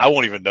 I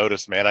won't even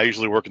notice, man. I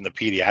usually work in the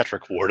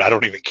pediatric ward. I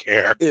don't even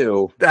care.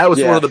 Ew. That was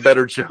one of the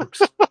better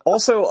jokes.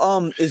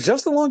 Also, is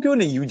Justin Long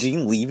doing a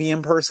Eugene Levy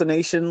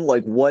impersonation?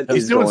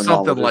 He's doing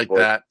something like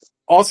that.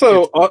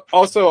 Also,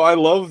 I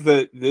love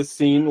that this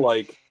scene,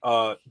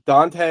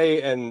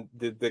 Dante and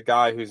the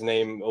guy whose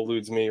name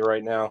eludes me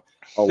right now,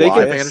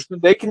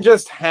 they can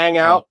just hang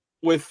out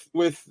with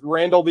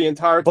Randall the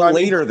entire time. But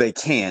later they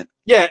can't.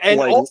 Yeah, and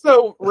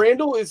also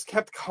Randall is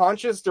kept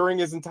conscious during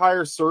his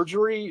entire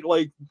surgery,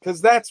 because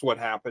that's what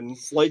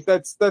happens.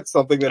 That's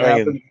something that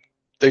happened.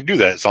 They do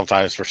that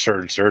sometimes for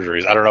certain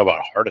surgeries. I don't know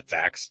about heart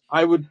attacks.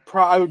 But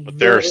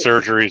there are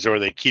surgeries where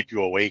they keep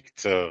you awake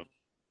to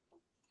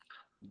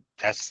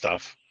test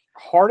stuff.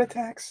 Heart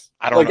attacks?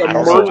 I don't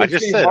know. I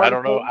just said I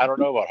don't know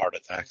about heart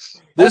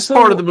attacks. This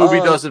part of the movie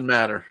doesn't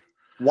matter.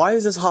 Why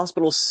is this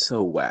hospital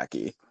so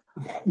wacky?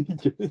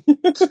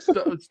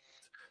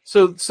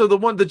 So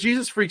the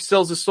Jesus freak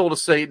sells his soul to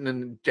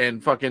Satan,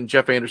 and fucking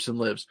Jeff Anderson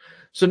lives.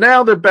 So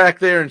now they're back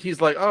there, and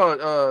he's like,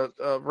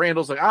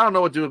 Randall's like, I don't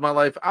know what to do with my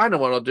life. I know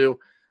what I'll do.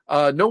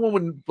 No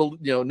one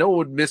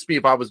would miss me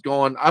if I was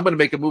gone. I'm going to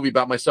make a movie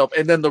about myself,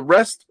 and then the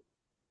rest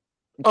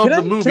of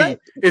the movie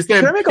is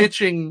them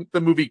pitching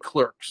the movie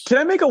Clerks. Can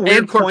I make a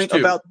weird point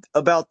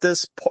about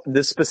this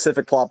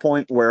specific plot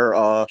point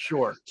where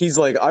sure, he's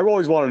like, I've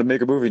always wanted to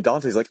make a movie.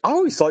 Dante's like, I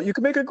always thought you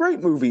could make a great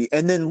movie,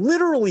 and then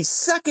literally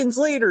seconds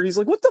later, he's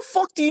like, what the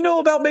fuck do you know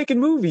about making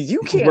movies?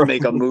 You can't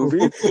make a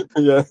movie.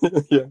 Yeah.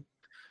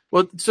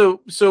 Well, so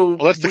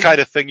that's the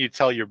kind of thing you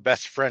tell your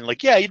best friend,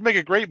 like, yeah, you'd make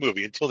a great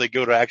movie until they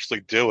go to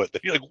actually do it. Then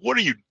you're like, what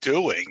are you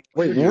doing?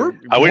 Wait,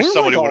 I wish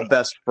somebody would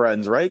best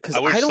friends, right? Because I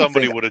wish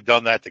somebody would have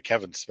done that to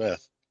Kevin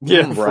Smith.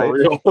 Yeah, right. For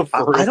real,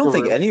 I don't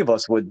think any of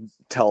us would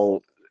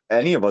tell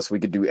any of us we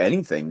could do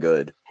anything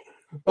good.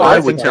 Well, I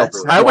would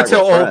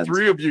tell all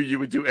three of you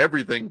would do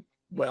everything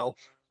well.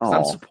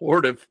 I'm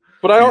supportive,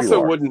 but I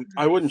also wouldn't.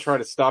 I wouldn't try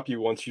to stop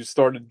you once you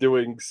started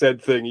doing said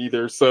thing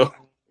either. So.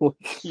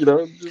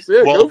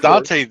 Well,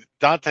 Dante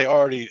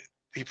already,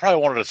 he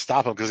probably wanted to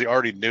stop him because he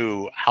already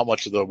knew how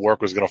much of the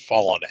work was going to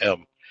fall on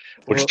him,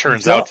 which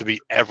turns out to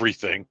be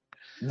everything.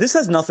 This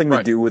has nothing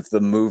to do with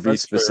the movie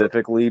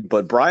specifically,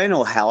 but Brian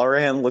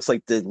O'Halloran looks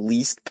like the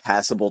least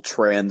passable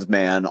trans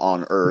man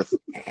on Earth.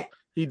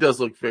 He does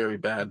look very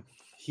bad.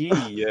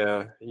 I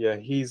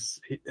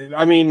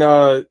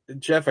mean,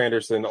 Jeff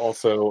Anderson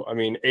also. I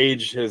mean,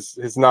 age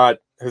has not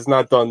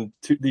done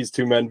these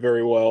two men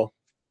very well.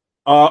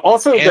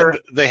 Also,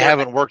 they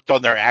haven't worked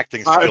on their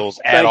acting skills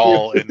at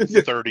all in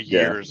 30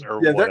 years or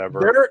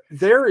whatever.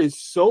 There is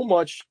so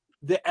much.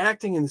 The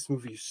acting in this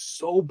movie is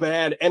so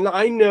bad, and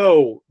I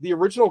know the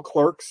original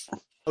Clerks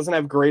doesn't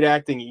have great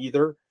acting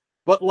either.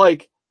 But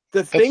like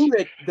that's kind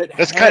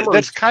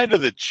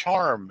of the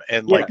charm,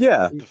 and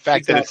the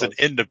fact that it's an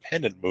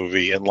independent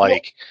movie, and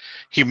like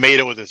he made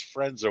it with his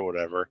friends or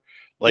whatever.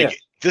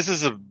 Like this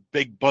is a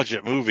big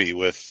budget movie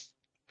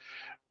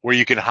where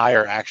you can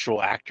hire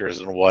actual actors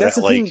and whatnot.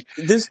 Like,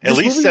 at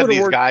least send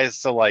these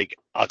guys to like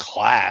a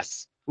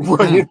class.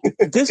 Right.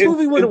 This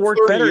movie would have worked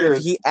better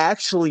if he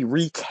actually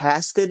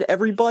recasted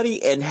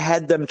everybody and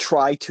had them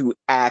try to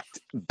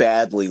act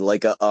badly,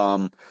 like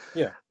a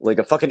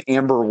fucking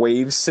Amber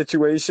Waves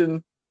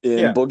situation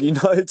in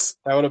Boogie Nights.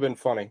 That would have been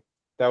funny.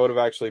 That would have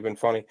actually been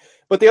funny.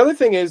 But the other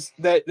thing is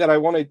that I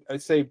want to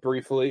say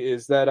briefly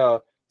is that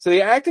so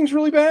the acting's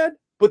really bad.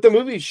 But the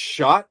movie's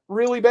shot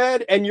really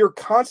bad, and you're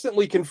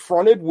constantly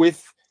confronted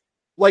with,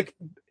 like,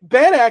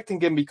 bad acting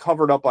can be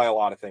covered up by a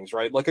lot of things,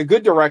 right? Like, a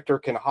good director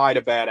can hide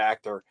a bad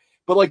actor.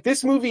 But, like,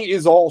 this movie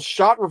is all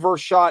shot,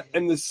 reverse shot,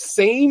 and the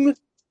same,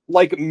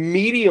 like,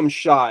 medium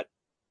shot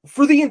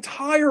for the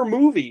entire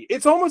movie.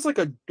 It's almost like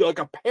an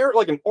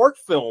art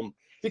film.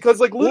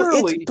 Because, like,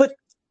 literally...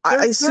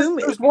 I assume...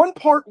 There's one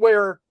part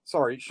where...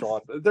 Sorry,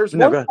 Sean. There's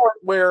one part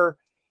where...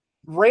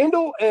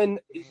 Randall and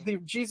the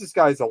Jesus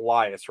guy is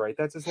Elias, right?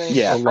 That's his name?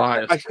 Yeah.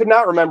 Elias. I could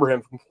not remember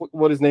him from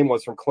what his name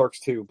was from Clerks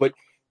 2, but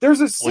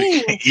there's a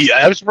scene...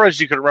 I'm surprised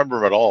you could remember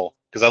him at all,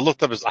 because I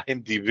looked up his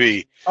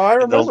IMDb. Oh, I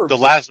remember. The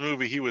last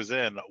movie he was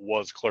in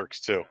was Clerks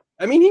 2.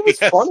 I mean, he was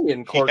funny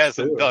in Clerks 2. He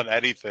hasn't done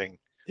anything.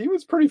 He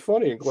was pretty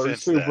funny in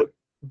Clerks 2.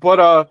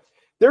 But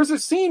there's a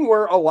scene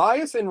where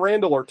Elias and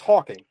Randall are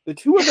talking. The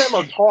two of them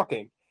are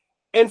talking.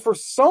 And for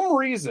some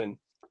reason...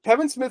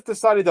 Kevin Smith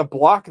decided to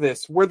block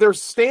this where they're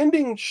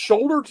standing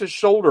shoulder to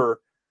shoulder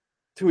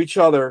to each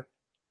other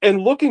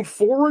and looking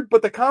forward,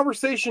 but the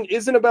conversation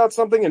isn't about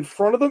something in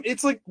front of them.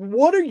 It's like,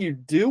 what are you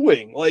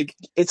doing? Like,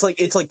 it's like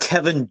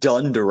Kevin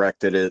Dunn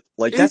directed it.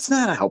 Like, that's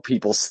not how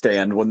people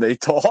stand when they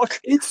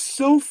talk. It's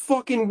so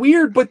fucking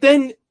weird. But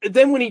then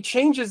when he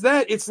changes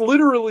that, it's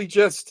literally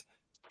just,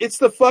 it's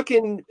the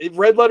fucking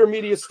Red Letter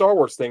Media Star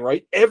Wars thing,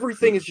 right?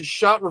 Everything is just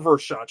shot,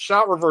 reverse shot,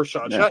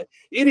 shot.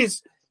 It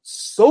is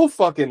so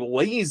fucking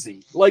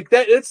lazy. Like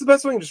that's the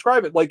best way to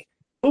describe it. Like,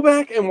 go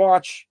back and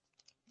watch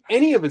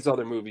any of his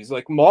other movies,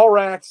 like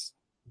Mallrats,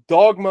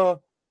 Dogma,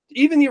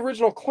 even the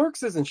original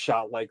Clerks isn't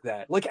shot like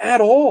that, like at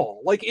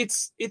all. Like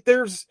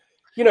there's,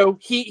 you know,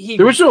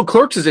 the original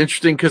Clerks is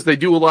interesting because they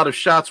do a lot of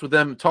shots with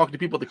them talking to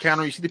people at the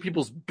counter. You see the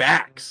people's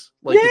backs.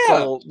 Like, it's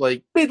all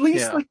like, at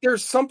least like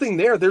there's something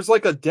there. There's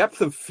like a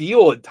depth of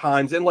feel at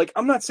times. And like,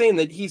 I'm not saying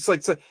that he's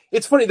like,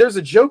 it's funny. There's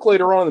a joke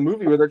later on in the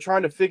movie where they're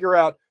trying to figure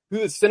out who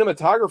the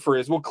cinematographer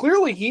is. Well,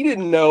 clearly he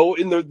didn't know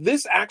in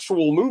this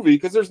actual movie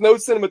because there's no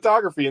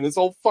cinematography in this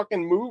whole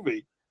fucking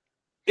movie.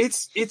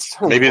 It's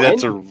horrendous. Maybe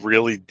that's a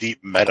really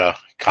deep meta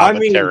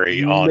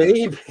commentary on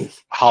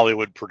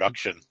Hollywood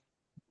production.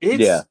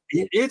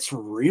 It's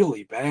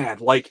really bad.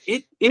 Like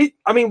it.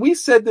 I mean, we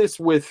said this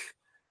with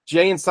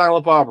Jay and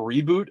Silent Bob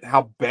reboot,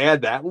 how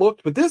bad that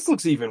looked, but this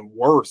looks even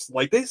worse.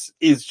 Like, this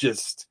is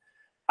just,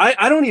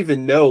 I don't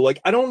even know.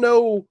 Like, I don't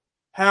know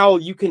how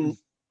you can,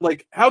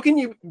 like, how can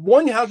you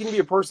be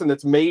a person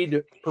that's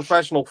made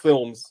professional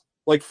films,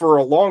 like, for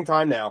a long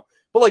time now,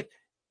 but, like,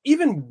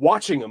 even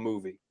watching a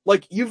movie,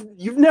 like,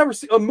 you've never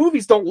seen,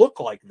 movies don't look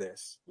like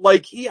this.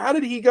 Like, how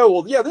did he go,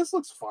 well, yeah, this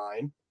looks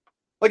fine.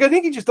 Like, I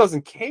think he just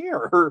doesn't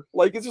care.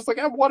 Like, it's just like,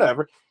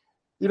 whatever.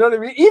 You know what I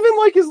mean? Even,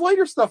 like, his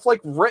later stuff,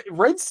 like,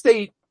 Red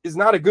State is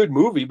not a good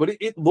movie, but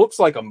it looks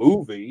like a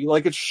movie.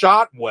 Like, it's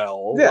shot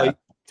well, like,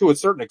 to a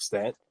certain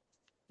extent.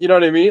 You know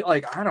what I mean?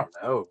 Like, I don't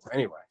know.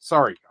 Anyway,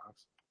 sorry, guys.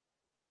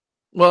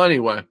 Well,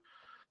 anyway.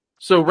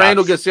 So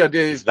Randall gets the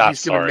idea he's going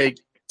to make...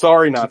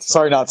 Sorry, not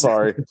sorry. Not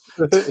sorry.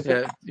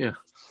 Yeah.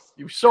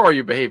 You're sorry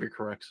your behavior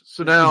corrects.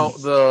 So now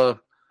the...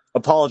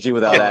 Apology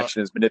without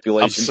action is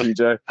manipulation,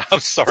 TJ. I'm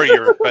sorry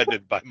you're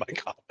offended by my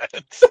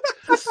comments.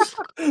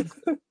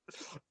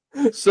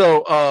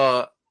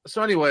 So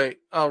anyway,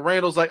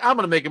 Randall's like, I'm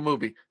going to make a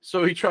movie.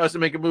 So he tries to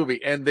make a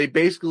movie, and they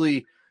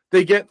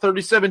get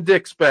 37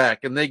 dicks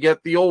back, and they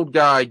get the old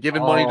guy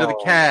giving money to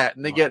the cat,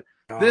 and they get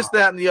this,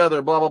 that, and the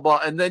other, blah, blah,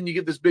 blah. And then you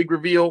get this big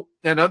reveal.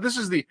 And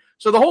the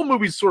whole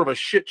movie's sort of a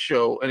shit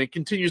show, and it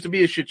continues to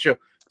be a shit show.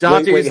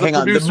 Dante is the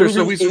producer.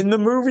 The movie in the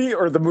movie,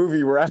 or the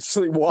movie we're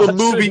actually watching?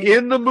 The movie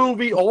in the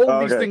movie. All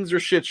of these things are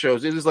shit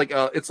shows. It is like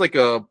it's like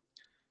a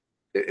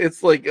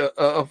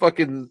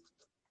fucking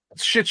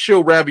shit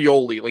show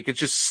ravioli. Like, it's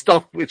just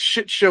stuff. It's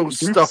shit show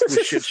stuffed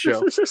with shit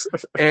show.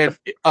 And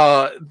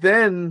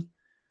then,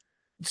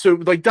 so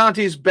like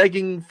Dante is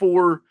begging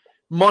for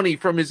money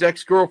from his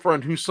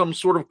ex-girlfriend, who's some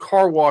sort of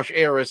car wash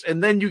heiress.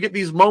 And then you get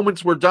these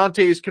moments where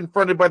Dante is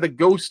confronted by the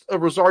ghost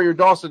of Rosario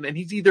Dawson, and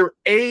he's either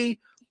A,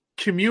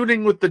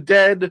 communing with the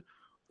dead,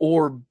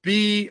 or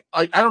B,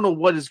 I don't know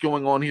what is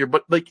going on here,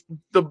 but like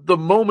the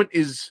moment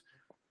is,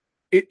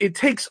 it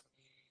takes,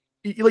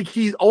 like,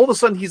 he's all of a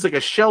sudden he's like a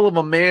shell of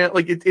a man.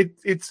 Like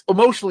it's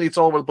emotionally, it's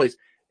all over the place.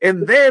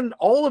 And then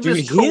all of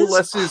his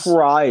coalesces.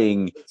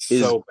 Crying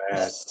is so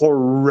bad,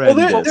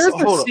 horrendous. Well,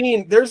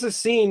 there's a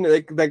scene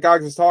that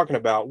Gogs is talking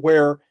about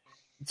where,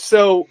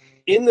 so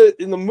in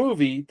the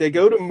movie, they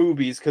go to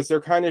movies because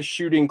they're kind of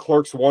shooting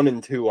Clerks 1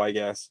 and 2, I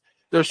guess.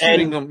 They're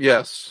shooting them,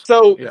 yes.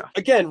 So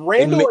again,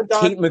 Randall and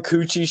Kate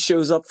Micucci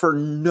shows up for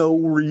no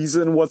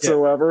reason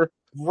whatsoever.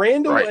 Yeah.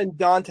 Randall and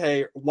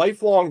Dante,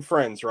 lifelong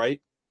friends, right?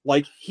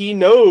 Like, he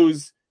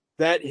knows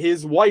that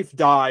his wife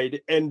died,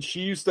 and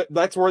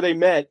that's where they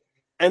met.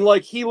 And,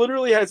 like, he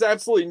literally has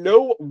absolutely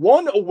no,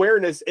 one,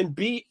 awareness, and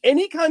B,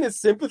 any kind of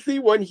sympathy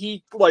when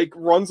he, like,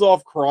 runs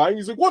off crying.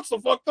 He's like, what's the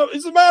fuck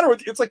is the matter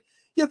with you? It's like,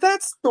 yeah,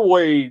 that's the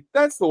way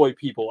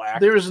people act.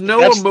 There's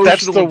no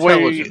emotional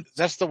intelligence.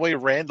 That's the way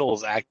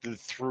Randall's acted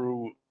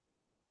through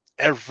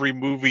every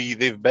movie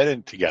they've been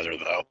in together,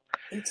 though.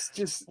 It's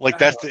just... Like,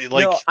 that's the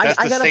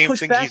same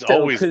thing he's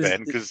always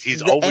been, because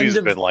he's always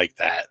been like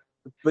that.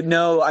 But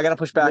no, I gotta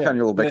push back on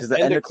you a little bit, because the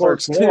end of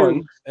Clerks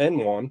 2,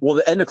 well,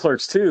 the end of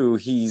Clerks 2,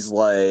 he's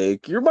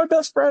like, "You're my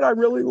best friend. I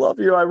really love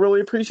you. I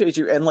really appreciate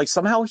you." And like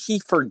somehow he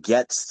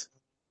forgets,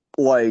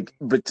 like,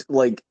 but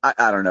like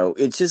I don't know.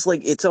 It's just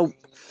like it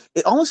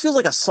almost feels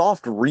like a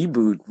soft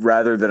reboot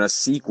rather than a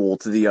sequel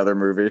to the other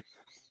movie.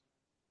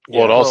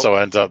 Well, it also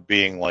ends up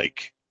being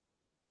like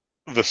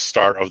the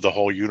start of the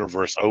whole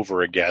universe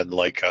over again.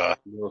 Like,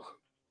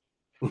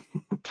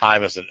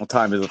 time is a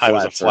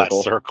flat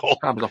circle.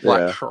 Time is a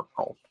flat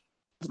circle.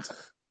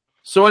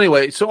 So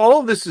anyway, all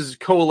of this is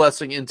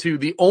coalescing into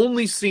the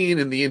only scene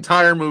in the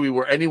entire movie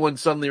where anyone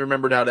suddenly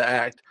remembered how to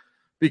act,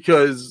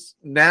 because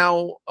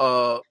now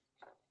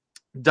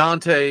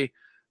Dante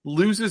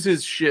loses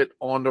his shit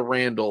onto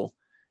Randall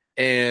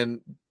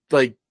and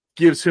like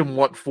gives him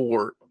what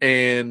for,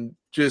 and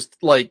just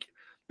like,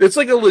 it's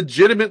like a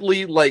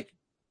legitimately, like,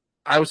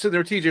 I was sitting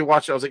there, TJ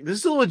watched it, I was like, this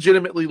is a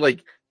legitimately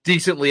like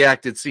decently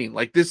acted scene.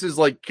 Like, this is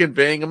like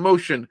conveying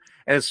emotion,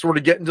 and it's sort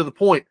of getting to the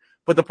point.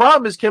 But the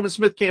problem is Kevin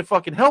Smith can't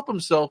fucking help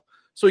himself,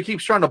 so he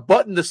keeps trying to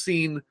button the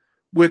scene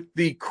with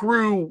the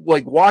crew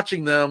like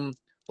watching them,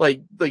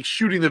 like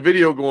shooting the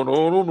video, going,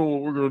 "Oh, I don't know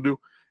what we're gonna do,"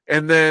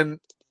 and then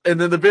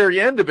the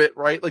very end of it,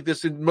 right? Like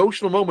this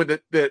emotional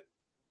moment that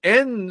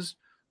ends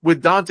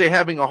with Dante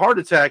having a heart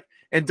attack,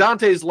 and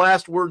Dante's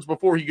last words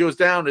before he goes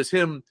down is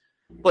him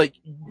like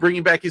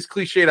bringing back his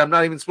cliched, "I'm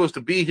not even supposed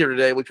to be here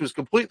today," which was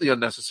completely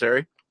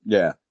unnecessary.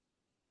 Yeah.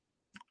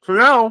 So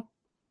now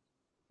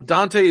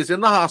Dante is in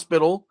the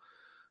hospital.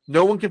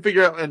 No one can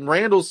figure out, and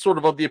Randall's sort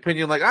of the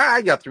opinion, like,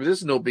 I got through this,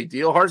 is no big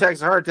deal. Heart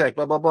attack's a heart attack,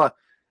 blah, blah, blah.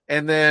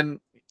 And then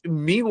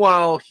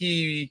meanwhile,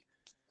 he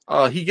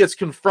gets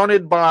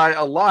confronted by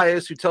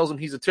Elias, who tells him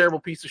he's a terrible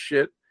piece of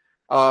shit.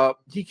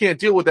 He can't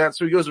deal with that,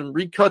 so he goes and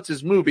recuts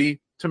his movie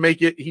to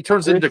make it, he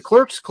turns it into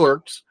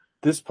Clerks.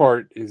 This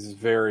part is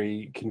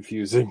very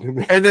confusing to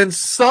me. And then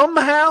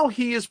somehow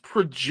he is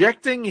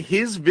projecting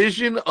his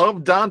vision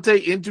of Dante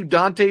into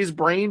Dante's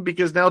brain,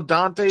 because now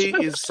Dante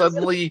is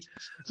suddenly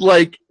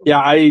like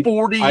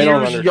 40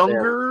 years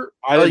younger.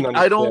 I didn't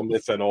understand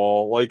this at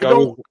all. Like,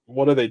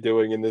 what are they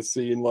doing in this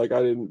scene? Like,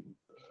 I didn't.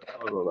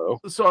 I don't know.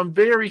 So I'm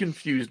very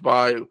confused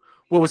by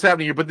what was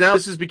happening here. But now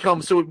this has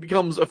become so it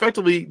becomes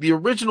effectively the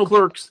original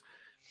Clerks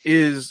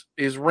is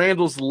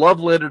Randall's love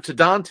letter to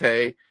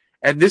Dante,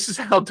 and this is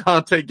how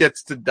Dante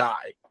gets to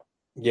die.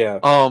 Yeah.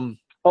 And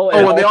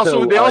they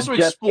also Jeff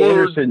explored.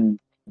 Anderson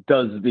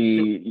does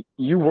the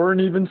 "you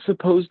weren't even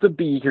supposed to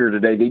be here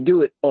today." They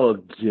do it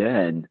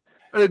again.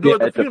 They do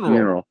it at the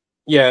funeral.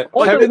 Yeah.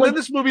 Also, and then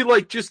this movie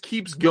just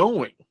keeps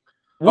going.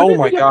 Oh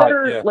my god!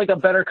 Like a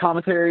better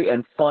commentary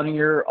and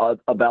funnier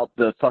about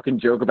the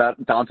fucking joke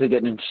about Dante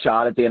getting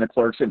shot at the end of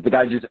Clerks if the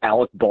guy just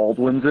Alec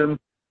Baldwins him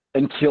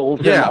and kills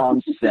him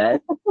on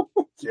set,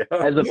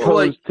 as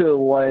opposed to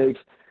like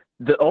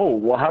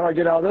how do I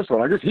get out of this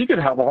one? I guess he could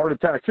have a heart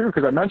attack too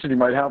because I mentioned he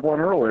might have one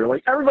earlier.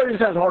 Like everybody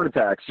just has heart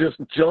attacks just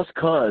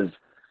cause.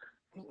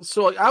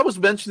 So I was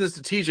mentioning this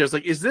to TJ. I was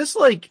like, is this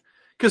like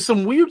because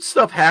some weird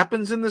stuff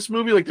happens in this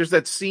movie? Like there's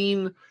that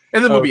scene.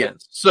 And the movie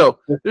ends. So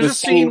there's a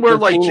scene where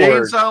like Jay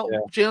and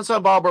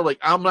Silent Bob are like,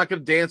 I'm not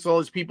going to dance with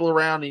all these people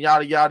around and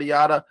yada, yada,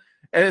 yada.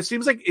 And it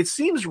seems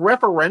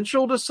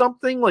referential to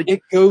something. Like, I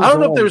don't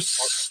know if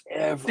there's,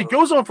 it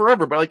goes on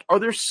forever, but like, are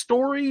there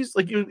stories?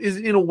 Like,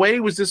 in a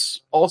way, was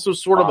this also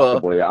sort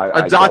of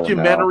a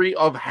documentary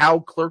of how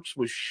Clerks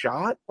was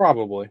shot?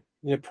 Probably.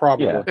 Yeah,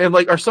 probably. Yeah. And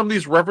like, are some of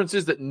these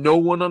references that no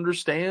one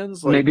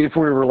understands? Like, maybe if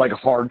we were like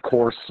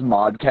hardcore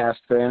Smodcast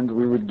fans,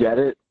 we would get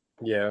it.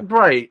 Yeah.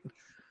 Right.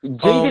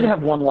 Jay did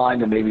have one line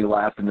that made me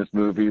laugh in this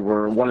movie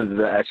where one of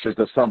the extras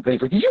does something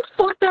like, did you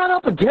fuck that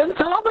up again,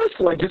 Thomas?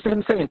 Like, just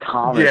him saying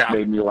Thomas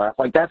made me laugh.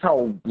 Like, that's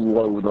how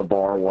low the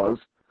bar was.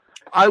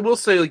 I will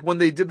say, like, when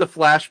they did the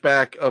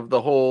flashback of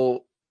the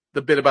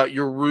bit about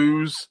your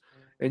ruse,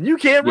 and you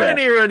can't run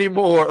here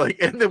anymore, like,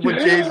 and then when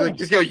Jay's like,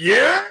 just go,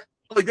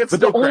 like, that's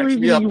still cracks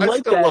me up. I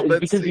still love that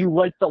because you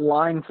like the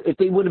lines. If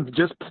they would have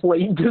just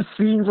played the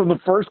scene from the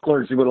first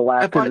Clerks, you would have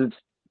laughed because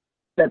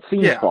that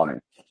scene's funny.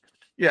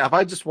 Yeah, if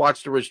I just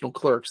watched original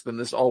Clerks, then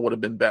this all would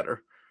have been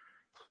better.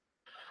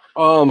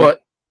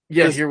 But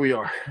here we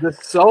are. The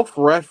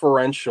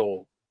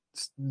self-referentialness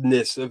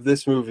of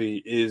this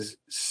movie is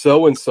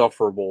so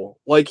insufferable.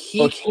 Like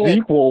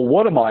sequel.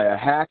 What am I, a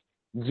hack?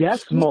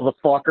 Yes,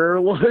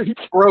 motherfucker. Like,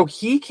 bro,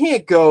 he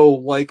can't go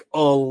like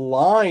a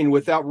line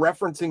without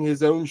referencing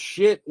his own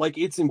shit. Like,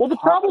 it's impossible.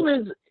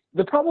 Well,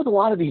 the problem with a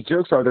lot of these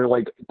jokes are they're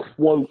like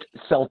quote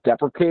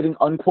self-deprecating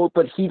unquote,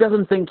 but he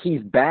doesn't think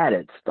he's bad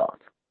at stuff.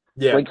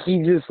 Yeah. Like,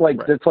 he just,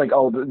 like, it's like,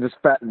 oh, this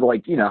fat,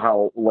 like, you know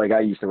how, like, I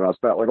used to when I was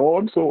fat, like, oh,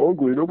 I'm so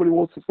ugly, nobody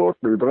wants to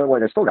fuck me, but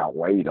I still got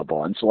weighed a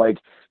bunch. Like,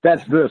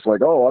 that's this,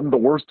 like, oh, I'm the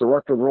worst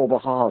director in the world,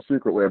 but haha,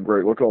 secretly I'm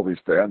great, look at all these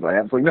fans I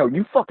have. It's like, no,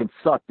 you fucking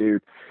suck,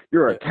 dude.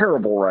 You're a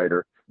terrible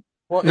writer.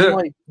 Well, and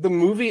like, the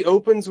movie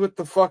opens with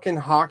the fucking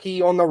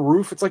hockey on the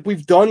roof. It's like,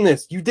 we've done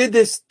this. You did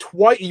this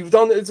twice.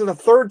 It's the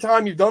third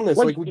time you've done this.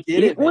 Like, we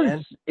get it,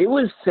 man. It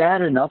was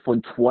sad enough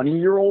when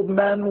 20-year-old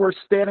men were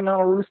standing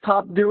on a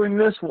rooftop doing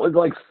this.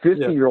 Like,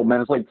 50-year-old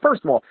men. It's like,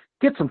 first of all,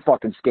 get some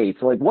fucking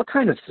skates. Like, what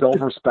kind of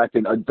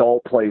self-respecting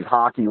adult plays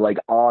hockey, like,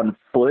 on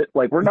foot?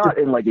 Like, we're not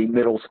in, like, a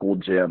middle school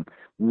gym.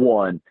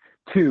 1.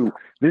 2,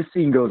 this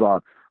scene goes on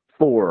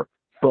for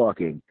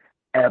fucking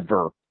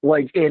ever.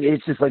 Like, and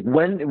it's just like,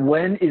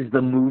 when is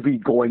the movie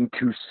going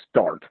to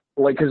start?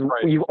 Like, because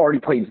you've already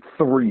played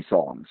 3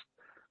 songs.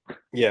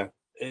 Yeah,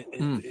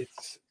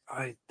 it's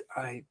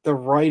the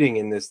writing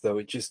in this though,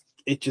 it just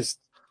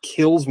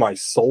kills my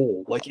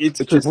soul. Like, it's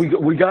just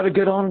we got to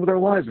get on with our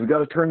lives. We got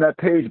to turn that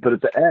page, but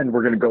at the end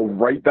we're going to go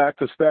right back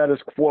to status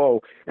quo.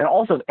 And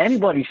also, if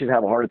anybody should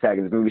have a heart attack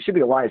in this movie, it should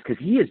be Elias,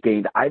 because he has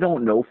gained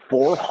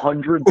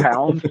 400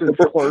 pounds since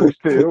Clerks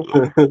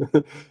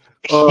 2.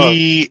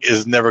 He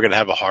is never going to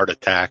have a heart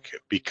attack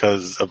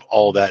because of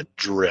all that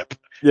drip.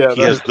 Yeah,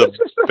 he has the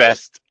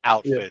best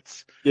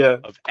outfits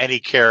of any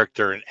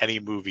character in any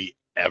movie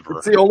ever.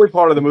 It's the only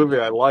part of the movie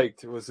I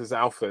liked was his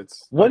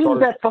outfits. What is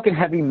that fucking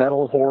heavy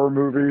metal horror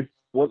movie?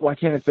 Why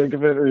can't I think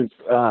of it?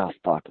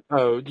 Fuck.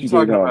 Oh, you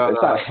talking about?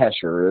 It's not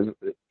Hesher, is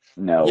it?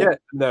 No. Yeah,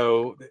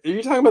 no. Are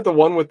you talking about the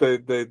one with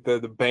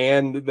the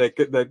band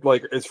that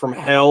like is from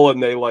hell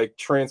and they like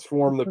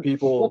transform the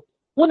people?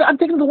 Well, I'm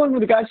thinking of the one where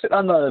the guy sitting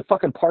on the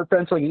fucking park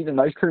bench, like eating an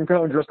ice cream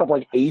cone, dressed up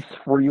like Ace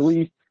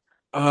Frehley.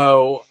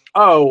 Oh,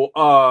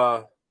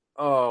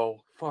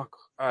 fuck!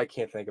 I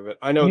can't think of it.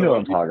 I know what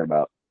I'm talking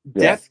about.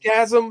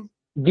 Deathgasm.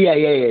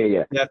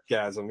 Yeah.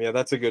 Deathgasm. Yeah,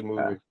 that's a good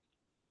movie.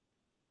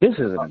 This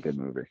isn't a good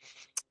movie.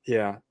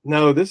 Yeah,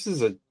 no, this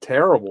is a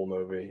terrible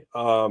movie.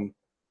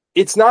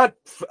 It's not.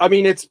 I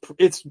mean, it's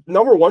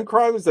number one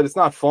crime is that it's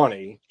not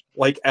funny,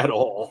 like, at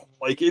all.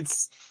 Like,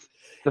 it's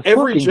the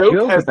every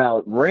joke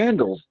about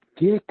Randall's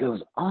dick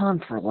goes on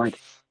for like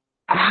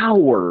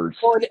hours.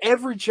 Well, and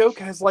every joke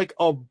has like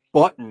a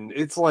button.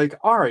 It's like,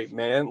 all right,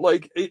 man.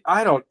 Like,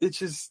 it's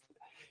just,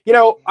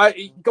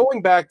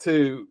 going back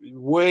to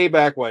way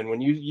back when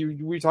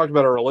we talked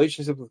about our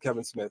relationship with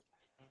Kevin Smith.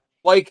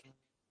 Like,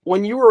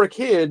 when you were a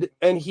kid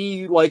and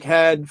he like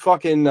had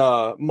fucking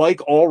Mike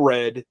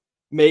Allred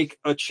make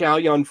a Chow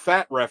Yun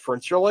Fat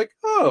reference, you're like,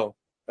 oh,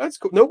 that's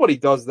cool. Nobody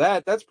does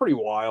that. That's pretty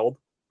wild.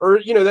 Or,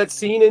 that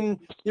scene in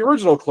the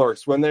original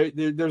Clerks when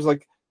there's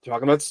like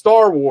talking about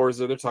Star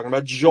Wars or they're talking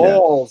about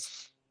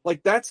Jaws.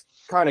 Like, that's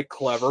kind of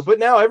clever. But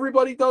now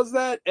everybody does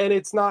that, and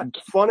it's not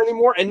fun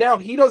anymore. And now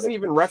he doesn't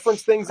even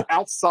reference things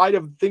outside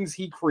of things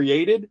he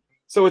created.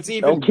 So it's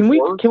even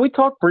worse. Can we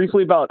talk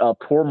briefly about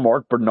poor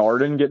Mark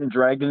Bernardin getting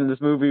dragged into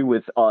this movie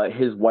with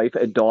his wife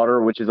and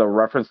daughter, which is a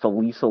reference to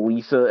Lisa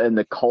and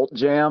the Cult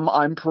Jam,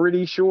 I'm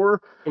pretty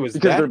sure. Because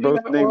they're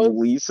both named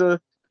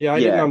Lisa. Yeah, I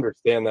didn't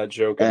understand that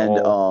joke at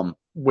all.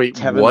 Wait,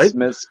 Kevin what?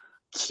 Smith's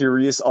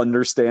curious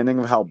understanding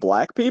of how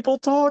black people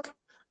talk?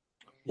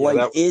 Yeah,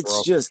 like,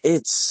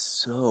 it's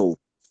so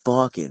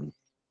fucking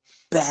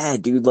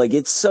bad, dude. Like,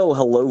 it's so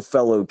hello,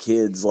 fellow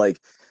kids. Like,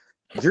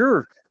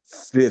 you're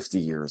 50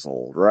 years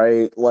old,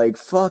 right? Like,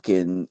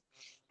 fucking,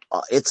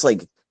 it's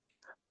like,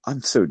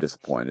 I'm so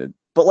disappointed.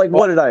 But, like,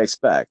 what did I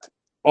expect?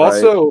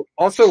 Also,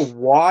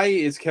 why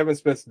is Kevin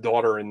Smith's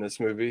daughter in this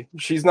movie?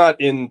 She's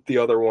not in the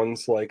other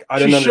ones. Like,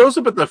 she shows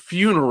up at the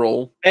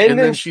funeral, and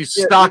then she's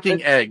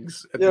stocking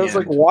eggs. I was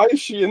like, why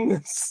is she in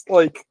this?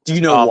 Like, do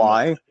you know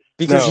why?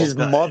 Because his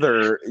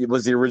mother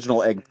was the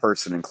original egg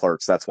person in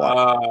Clerks. That's why.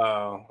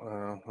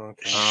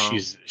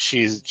 Okay.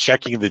 She's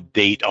checking the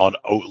date on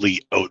Oatly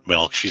oat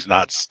milk. She's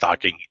not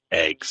stocking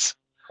eggs.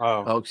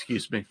 Oh,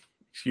 excuse me.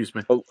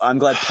 Oh, I'm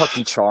glad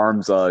Pucky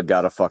Charms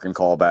got a fucking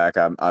call back.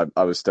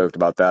 I was stoked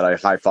about that. I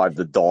high-fived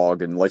the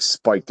dog and like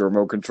spiked the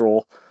remote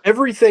control.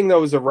 Everything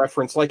though is a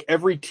reference. Like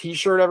every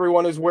T-shirt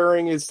everyone is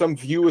wearing is some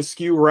View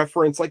Askew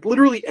reference. Like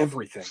literally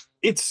everything.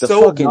 It's the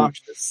so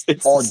obnoxious.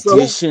 It's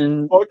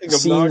audition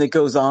scene that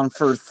goes on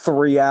for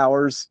 3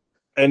 hours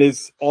and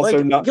is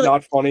also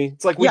not funny.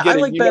 It's like I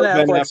like Ben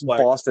Affleck's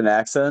Boston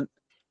accent.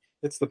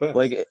 It's the best.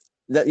 Like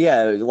that.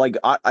 Yeah. Like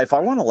if I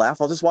want to laugh,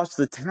 I'll just watch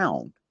The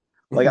Town.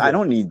 Like, I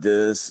don't need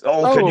this.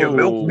 Oh, can you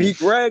milk me,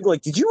 Greg?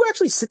 Like, did you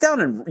actually sit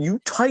down and you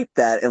typed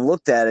that and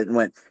looked at it and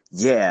went,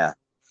 yeah.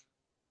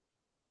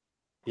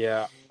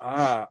 Yeah.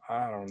 I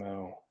don't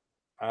know.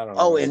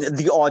 And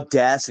the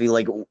audacity.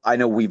 Like, I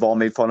know we've all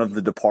made fun of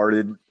The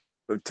Departed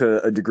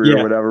to a degree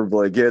or whatever, but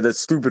like, that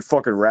stupid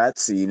fucking rat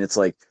scene. It's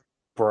like,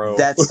 bro,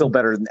 that's still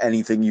better than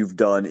anything you've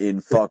done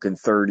in fucking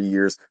 30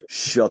 years.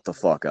 Shut the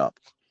fuck up.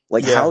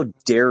 Like, how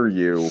dare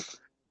you,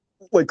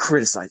 like,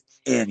 criticize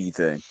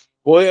anything?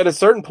 Well, at a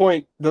certain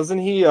point, doesn't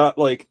he,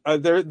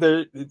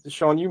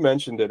 Sean, you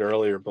mentioned it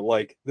earlier, but,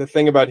 like, the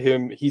thing about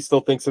him, he still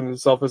thinks of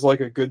himself as,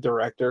 like, a good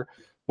director.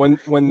 When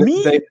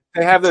they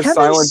have this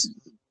silence...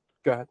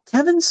 Go ahead.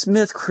 Kevin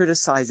Smith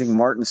criticizing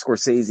Martin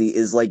Scorsese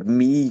is like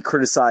me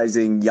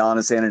criticizing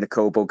Giannis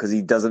Antetokounmpo because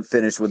he doesn't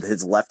finish with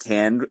his left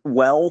hand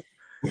well.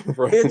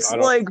 Right, it's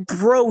like,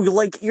 bro,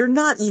 like, you're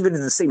not even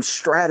in the same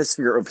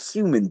stratosphere of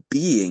human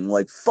being.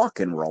 Like,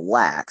 fucking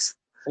relax.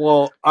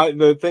 Well,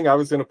 the thing I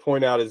was going to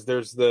point out is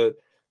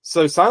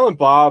so Silent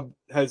Bob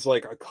has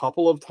like a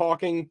couple of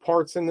talking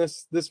parts in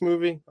this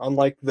movie,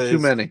 unlike too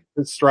many.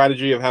 The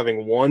strategy of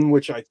having one,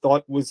 which I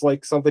thought was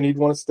like something he'd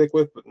want to stick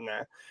with, but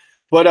nah.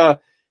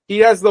 But he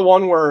has the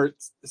one where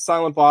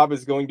Silent Bob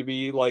is going to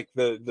be like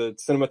the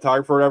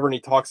cinematographer or whatever, and he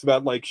talks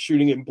about like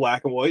shooting it in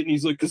black and white, and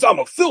he's like, "'Cause I'm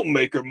a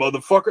filmmaker,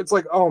 motherfucker." It's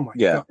like, oh my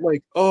god,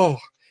 like, oh,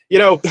 you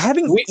know,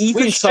 having we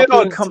shit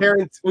on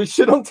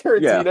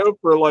Tarantino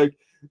for like,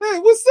 hey,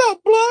 what's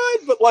up,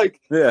 blood? But like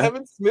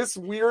Kevin Smith's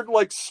weird,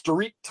 like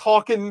street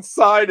talking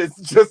side is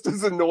just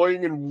as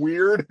annoying and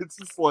weird. It's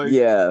just like,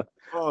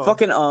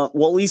 fucking. Well,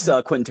 at least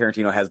Quentin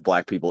Tarantino has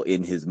black people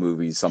in his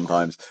movies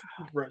sometimes.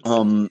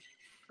 Right.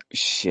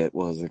 Shit,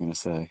 what was I gonna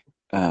say?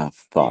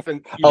 Fuck.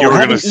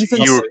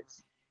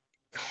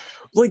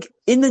 Like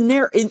in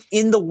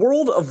the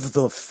world of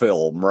the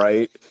film,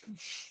 right?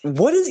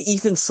 What is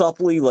Ethan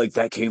Suplee like?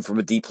 That came from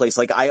a deep place.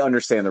 Like, I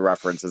understand the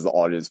reference as the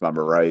audience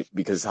member, right?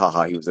 Because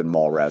he was in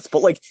Mallrats.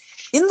 But like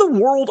in the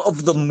world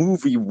of the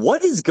movie,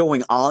 what is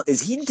going on?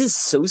 Is he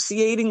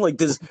dissociating? Like,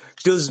 does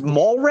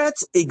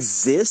Mallrats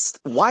exist?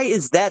 Why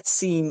is that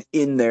scene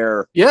in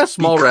there? Yes,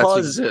 Mallrats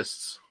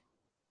exists.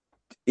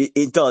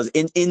 It does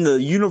in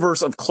the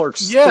universe of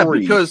Clerks 3.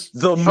 Because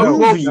the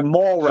movie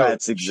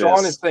Mallrats exists.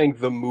 Sean is saying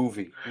the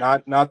movie,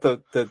 not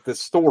the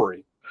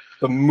story.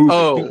 The movie.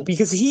 Oh,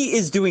 because he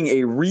is doing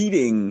a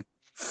reading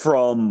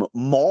from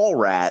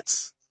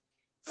Mallrats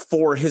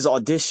for his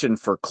audition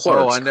for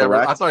Clerks.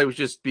 Correct? I thought he was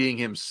just being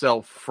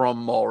himself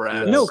from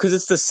Mallrats. No, because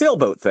it's the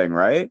sailboat thing,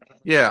 right?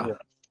 Yeah.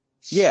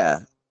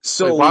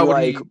 So why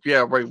would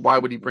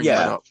he bring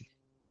that up?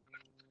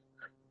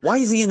 Why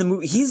is he in the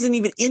movie? He isn't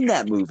even in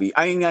that movie.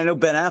 I mean, I know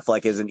Ben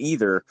Affleck isn't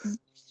either,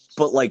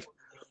 but like,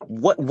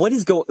 what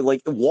is going?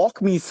 Like,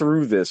 walk me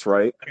through this,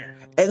 right?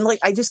 And like,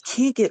 I just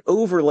can't get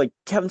over like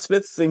Kevin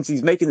Smith thinks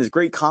he's making this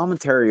great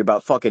commentary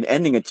about fucking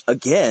ending a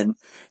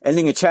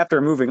chapter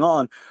and moving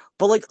on,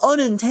 but like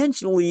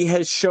unintentionally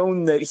has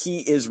shown that he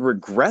is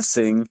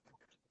regressing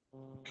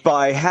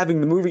by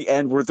having the movie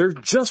end where they're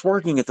just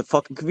working at the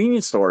fucking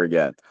convenience store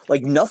again.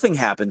 Like, nothing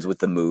happens with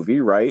the movie,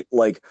 right?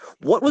 Like,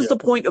 what was the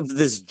point of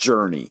this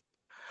journey?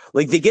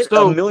 Like, they get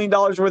 $1 million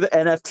worth of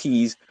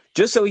NFTs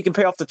just so he can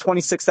pay off the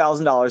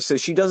 $26,000 so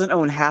she doesn't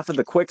own half of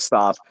the Quick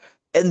Stop,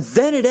 and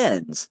then it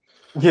ends.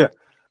 Yeah.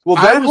 Well,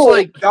 that whole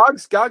like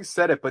Gog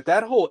said it, but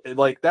that whole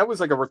that was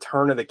like a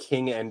Return of the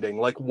King ending.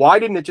 Like, why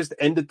didn't it just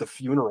end at the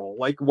funeral?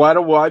 Like,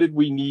 why did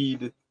we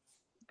need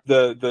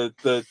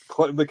the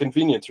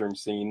convenience room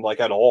scene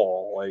at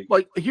all?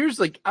 Like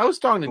here's I was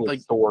talking a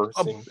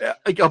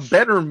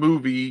better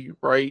movie,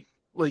 right?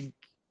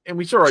 And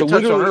we sort of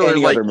touched on earlier,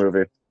 any other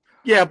movie.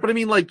 Yeah, but I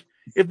mean,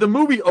 if the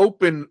movie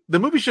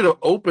should have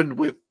opened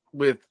with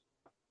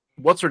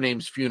what's her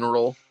name's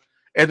funeral,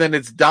 and then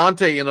it's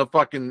Dante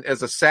in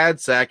as a sad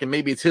sack, and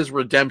maybe it's his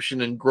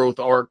redemption and growth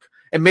arc,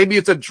 and maybe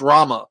it's a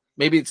drama,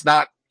 maybe it's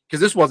not, because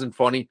this wasn't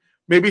funny.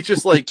 Maybe it's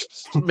just like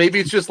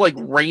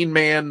Rain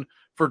Man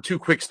for 2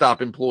 Quick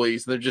Stop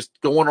employees, and they're just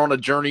going on a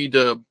journey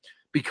to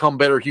become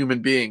better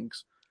human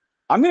beings.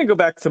 I'm gonna go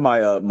back to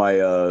my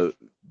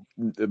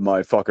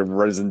my fucking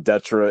Raison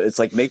d'etre. It's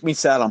make me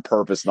sad on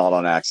purpose, not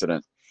on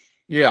accident.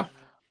 Yeah.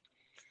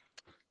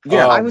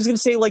 Yeah, I was gonna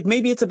say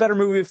maybe it's a better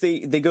movie if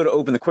they go to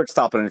open the Quick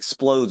Stop and it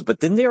explodes, but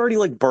didn't they already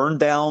burn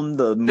down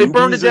the movies? They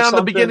burned it down at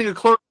the beginning of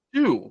Clerks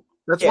 2.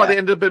 That's why they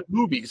ended up at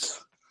movies.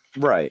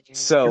 Right.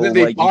 So and then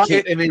they bought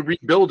it and they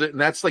rebuild it,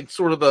 and that's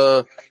sort of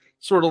the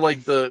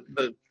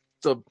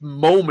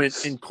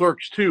moment in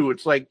Clerks 2.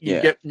 It's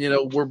get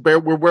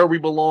we're where we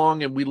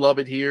belong and we love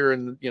it here,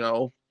 and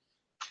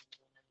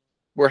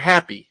we're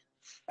happy.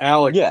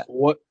 Alec,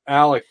 what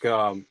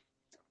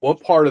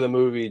part of the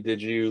movie did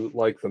you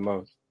like the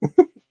most?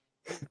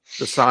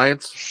 The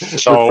science.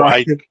 So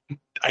I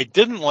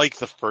didn't like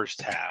the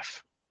first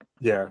half.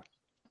 Yeah.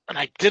 And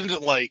I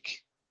didn't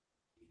like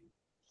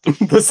the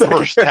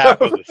first half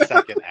of the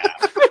second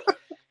half.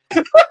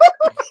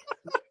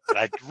 And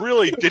I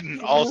really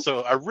didn't like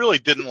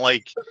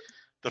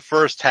the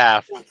first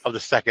half of the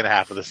second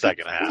half of the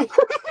second half.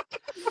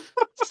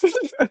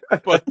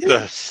 But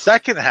the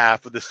second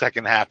half of the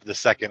second half of the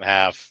second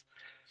half.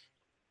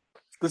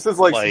 This is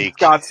like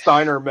Scott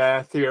Steiner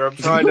math here. I'm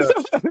trying to.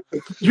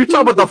 You're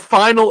talking about the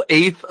final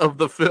eighth of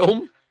the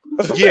film?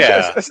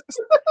 Yeah.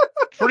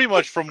 Pretty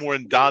much from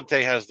when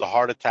Dante has the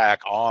heart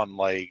attack on,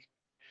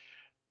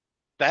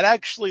 that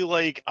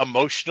actually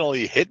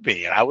emotionally hit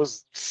me, and I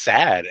was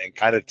sad and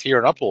kind of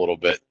tearing up a little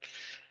bit.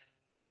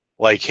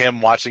 Him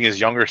watching his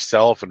younger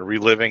self and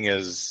reliving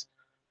his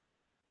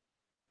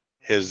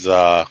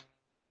old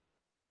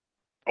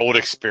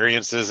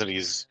experiences, and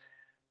he's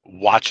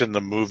watching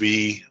the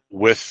movie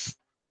with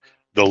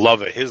the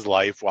love of his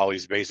life while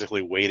he's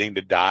basically waiting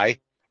to die.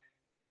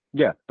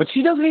 Yeah, but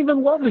she doesn't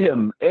even love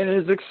him, and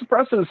is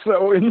expressive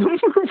so in the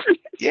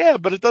movie. Yeah,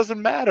 but it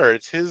doesn't matter.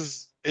 It's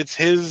his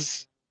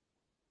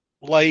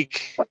mind,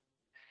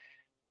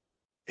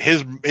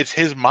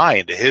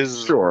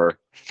 his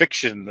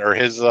fiction, or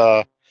his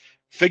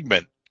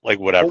figment,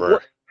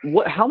 whatever.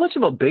 What? How much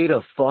of a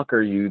beta fuck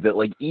are you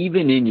that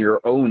even in your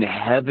own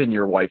heaven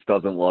your wife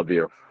doesn't love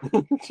you?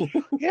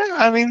 Yeah,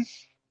 I mean,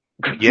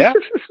 yeah.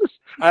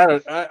 I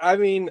don't know.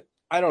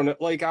 I don't know.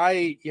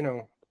 I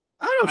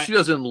don't know if she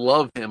doesn't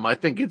love him. I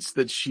think it's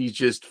that she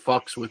just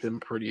fucks with him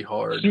pretty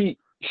hard.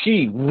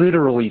 She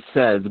literally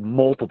says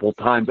multiple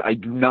times, "I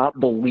do not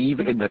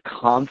believe in the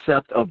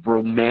concept of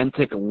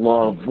romantic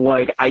love."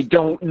 I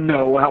don't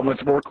know how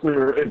much more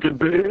clear it could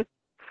be.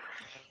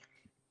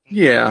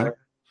 Yeah.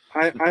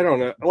 I don't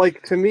know.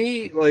 To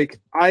me,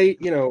 I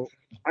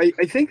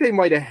think they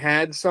might have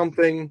had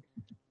something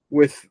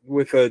with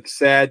a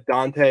sad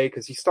Dante,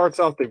 because he starts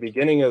off the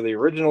beginning of the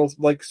original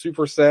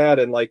super sad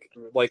and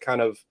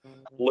kind of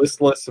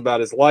listless about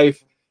his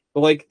life.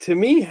 But to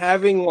me,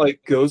 having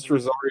Ghost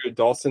Rosario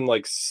Dawson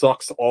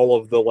sucks all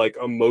of the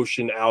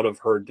emotion out of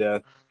her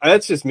death.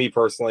 That's just me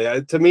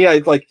personally. To me,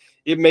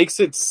 it makes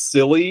it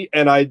silly,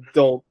 and I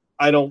don't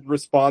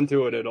respond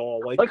to it at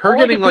all. Her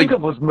getting think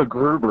of was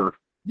MacGruber.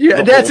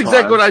 Yeah, that's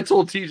exactly what I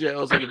told TJ. I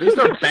was if they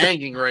start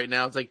banging right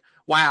now, it's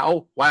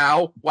wow,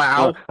 wow,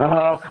 wow.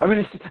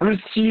 I'm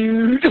gonna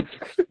shoot.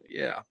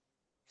 Yeah.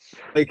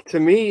 To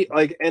me,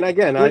 and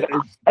again, I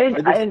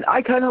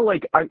kind of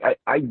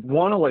I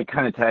want to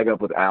kind of tag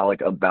up with Alec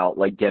about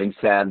getting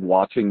sad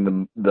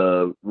watching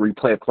the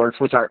replay of Clerks,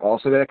 which I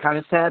also got kind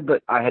of sad,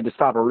 but I had to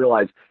stop and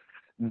realize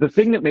the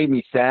thing that made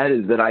me sad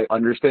is that I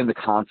understand the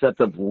concept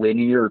of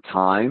linear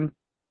time.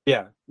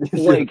 Yeah.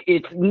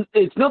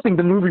 It's nothing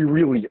the movie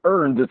really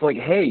earns. It's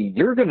hey,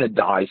 you're gonna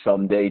die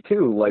someday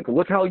too.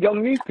 Look how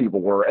young these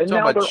people were, and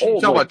now they're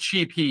old. Talk about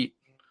cheap heat.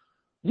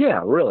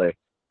 Yeah, really.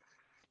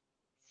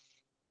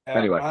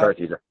 Anyway, sorry,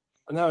 teaser.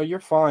 No, you're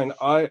fine.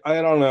 I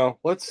don't know.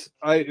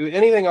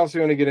 Anything else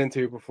you want to get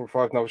into before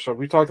Five Nights at Shyamalan?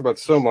 We talked about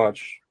so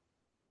much.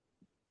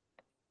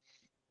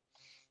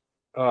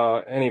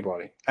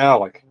 Anybody?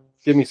 Alec,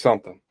 give me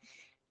something.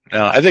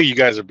 No, I think you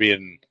guys are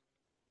being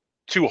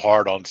too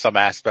hard on some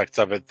aspects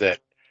of it, that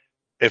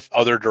if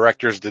other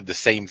directors did the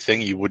same thing,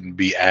 you wouldn't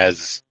be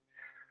as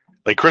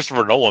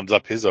Christopher Nolan's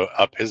up his own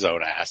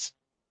ass.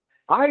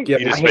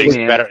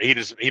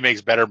 He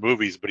makes better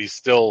movies, but he's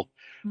still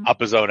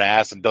up his own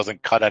ass and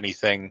doesn't cut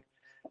anything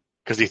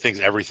because he thinks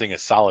everything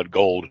is solid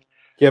gold.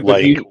 Yeah,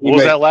 but what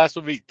was that last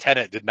movie?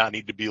 Tenet did not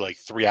need to be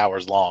 3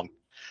 hours long.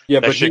 Yeah,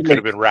 that shit could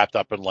have been wrapped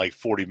up in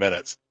 40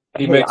 minutes.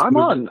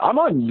 I'm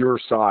on your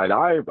side.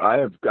 I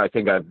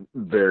think I've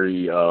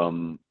very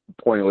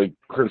pointedly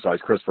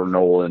criticized Christopher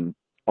Nolan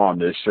on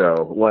this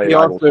show. Like, he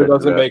also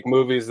doesn't make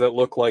movies that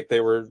look like they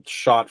were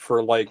shot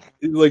for like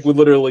with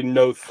literally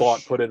no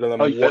thought put into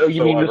them. Oh,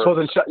 you mean this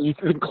wasn't shot? You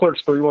think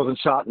Clerks 3 wasn't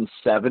shot in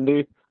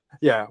 70?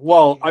 Yeah,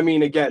 well, I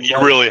mean, again,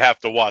 you really have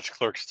to watch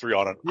Clerks 3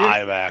 on an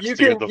IMAX to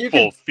get the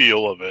full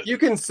feel of it. You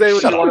can say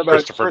what you want about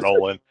Christopher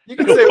Nolan. You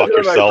can say what you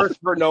want about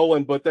Christopher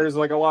Nolan, but there's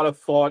like a lot of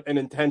thought and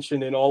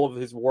intention in all of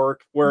his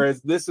work,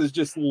 whereas this is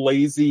just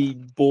lazy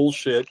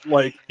bullshit.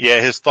 Like,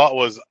 yeah, his thought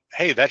was,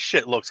 "Hey, that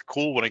shit looks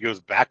cool when it goes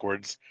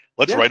backwards.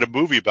 Let's write a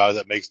movie about it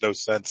that makes no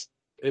sense."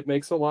 It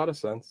makes a lot of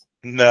sense.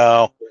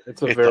 No,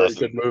 it's a very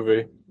good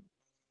movie. It's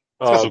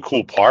got some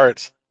cool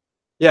parts.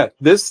 Yeah,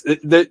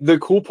 the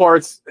cool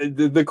parts.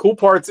 The cool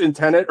parts in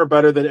Tenet are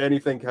better than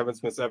anything Kevin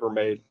Smith's ever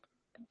made.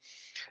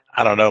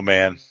 I don't know,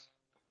 man.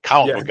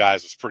 Comic Book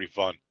Guys was pretty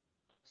fun.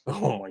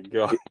 Oh my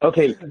god.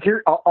 Okay,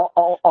 here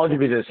I'll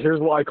give you this. Here's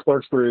why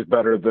Clerks 3 is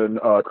better than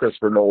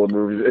Christopher Nolan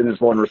movies in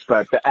this one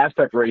respect. The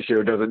aspect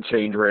ratio doesn't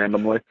change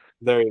randomly.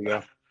 There you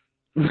go.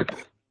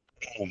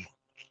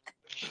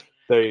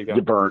 There you go.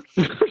 You burnt.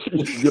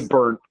 You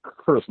burnt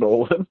Chris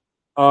Nolan.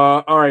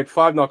 All right,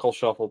 5 knuckle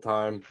shuffle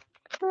time.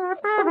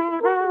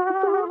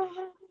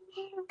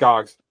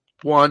 Gogs.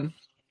 1.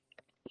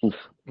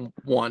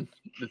 1.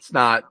 It's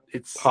not.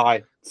 It's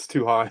high. It's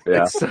too high.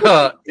 Yeah.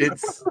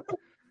 It's.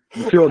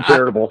 I'm feeling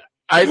terrible.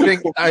 I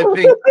think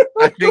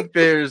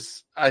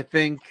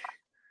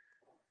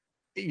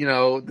you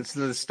know, this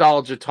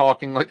nostalgia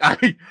talking. Like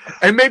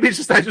and maybe it's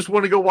just I just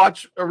want to go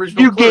watch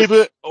original. You gave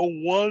it a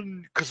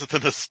 1 because of the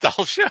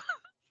nostalgia.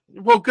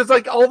 Well, because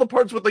like all the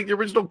parts with like the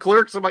original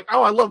Clerks, I'm like,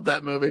 oh, I love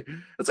that movie.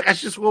 It's like I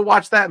should just go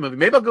watch that movie.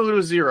 Maybe I'll go to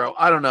a 0.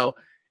 I don't know.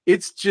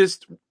 It's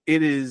just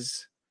it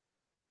is.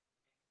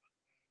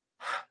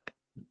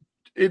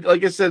 It,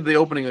 like I said, the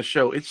opening of the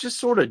show, it's just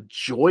sort of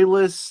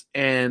joyless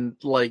and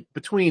like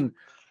between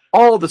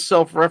all the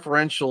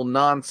self-referential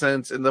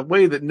nonsense and the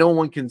way that no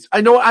one can. I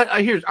know.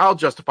 I'll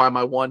justify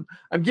my 1.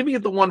 I'm giving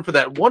it the 1 for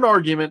that one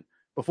argument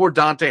before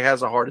Dante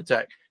has a heart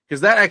attack, because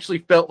that actually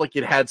felt like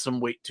it had some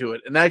weight to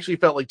it, and that actually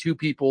felt like two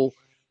people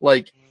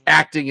like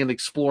acting and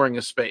exploring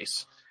a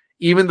space,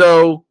 even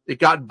though it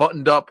got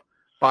buttoned up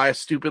by a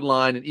stupid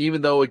line, and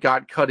even though it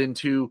got cut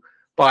into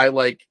by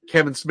like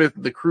Kevin Smith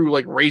and the crew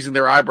like raising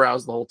their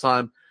eyebrows the whole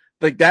time.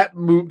 Like that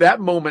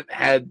moment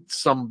had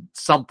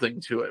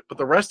something to it, but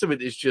the rest of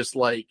it is just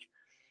like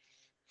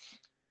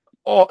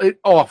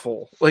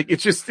awful. Like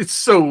it's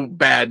so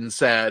bad and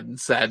sad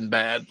and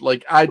bad.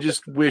 Like I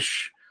just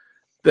wish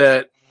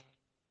that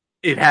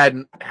it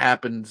hadn't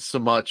happened so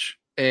much.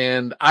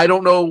 And I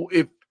don't know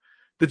if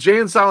the Jay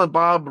and Silent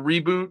Bob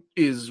reboot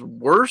is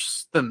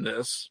worse than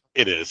this.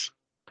 It is.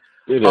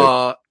 It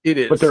is. It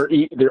is. But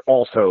they're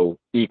also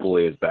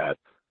equally as bad.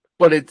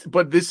 But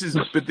this is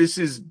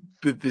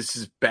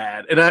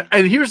bad.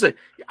 And here's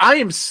I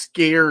am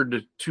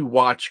scared to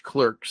watch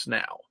Clerks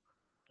now.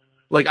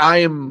 Like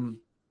I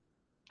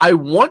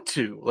want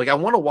to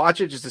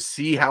watch it just to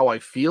see how I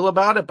feel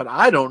about it, but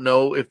I don't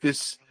know if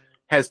this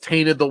has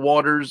tainted the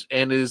waters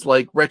and is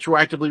like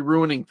retroactively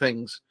ruining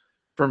things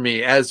for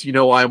me, as you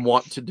know I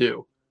want to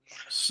do.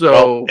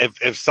 So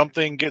if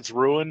something gets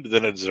ruined,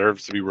 then it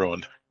deserves to be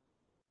ruined.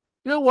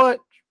 You know what?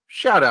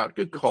 Shout out,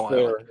 good call.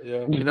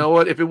 Yeah. You know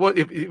what?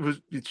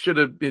 It should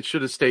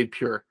have stayed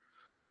pure.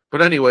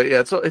 But anyway,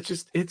 yeah. So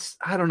it's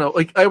I don't know.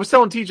 Like I was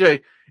telling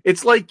TJ,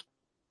 it's like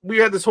we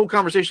had this whole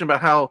conversation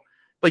about how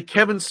like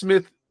Kevin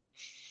Smith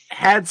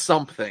had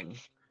something,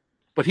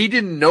 but he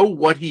didn't know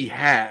what he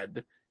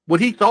had. What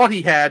he thought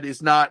he had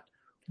is not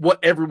what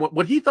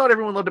he thought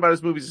everyone loved about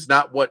his movies is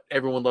not what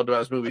everyone loved about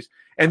his movies.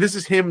 And this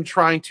is him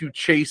trying to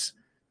chase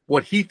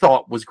what he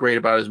thought was great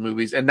about his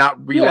movies and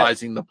not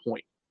realizing the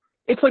point.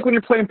 It's like when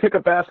you're playing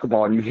pickup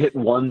basketball and you hit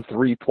 1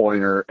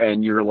 3-pointer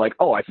and you're like,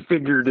 oh, I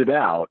figured it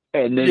out.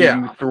 And then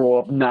you throw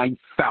up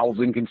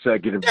 9,000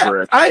 consecutive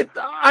bricks. I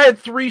had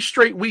 3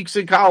 straight weeks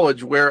in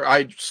college where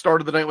I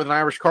started the night with an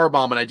Irish car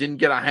bomb and I didn't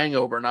get a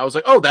hangover. And I was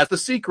like, oh, that's the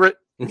secret.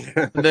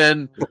 And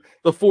then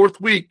the 4th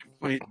week,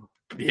 it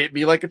hit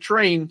me like a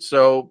train.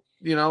 So,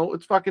 you know,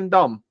 it's fucking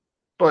dumb.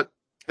 But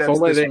that's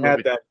only they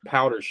had that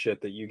powder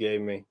shit that you gave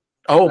me.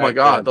 Oh my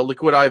God, the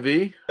Liquid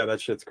IV. Yeah,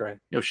 that shit's great.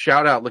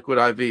 Shout out Liquid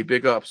IV,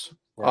 big ups.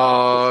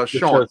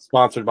 Sean,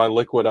 sponsored by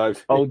Liquid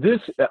IV. Oh,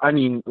 I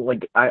mean,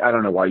 like, I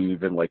don't know why you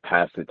even like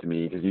passed it to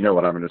me, because you know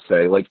what I'm going to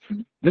say. Like,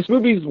 this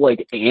movie's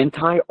like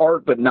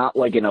anti-art, but not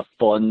like in a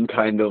fun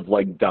kind of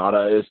like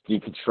Dadaist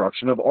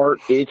deconstruction of art.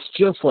 It's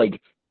just like,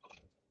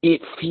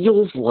 it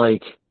feels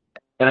like,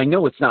 and I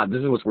know it's not.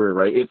 This is what's weird,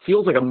 right? It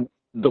feels like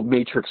the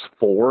Matrix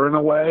 4 in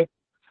a way.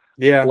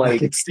 Yeah, like, I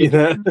can see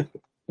that.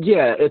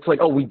 Yeah, it's like,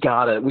 oh, we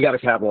gotta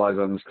capitalize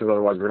on this because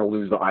otherwise we're gonna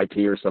lose the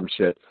IP or some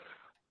shit.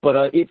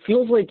 But it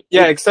feels like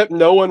except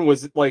no one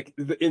was like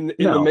in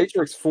the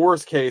Matrix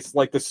 4's case,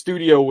 like the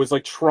studio was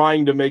like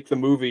trying to make the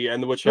movie,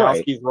 and the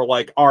Wachowskis were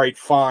like, all right,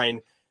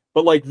 fine,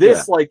 But like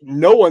this, like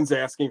no one's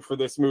asking for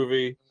this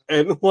movie,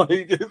 and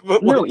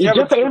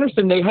Jeff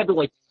Anderson, they had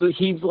to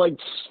he's like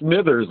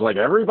Smithers, like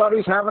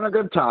everybody's having a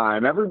good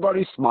time,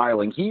 everybody's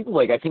smiling. He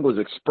I think was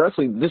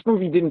expressly this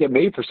movie didn't get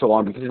made for so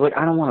long because he's like,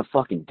 I don't want to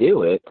fucking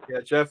do it.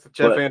 Yeah, Jeff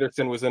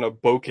Anderson was in a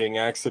boating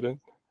accident.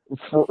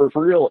 For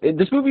real,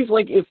 this movie's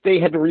like if they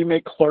had to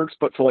remake Clerks,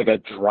 but for like a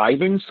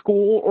driving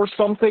school or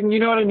something. You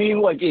know what I mean?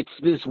 Like it's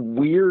this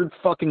weird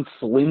fucking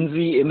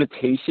flimsy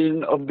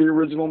imitation of the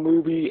original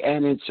movie,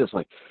 and it's just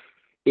like.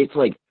 It's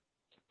like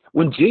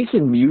when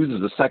Jason Mewes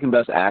is the second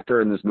best actor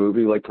in this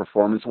movie, like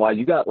performance wise,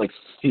 you got like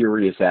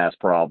serious ass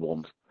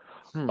problems.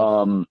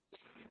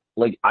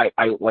 Like I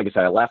said,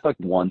 I laughed like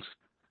once.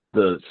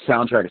 The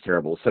soundtrack is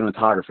terrible. The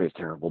cinematography is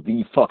terrible.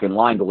 The fucking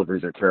line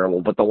deliveries are terrible.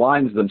 But the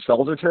lines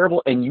themselves are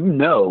terrible. And you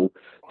know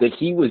that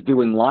he was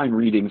doing line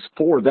readings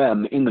for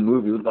them in the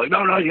movie. Like,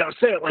 no, you gotta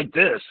say it like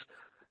this.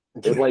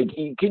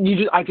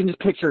 I can just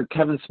picture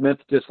Kevin Smith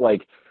just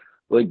like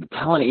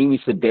telling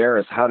Amy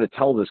Sedaris how to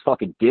tell this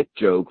fucking dick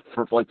joke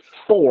for like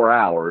 4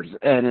 hours,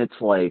 and it's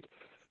like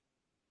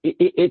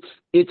it's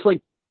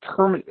like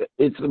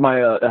it's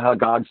my how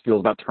God feels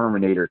about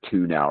Terminator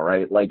 2 now,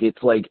 right? Like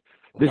it's like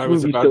this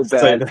movie's so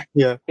bad,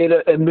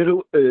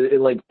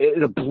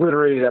 it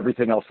obliterated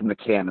everything else from the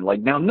canon. Like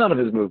now, none of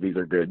his movies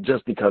are good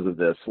just because of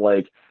this.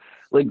 Like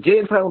Jay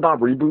and Silent Bob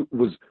Reboot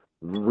was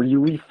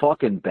really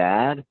fucking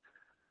bad,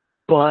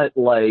 but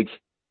like.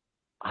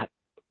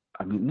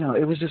 I mean, no,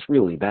 it was just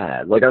really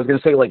bad. Like I was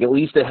gonna say, like at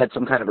least it had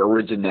some kind of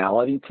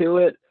originality to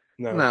it.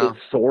 No.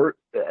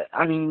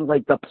 I mean,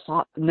 like the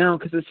plot. No,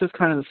 because it's just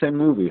kind of the same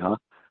movie, huh?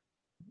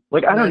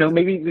 Like I don't know.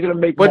 Maybe you're gonna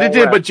make. But it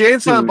did. But Jay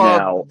and Silent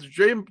Bob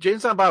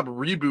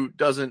Reboot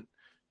doesn't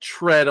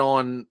tread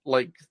on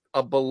like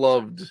a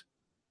beloved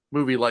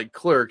movie like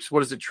Clerks. What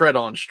does it tread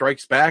on?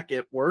 Strikes Back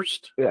at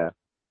worst. Yeah,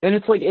 and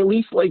it's like at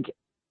least like.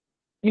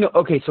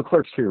 Okay, so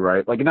Clerks 2,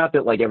 right? Like, not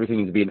that, like, everything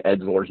needs to be an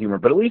edgelord humor,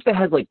 but at least it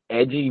has, like,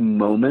 edgy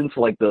moments,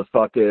 like the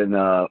fucking,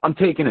 I'm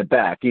taking it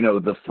back,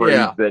 the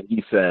phrase that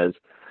he says.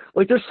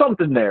 Like, there's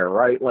something there,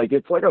 right? Like,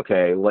 it's like,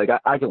 okay, like,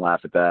 I can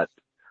laugh at that.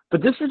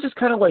 But this is just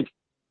kind of, like,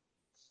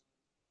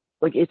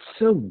 it's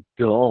so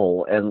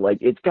dull, and, like,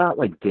 it's got,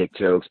 like, dick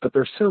jokes, but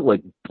they're so,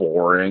 like,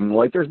 boring.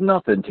 Like, there's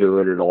nothing to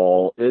it at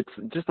all. It's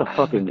just a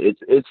fucking,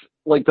 it's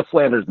like the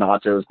Flanders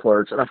Nachos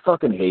Clerks, and I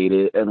fucking hate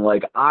it, and,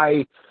 like,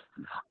 I'm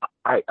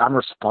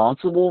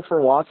responsible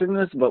for watching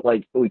this, but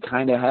like we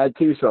kind of had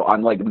to, so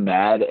I'm like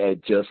mad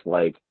at just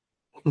like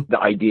the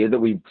idea that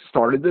we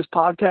started this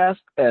podcast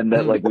and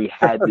that like we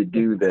had to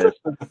do this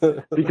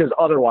because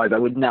otherwise I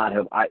would not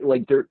have.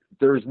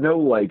 There's no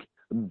like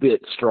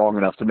bit strong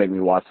enough to make me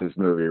watch this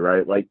movie,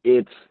 right? Like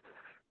he's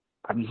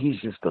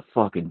just the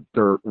fucking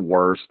dirt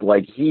worst.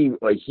 Like he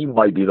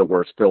might be the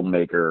worst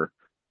filmmaker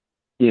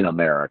in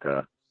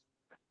America,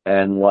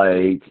 and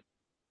like.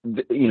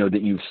 That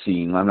you've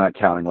seen. I'm not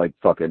counting like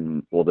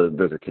fucking. Well,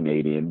 those are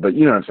Canadian, but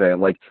you know what I'm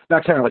saying. Like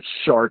not counting like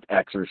Shark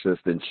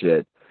Exorcist and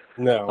shit.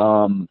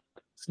 No.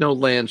 It's no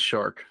Land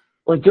Shark.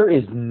 Like there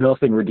is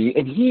nothing redeemed.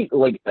 And he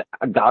like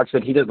Doc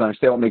said he doesn't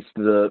understand what makes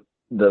the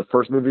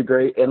first movie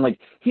great, and like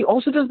he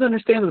also doesn't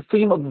understand the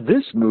theme of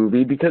this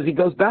movie because he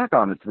goes back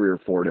on it 3 or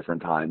 4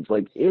 different times.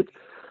 Like it.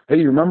 Hey,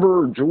 you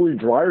remember Julie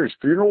Dreyer's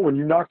funeral when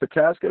you knocked the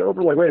casket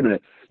over? Like, wait a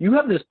minute. You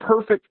have this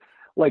perfect.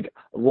 Like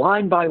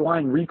line by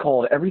line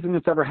recall of everything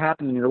that's ever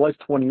happened in your life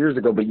 20 years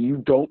ago, but you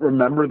don't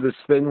remember this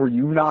thing where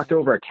you knocked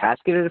over a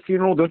casket at a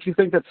funeral? Don't you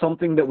think that's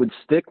something that would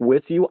stick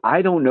with you?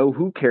 I don't know.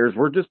 Who cares?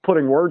 We're just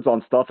putting words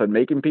on stuff and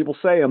making people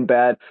say I'm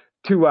bad.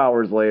 2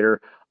 hours later,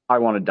 I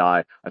want to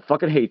die. I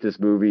fucking hate this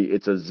movie.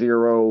 It's a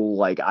 0.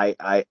 Like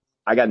I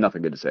got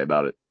nothing good to say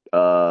about it.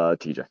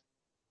 TJ.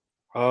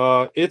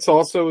 It's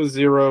also a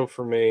 0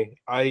 for me.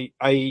 I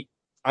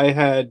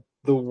had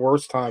the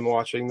worst time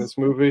watching this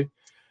movie.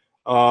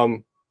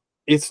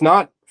 It's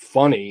not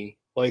funny.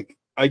 Like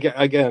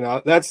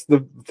again, that's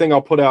the thing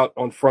I'll put out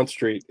on Front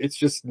Street. It's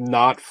just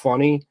not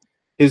funny.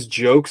 His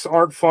jokes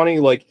aren't funny.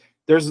 Like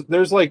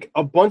there's like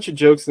a bunch of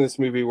jokes in this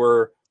movie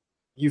where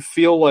you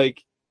feel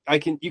like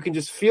you can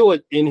just feel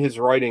it in his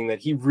writing that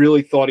he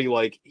really thought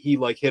he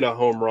hit a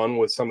home run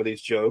with some of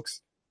these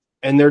jokes,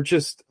 and they're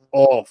just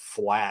all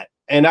flat.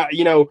 And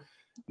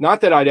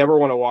not that I'd ever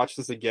want to watch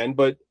this again,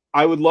 but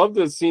I would love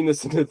to have seen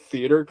this in the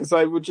theater because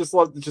I would just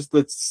love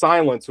the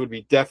silence would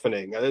be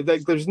deafening.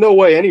 There's no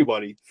way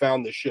anybody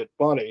found this shit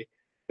funny.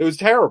 It was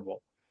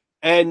terrible.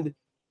 And,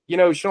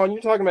 Sean,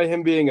 you're talking about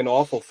him being an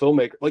awful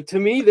filmmaker. Like, to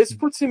me, this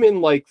puts him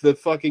in like the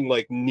fucking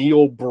like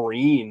Neil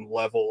Breen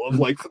level of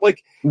like.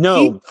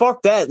 No,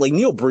 fuck that. Like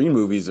Neil Breen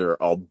movies are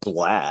a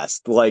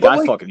blast. Like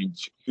I fucking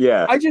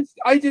yeah.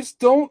 I just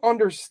don't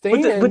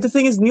understand. But the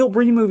thing is, Neil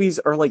Breen movies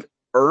are like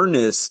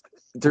earnest.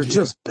 They're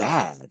just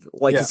bad.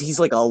 Like, 'cause he's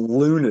like a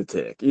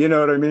lunatic. You know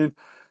what I mean?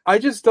 I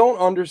just don't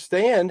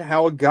understand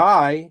how a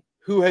guy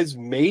who has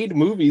made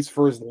movies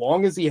for as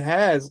long as he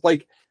has,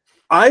 like,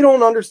 I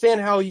don't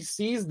understand how he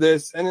sees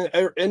this and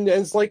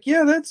it's like,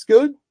 yeah, that's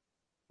good.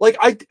 Like,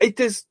 it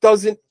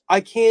doesn't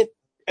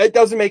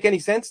make any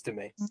sense to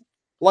me.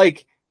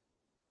 Like,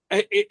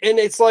 and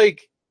it's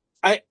like,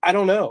 I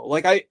don't know.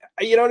 Like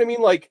you know what I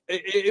mean? Like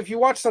if you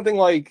watch something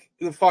like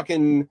the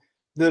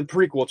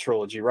prequel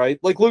trilogy, right?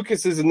 Like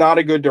Lucas is not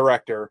a good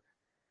director,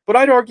 but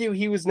I'd argue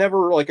he was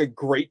never like a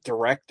great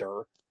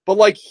director. But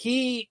like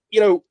he,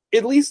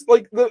 at least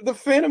like the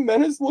Phantom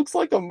Menace looks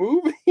like a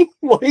movie.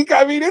 Like,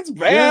 I mean, it's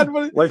bad,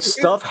 but like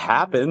stuff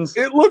happens.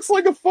 It looks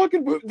like a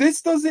fucking movie.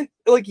 This doesn't,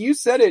 like you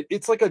said it.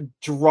 It's like a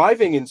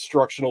driving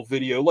instructional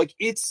video. Like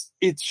it's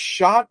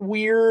shot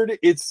weird.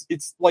 It's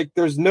like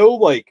there's no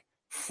like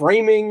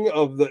framing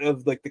of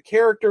like the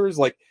characters.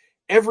 Like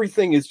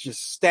everything is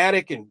just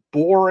static and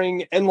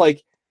boring. And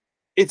like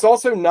it's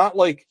also not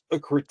like a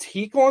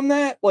critique on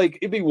that. Like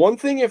it'd be one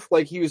thing if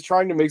like he was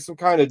trying to make some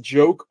kind of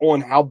joke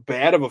on how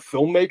bad of a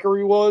filmmaker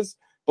he was,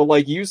 but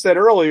like you said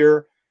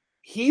earlier,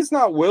 he's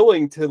not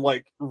willing to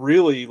like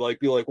really like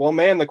be like, well,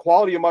 man, the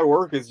quality of my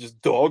work is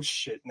just dog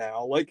shit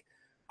now. Like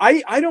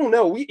I don't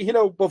know. We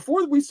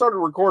before we started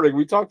recording,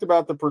 we talked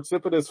about the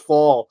precipitous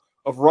fall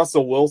of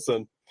Russell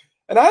Wilson.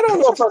 And I don't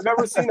know if I've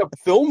ever seen a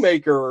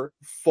filmmaker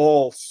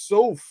fall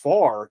so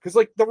far, because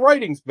like the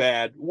writing's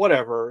bad,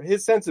 whatever.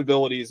 His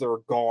sensibilities are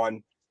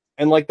gone,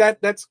 and like that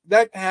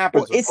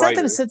happens. Well, it's not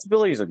that his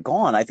sensibilities are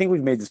gone. I think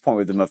we've made this point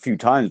with him a few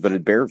times, but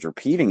it bears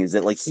repeating. Is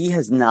that like he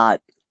has not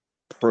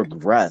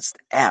progressed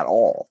at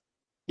all?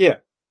 Yeah,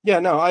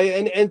 no.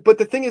 But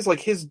the thing is, like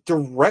his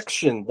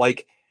direction,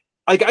 like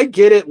I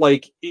get it.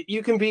 Like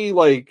you can be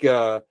like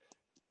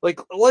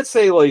let's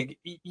say like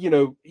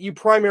you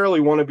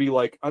primarily want to be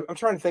like I'm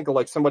trying to think of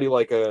like somebody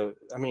like I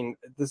mean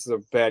this is a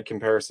bad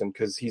comparison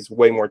because he's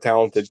way more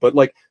talented, but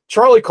like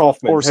Charlie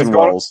Kaufman has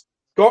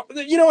gone,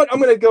 you know what, I'm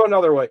gonna go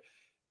another way.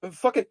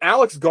 Fucking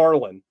Alex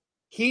Garland,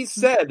 he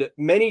said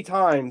many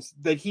times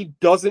that he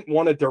doesn't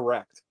want to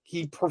direct,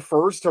 he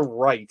prefers to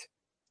write,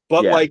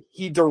 but like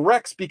he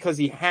directs because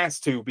he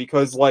has to,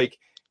 because like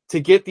to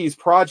get these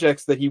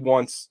projects that he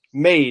wants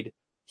made,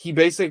 he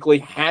basically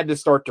had to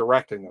start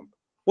directing them.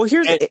 Well,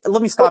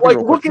 let me stop you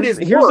real quick. Here's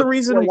the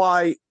reason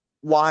like,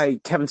 why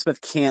Kevin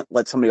Smith can't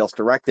let somebody else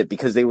direct it,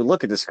 because they would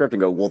look at the script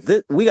and go, well,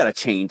 we got to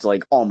change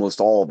like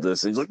almost all of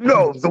this. And he's like,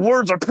 no, the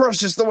words are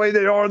precious the way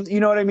they are. You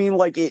know what I mean?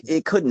 Like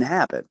it couldn't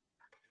happen.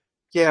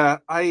 Yeah,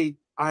 I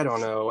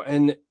don't know.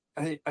 And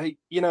I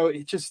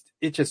it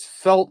just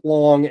felt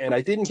long, and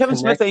I didn't Kevin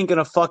Smith ain't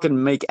gonna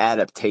fucking make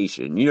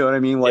adaptation. You know what I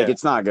mean? Like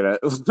it's not gonna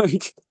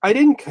like I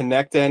didn't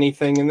connect to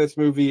anything in this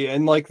movie,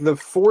 and like the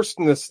forced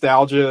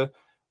nostalgia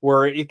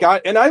where it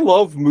got, and I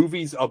love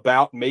movies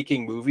about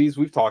making movies.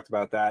 We've talked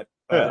about that.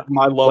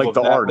 My love like of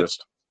The that,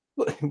 Artist.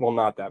 well,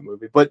 not that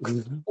movie, but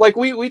like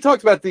we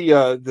talked about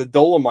the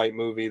Dolomite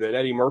movie that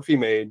Eddie Murphy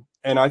made,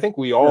 and I think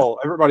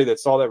everybody that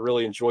saw that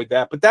really enjoyed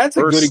that. But that's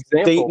a good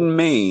example. Dayton,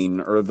 Maine,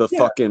 or the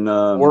fucking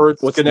or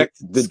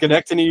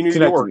Schenectady, New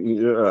York.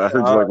 I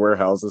heard you like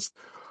warehouses.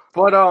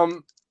 But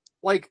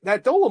like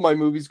that Dolomite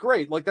movie's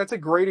great. Like that's a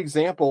great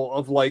example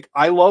of like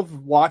I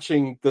love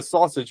watching the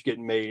sausage get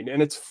made,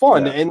 and it's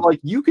fun, and like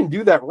you can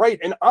do that right.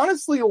 And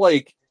honestly,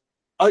 like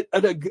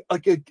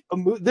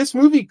this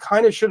movie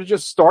kind of should have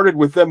just started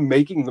with them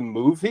making the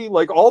movie.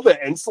 Like all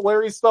the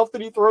ancillary stuff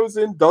that he throws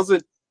in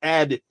doesn't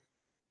add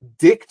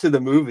dick to the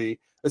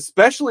movie,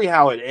 especially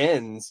how it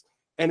ends.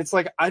 And it's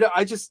like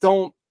I just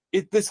don't.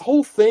 This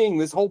whole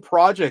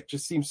project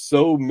just seems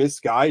so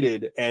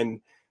misguided,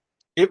 and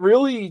it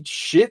really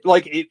shit.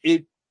 Like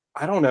it.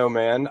 I don't know,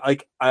 man.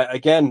 Like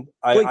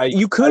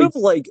you could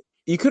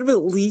have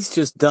at least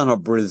just done a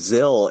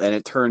Brazil, and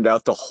it turned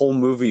out the whole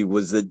movie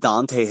was that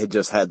Dante had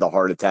just had the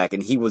heart attack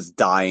and he was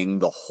dying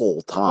the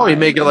whole time. Oh, you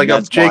make it like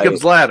a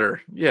Jacob's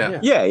Ladder.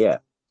 Yeah.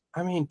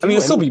 I mean,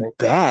 it'll still be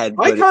bad.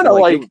 I kind of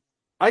like.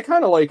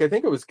 I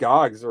think it was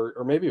Gogs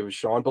or maybe it was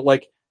Sean, but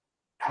like,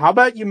 how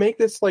about you make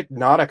this like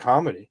not a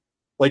comedy?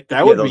 Like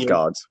that would be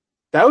Gogs.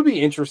 That would be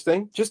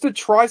interesting, just to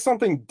try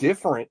something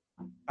different.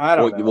 I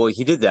don't know. Well,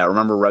 he did that.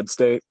 Remember Red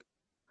State?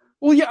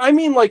 Well, yeah, I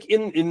mean, like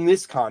in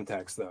this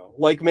context, though,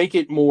 like make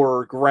it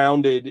more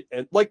grounded,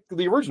 and like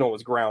the original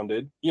was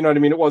grounded. You know what I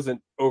mean? It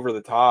wasn't over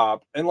the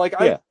top, and like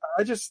I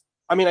guess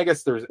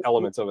there's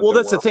elements of it. Well,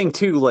 that's the thing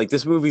too. Like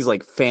this movie's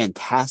like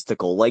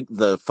fantastical, like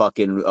the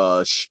fucking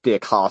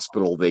shtick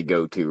hospital they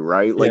go to,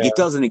 right? Like it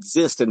doesn't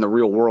exist in the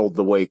real world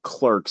the way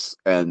Clerks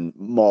and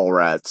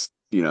Mallrats,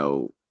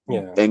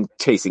 and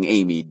Chasing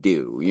Amy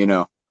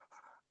do,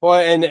 Well,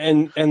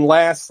 and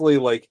lastly,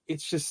 like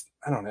it's just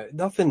I don't know,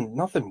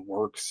 nothing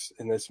works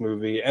in this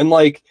movie, and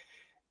like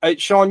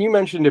Sean, you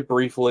mentioned it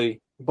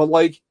briefly, but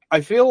like I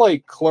feel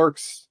like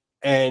Clerks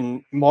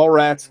and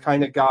Mallrats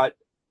kind of got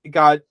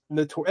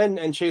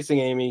and Chasing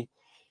Amy,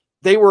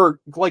 they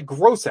were like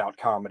gross out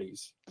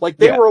comedies, like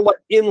they were like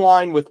in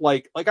line with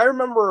like I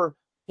remember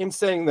him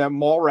saying that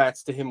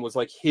Mallrats to him was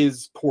like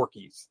his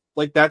Porky's,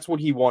 like that's what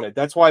he wanted.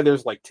 That's why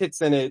there's like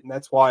tits in it, and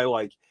that's why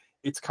like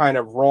it's kind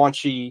of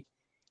raunchy.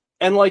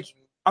 And like,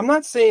 I'm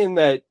not saying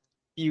that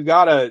you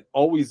gotta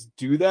always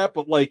do that,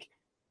 but like,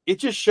 it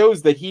just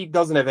shows that he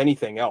doesn't have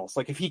anything else.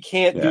 Like, if he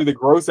can't do the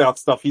gross out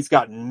stuff, he's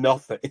got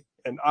nothing.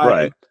 And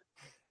I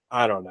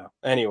don't know.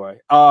 Anyway,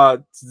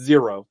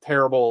 0,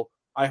 terrible,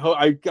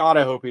 I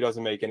gotta hope he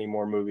doesn't make any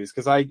more movies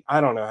because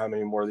I don't know how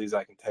many more of these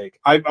I can take.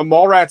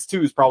 Mallrats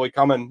 2 is probably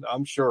coming,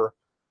 I'm sure.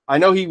 I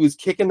know he was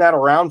kicking that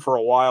around for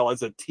a while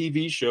as a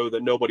TV show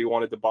that nobody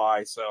wanted to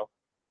buy, so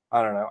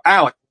I don't know.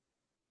 Alec.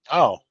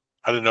 Oh,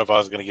 I didn't know if I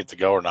was going to get to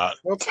go or not.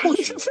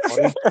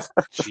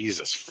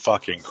 Jesus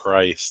fucking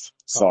Christ.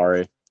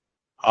 Sorry.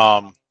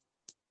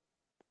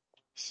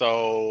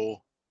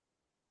 So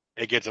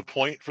it gets a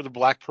point for the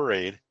Black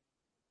Parade.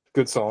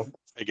 Good song.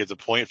 It gets a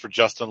point for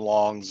Justin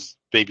Long's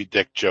baby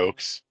dick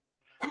jokes.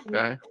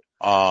 Okay.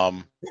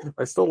 I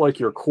still like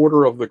your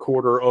quarter of the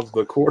quarter of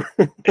the quarter.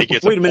 It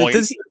gets Wait a minute.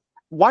 point.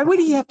 Why would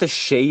he have to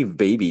shave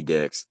baby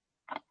dicks?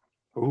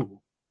 Ooh.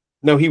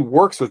 No, he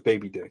works with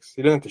baby dicks.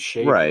 He doesn't have to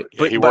shave. Right.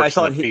 Yeah, he works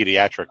in the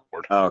pediatric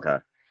ward. Oh, okay.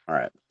 All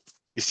right.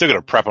 He's still going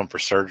to prep them for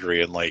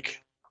surgery and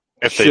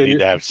if they need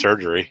to have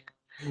surgery.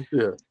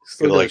 Yeah.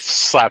 Gonna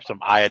slap some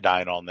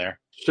iodine on there.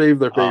 Shave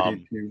their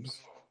baby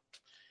pubes.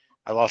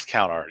 I lost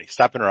count already.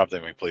 Stop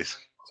interrupting me, please.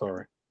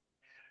 Sorry.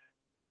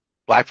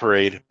 Black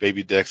Parade,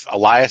 baby dicks,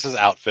 Elias's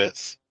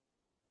outfits,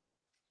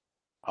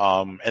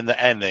 and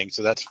the ending.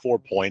 So that's 4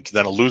 points.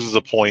 Then it loses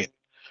a point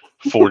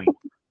for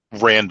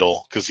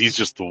Randall because he's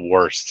just the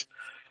worst.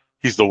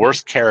 He's the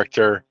worst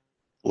character.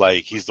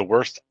 He's the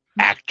worst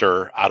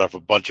actor out of a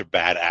bunch of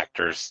bad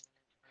actors.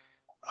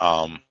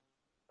 And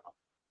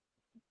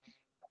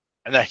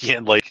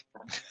again,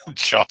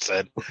 Shaw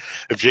said,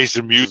 if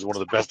Jason Mewes is one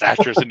of the best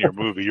actors in your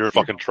movie, you're in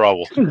fucking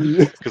trouble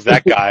because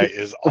that guy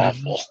is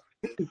awful.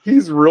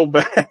 He's real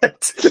bad.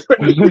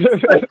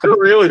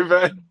 Really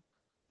bad.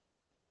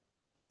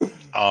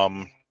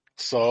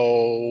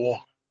 So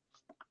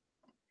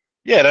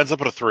yeah, it ends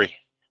up at a 3.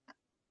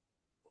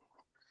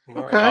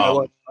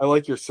 Okay. I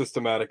like your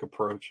systematic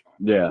approach.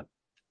 Yeah.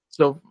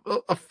 So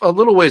a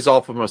little ways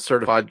off from a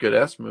certified good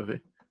ass movie.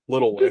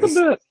 Little ways.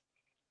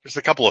 Just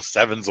a couple of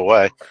 7s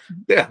away.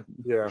 Yeah.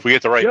 If we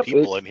get the right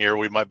people in here,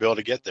 we might be able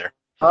to get there.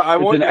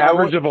 It's an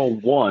average of a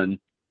 1.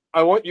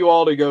 I want you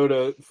all to go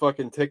to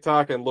fucking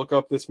TikTok and look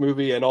up this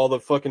movie and all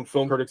the fucking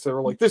film critics that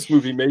were like, this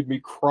movie made me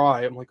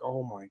cry. I'm like,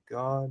 oh my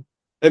God.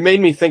 It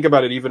made me think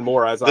about it even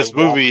more as this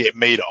movie it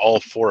made all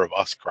 4 of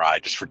us cry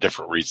just for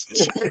different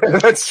reasons. Yeah,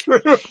 that's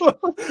true.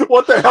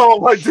 What the hell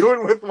am I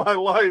doing with my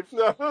life?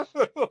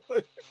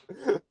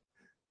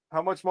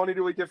 How much money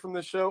do we get from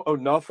this show? Oh,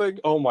 nothing?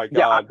 Oh my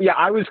God. Yeah,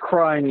 I was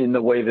crying in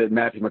the way that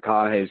Matthew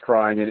McConaughey is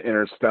crying in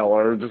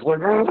Interstellar. Just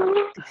like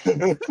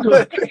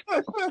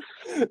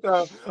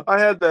I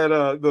had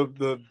that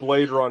the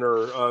Blade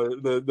Runner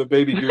the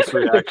baby goose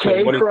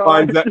reaction when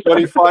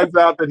he finds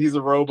out that he's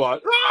a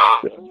robot.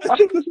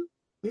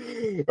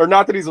 Or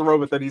not that he's a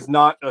robot, that he's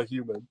not a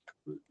human.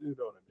 You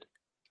know what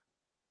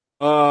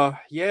I mean?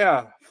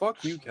 Yeah.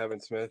 Fuck you,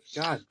 Kevin Smith.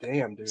 God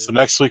damn, dude. So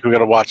next week we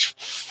gotta watch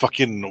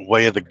fucking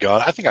Way of the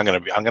Gun. I think I'm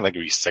gonna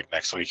be sick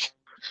next week.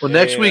 Well,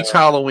 next week's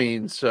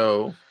Halloween,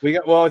 so we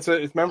got. Well,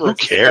 remember, who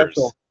cares?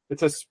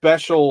 It's a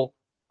special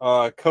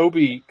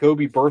Kobe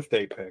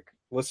birthday pick.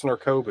 Listener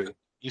Kobe.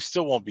 You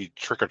still won't be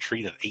trick or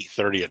treat at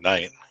 8:30 at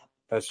night.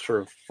 That's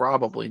true.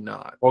 Probably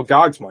not. Well,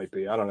 Gogs might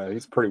be. I don't know.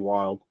 He's pretty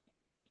wild.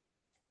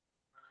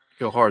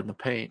 Go hard in the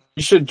paint.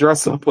 You should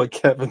dress up like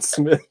Kevin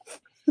Smith.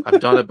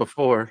 I've done it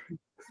before.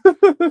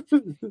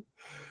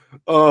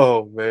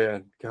 Oh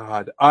man,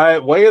 God!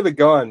 Way of the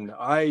Gun.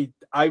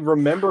 I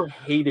remember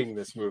hating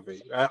this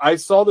movie. I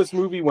saw this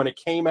movie when it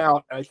came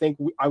out. I think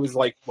I was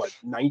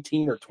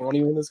 19 or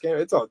 20 when this came.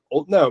 It's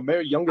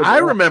younger. I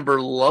remember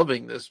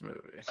loving this movie.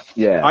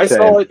 Yeah, I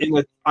saw it in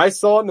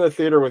the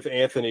theater with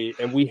Anthony,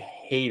 and we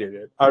hated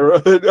it. I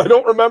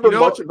don't remember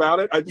much about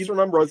it. I just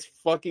remember us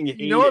fucking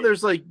hating. You know,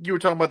 there's you were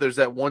talking about. There's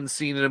that one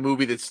scene in a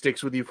movie that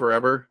sticks with you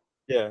forever.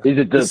 Yeah. Is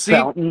it the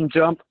fountain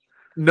jump?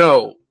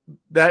 No,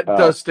 that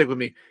does stick with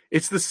me.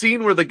 It's the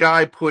scene where the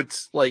guy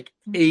puts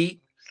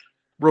 8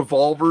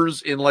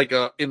 revolvers in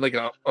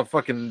a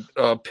fucking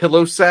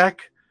pillow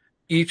sack,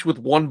 each with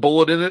one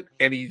bullet in it,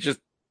 and he just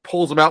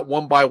pulls them out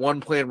one by one,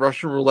 playing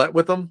Russian roulette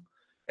with them.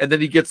 And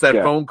then he gets that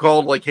phone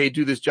call hey,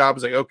 do this job.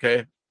 He's like,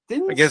 okay,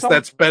 I guess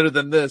that's better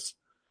than this.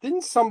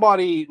 Didn't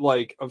somebody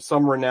of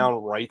some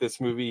renown write this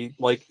movie?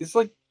 It's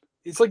like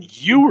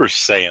you were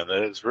saying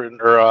that it's written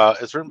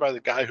by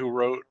the guy who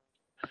wrote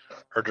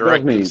or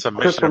directed some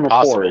Mission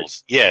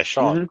Impossibles. Yeah,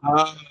 Sean.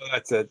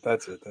 Mm-hmm.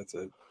 That's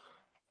it.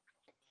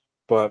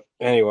 But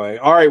anyway,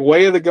 all right.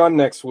 Way of the Gun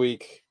next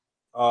week.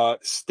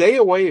 Stay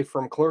away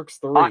from Clerks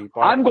 3.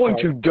 I'm going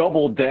to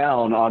double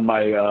down on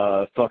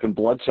my fucking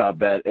Bloodshot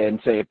bet and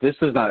say if this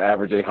does not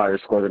average a higher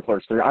score than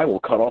Clerks 3, I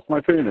will cut off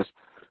my penis.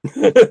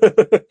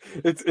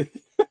 It's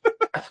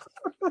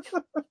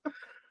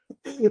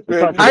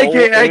I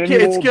can't.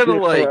 It's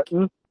gonna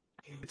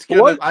It's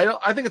gonna.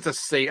 I think it's a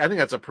safe. I think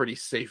that's a pretty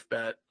safe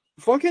bet.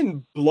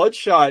 Fucking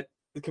Bloodshot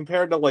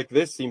compared to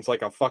this seems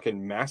like a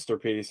fucking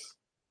masterpiece.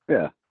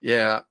 Yeah.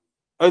 Yeah.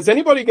 Is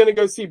anybody going to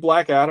go see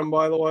Black Adam?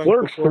 By the way,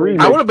 Clerks 3.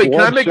 I want to make.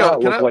 Can I make a?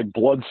 Look like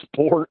Blood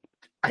Sport.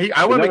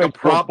 I want to make a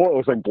prop. Blood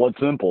looks like Blood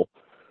Simple.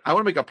 I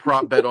want to make a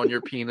prop bet on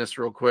your penis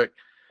real quick.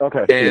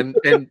 Okay. And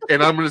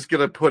I'm just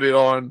gonna put it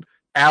on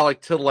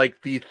Alec to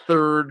like the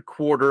third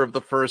quarter of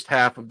the first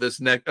half of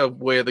this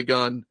of Way of the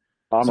Gun.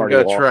 I'm so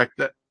already gotta track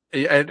that.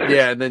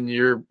 And then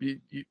your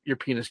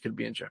penis could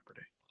be in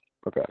jeopardy.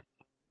 Okay.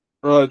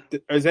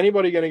 Is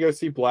anybody going to go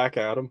see Black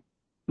Adam?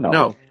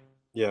 No.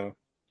 Yeah,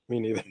 me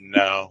neither.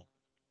 No.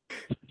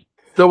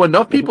 Though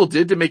enough people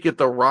did to make it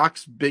The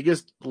Rock's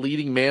biggest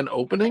leading man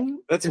opening.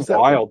 That's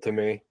wild to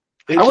me.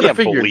 I can't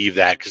believe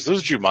that because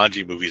those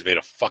Jumanji movies made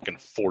a fucking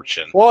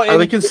fortune. Well, are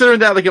they considering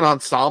that like an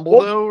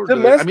ensemble though?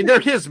 I mean, they're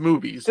his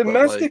movies.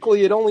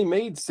 Domestically, it only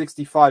made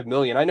 $65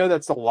 million. I know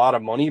that's a lot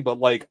of money, but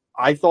like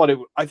I thought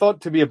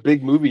to be a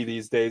big movie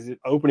these days,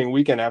 opening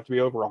weekend have to be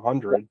over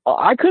 100.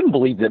 I couldn't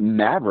believe that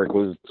Maverick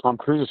was Tom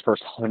Cruise's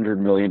first $100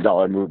 million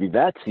movie.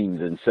 That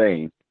seems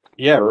insane.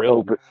 Yeah, or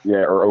really.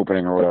 Or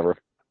opening or whatever.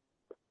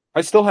 I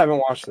still haven't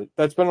watched it.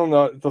 That's been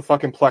on the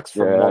fucking Plex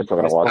for months.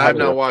 I've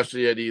not watched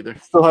it yet either.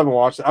 Still haven't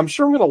watched it. I'm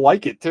sure I'm gonna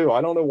like it too. I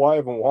don't know why I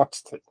haven't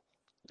watched it.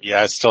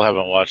 Yeah, I still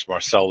haven't watched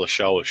Marcel the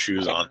Shell with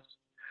shoes on.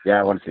 Yeah,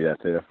 I want to see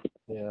that too.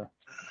 Yeah,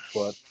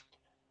 but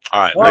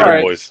all right,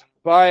 later, boys.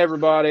 Bye,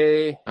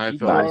 everybody. Nice.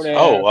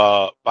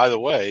 Oh, by the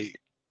way,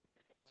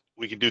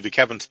 we can do the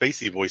Kevin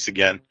Spacey voice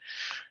again.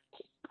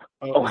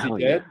 Oh, is he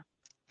dead?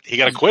 He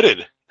got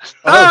acquitted.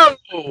 Oh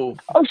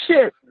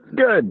shit!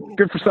 Good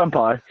for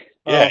Senpai.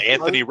 Yeah,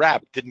 Anthony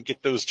Rapp didn't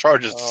get those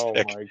charges. Oh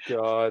my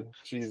god,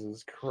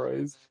 Jesus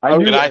Christ!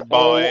 Good night,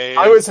 boy.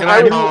 I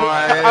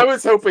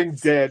was hoping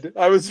dead.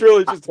 I was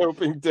really just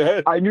hoping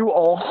dead. I knew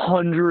all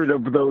 100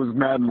 of those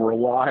men were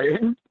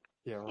lying.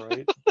 Yeah,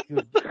 right.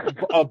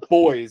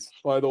 Boys,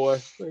 by the way.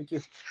 Thank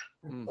you.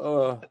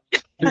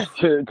 Just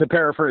to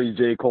paraphrase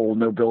J. Cole,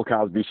 no Bill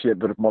Cosby shit,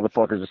 but if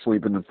motherfuckers are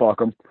sleeping, then fuck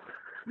them.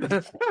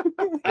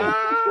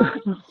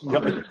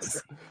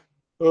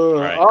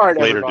 All right,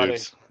 later, everybody.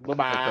 dudes.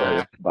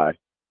 Bye-bye. Bye.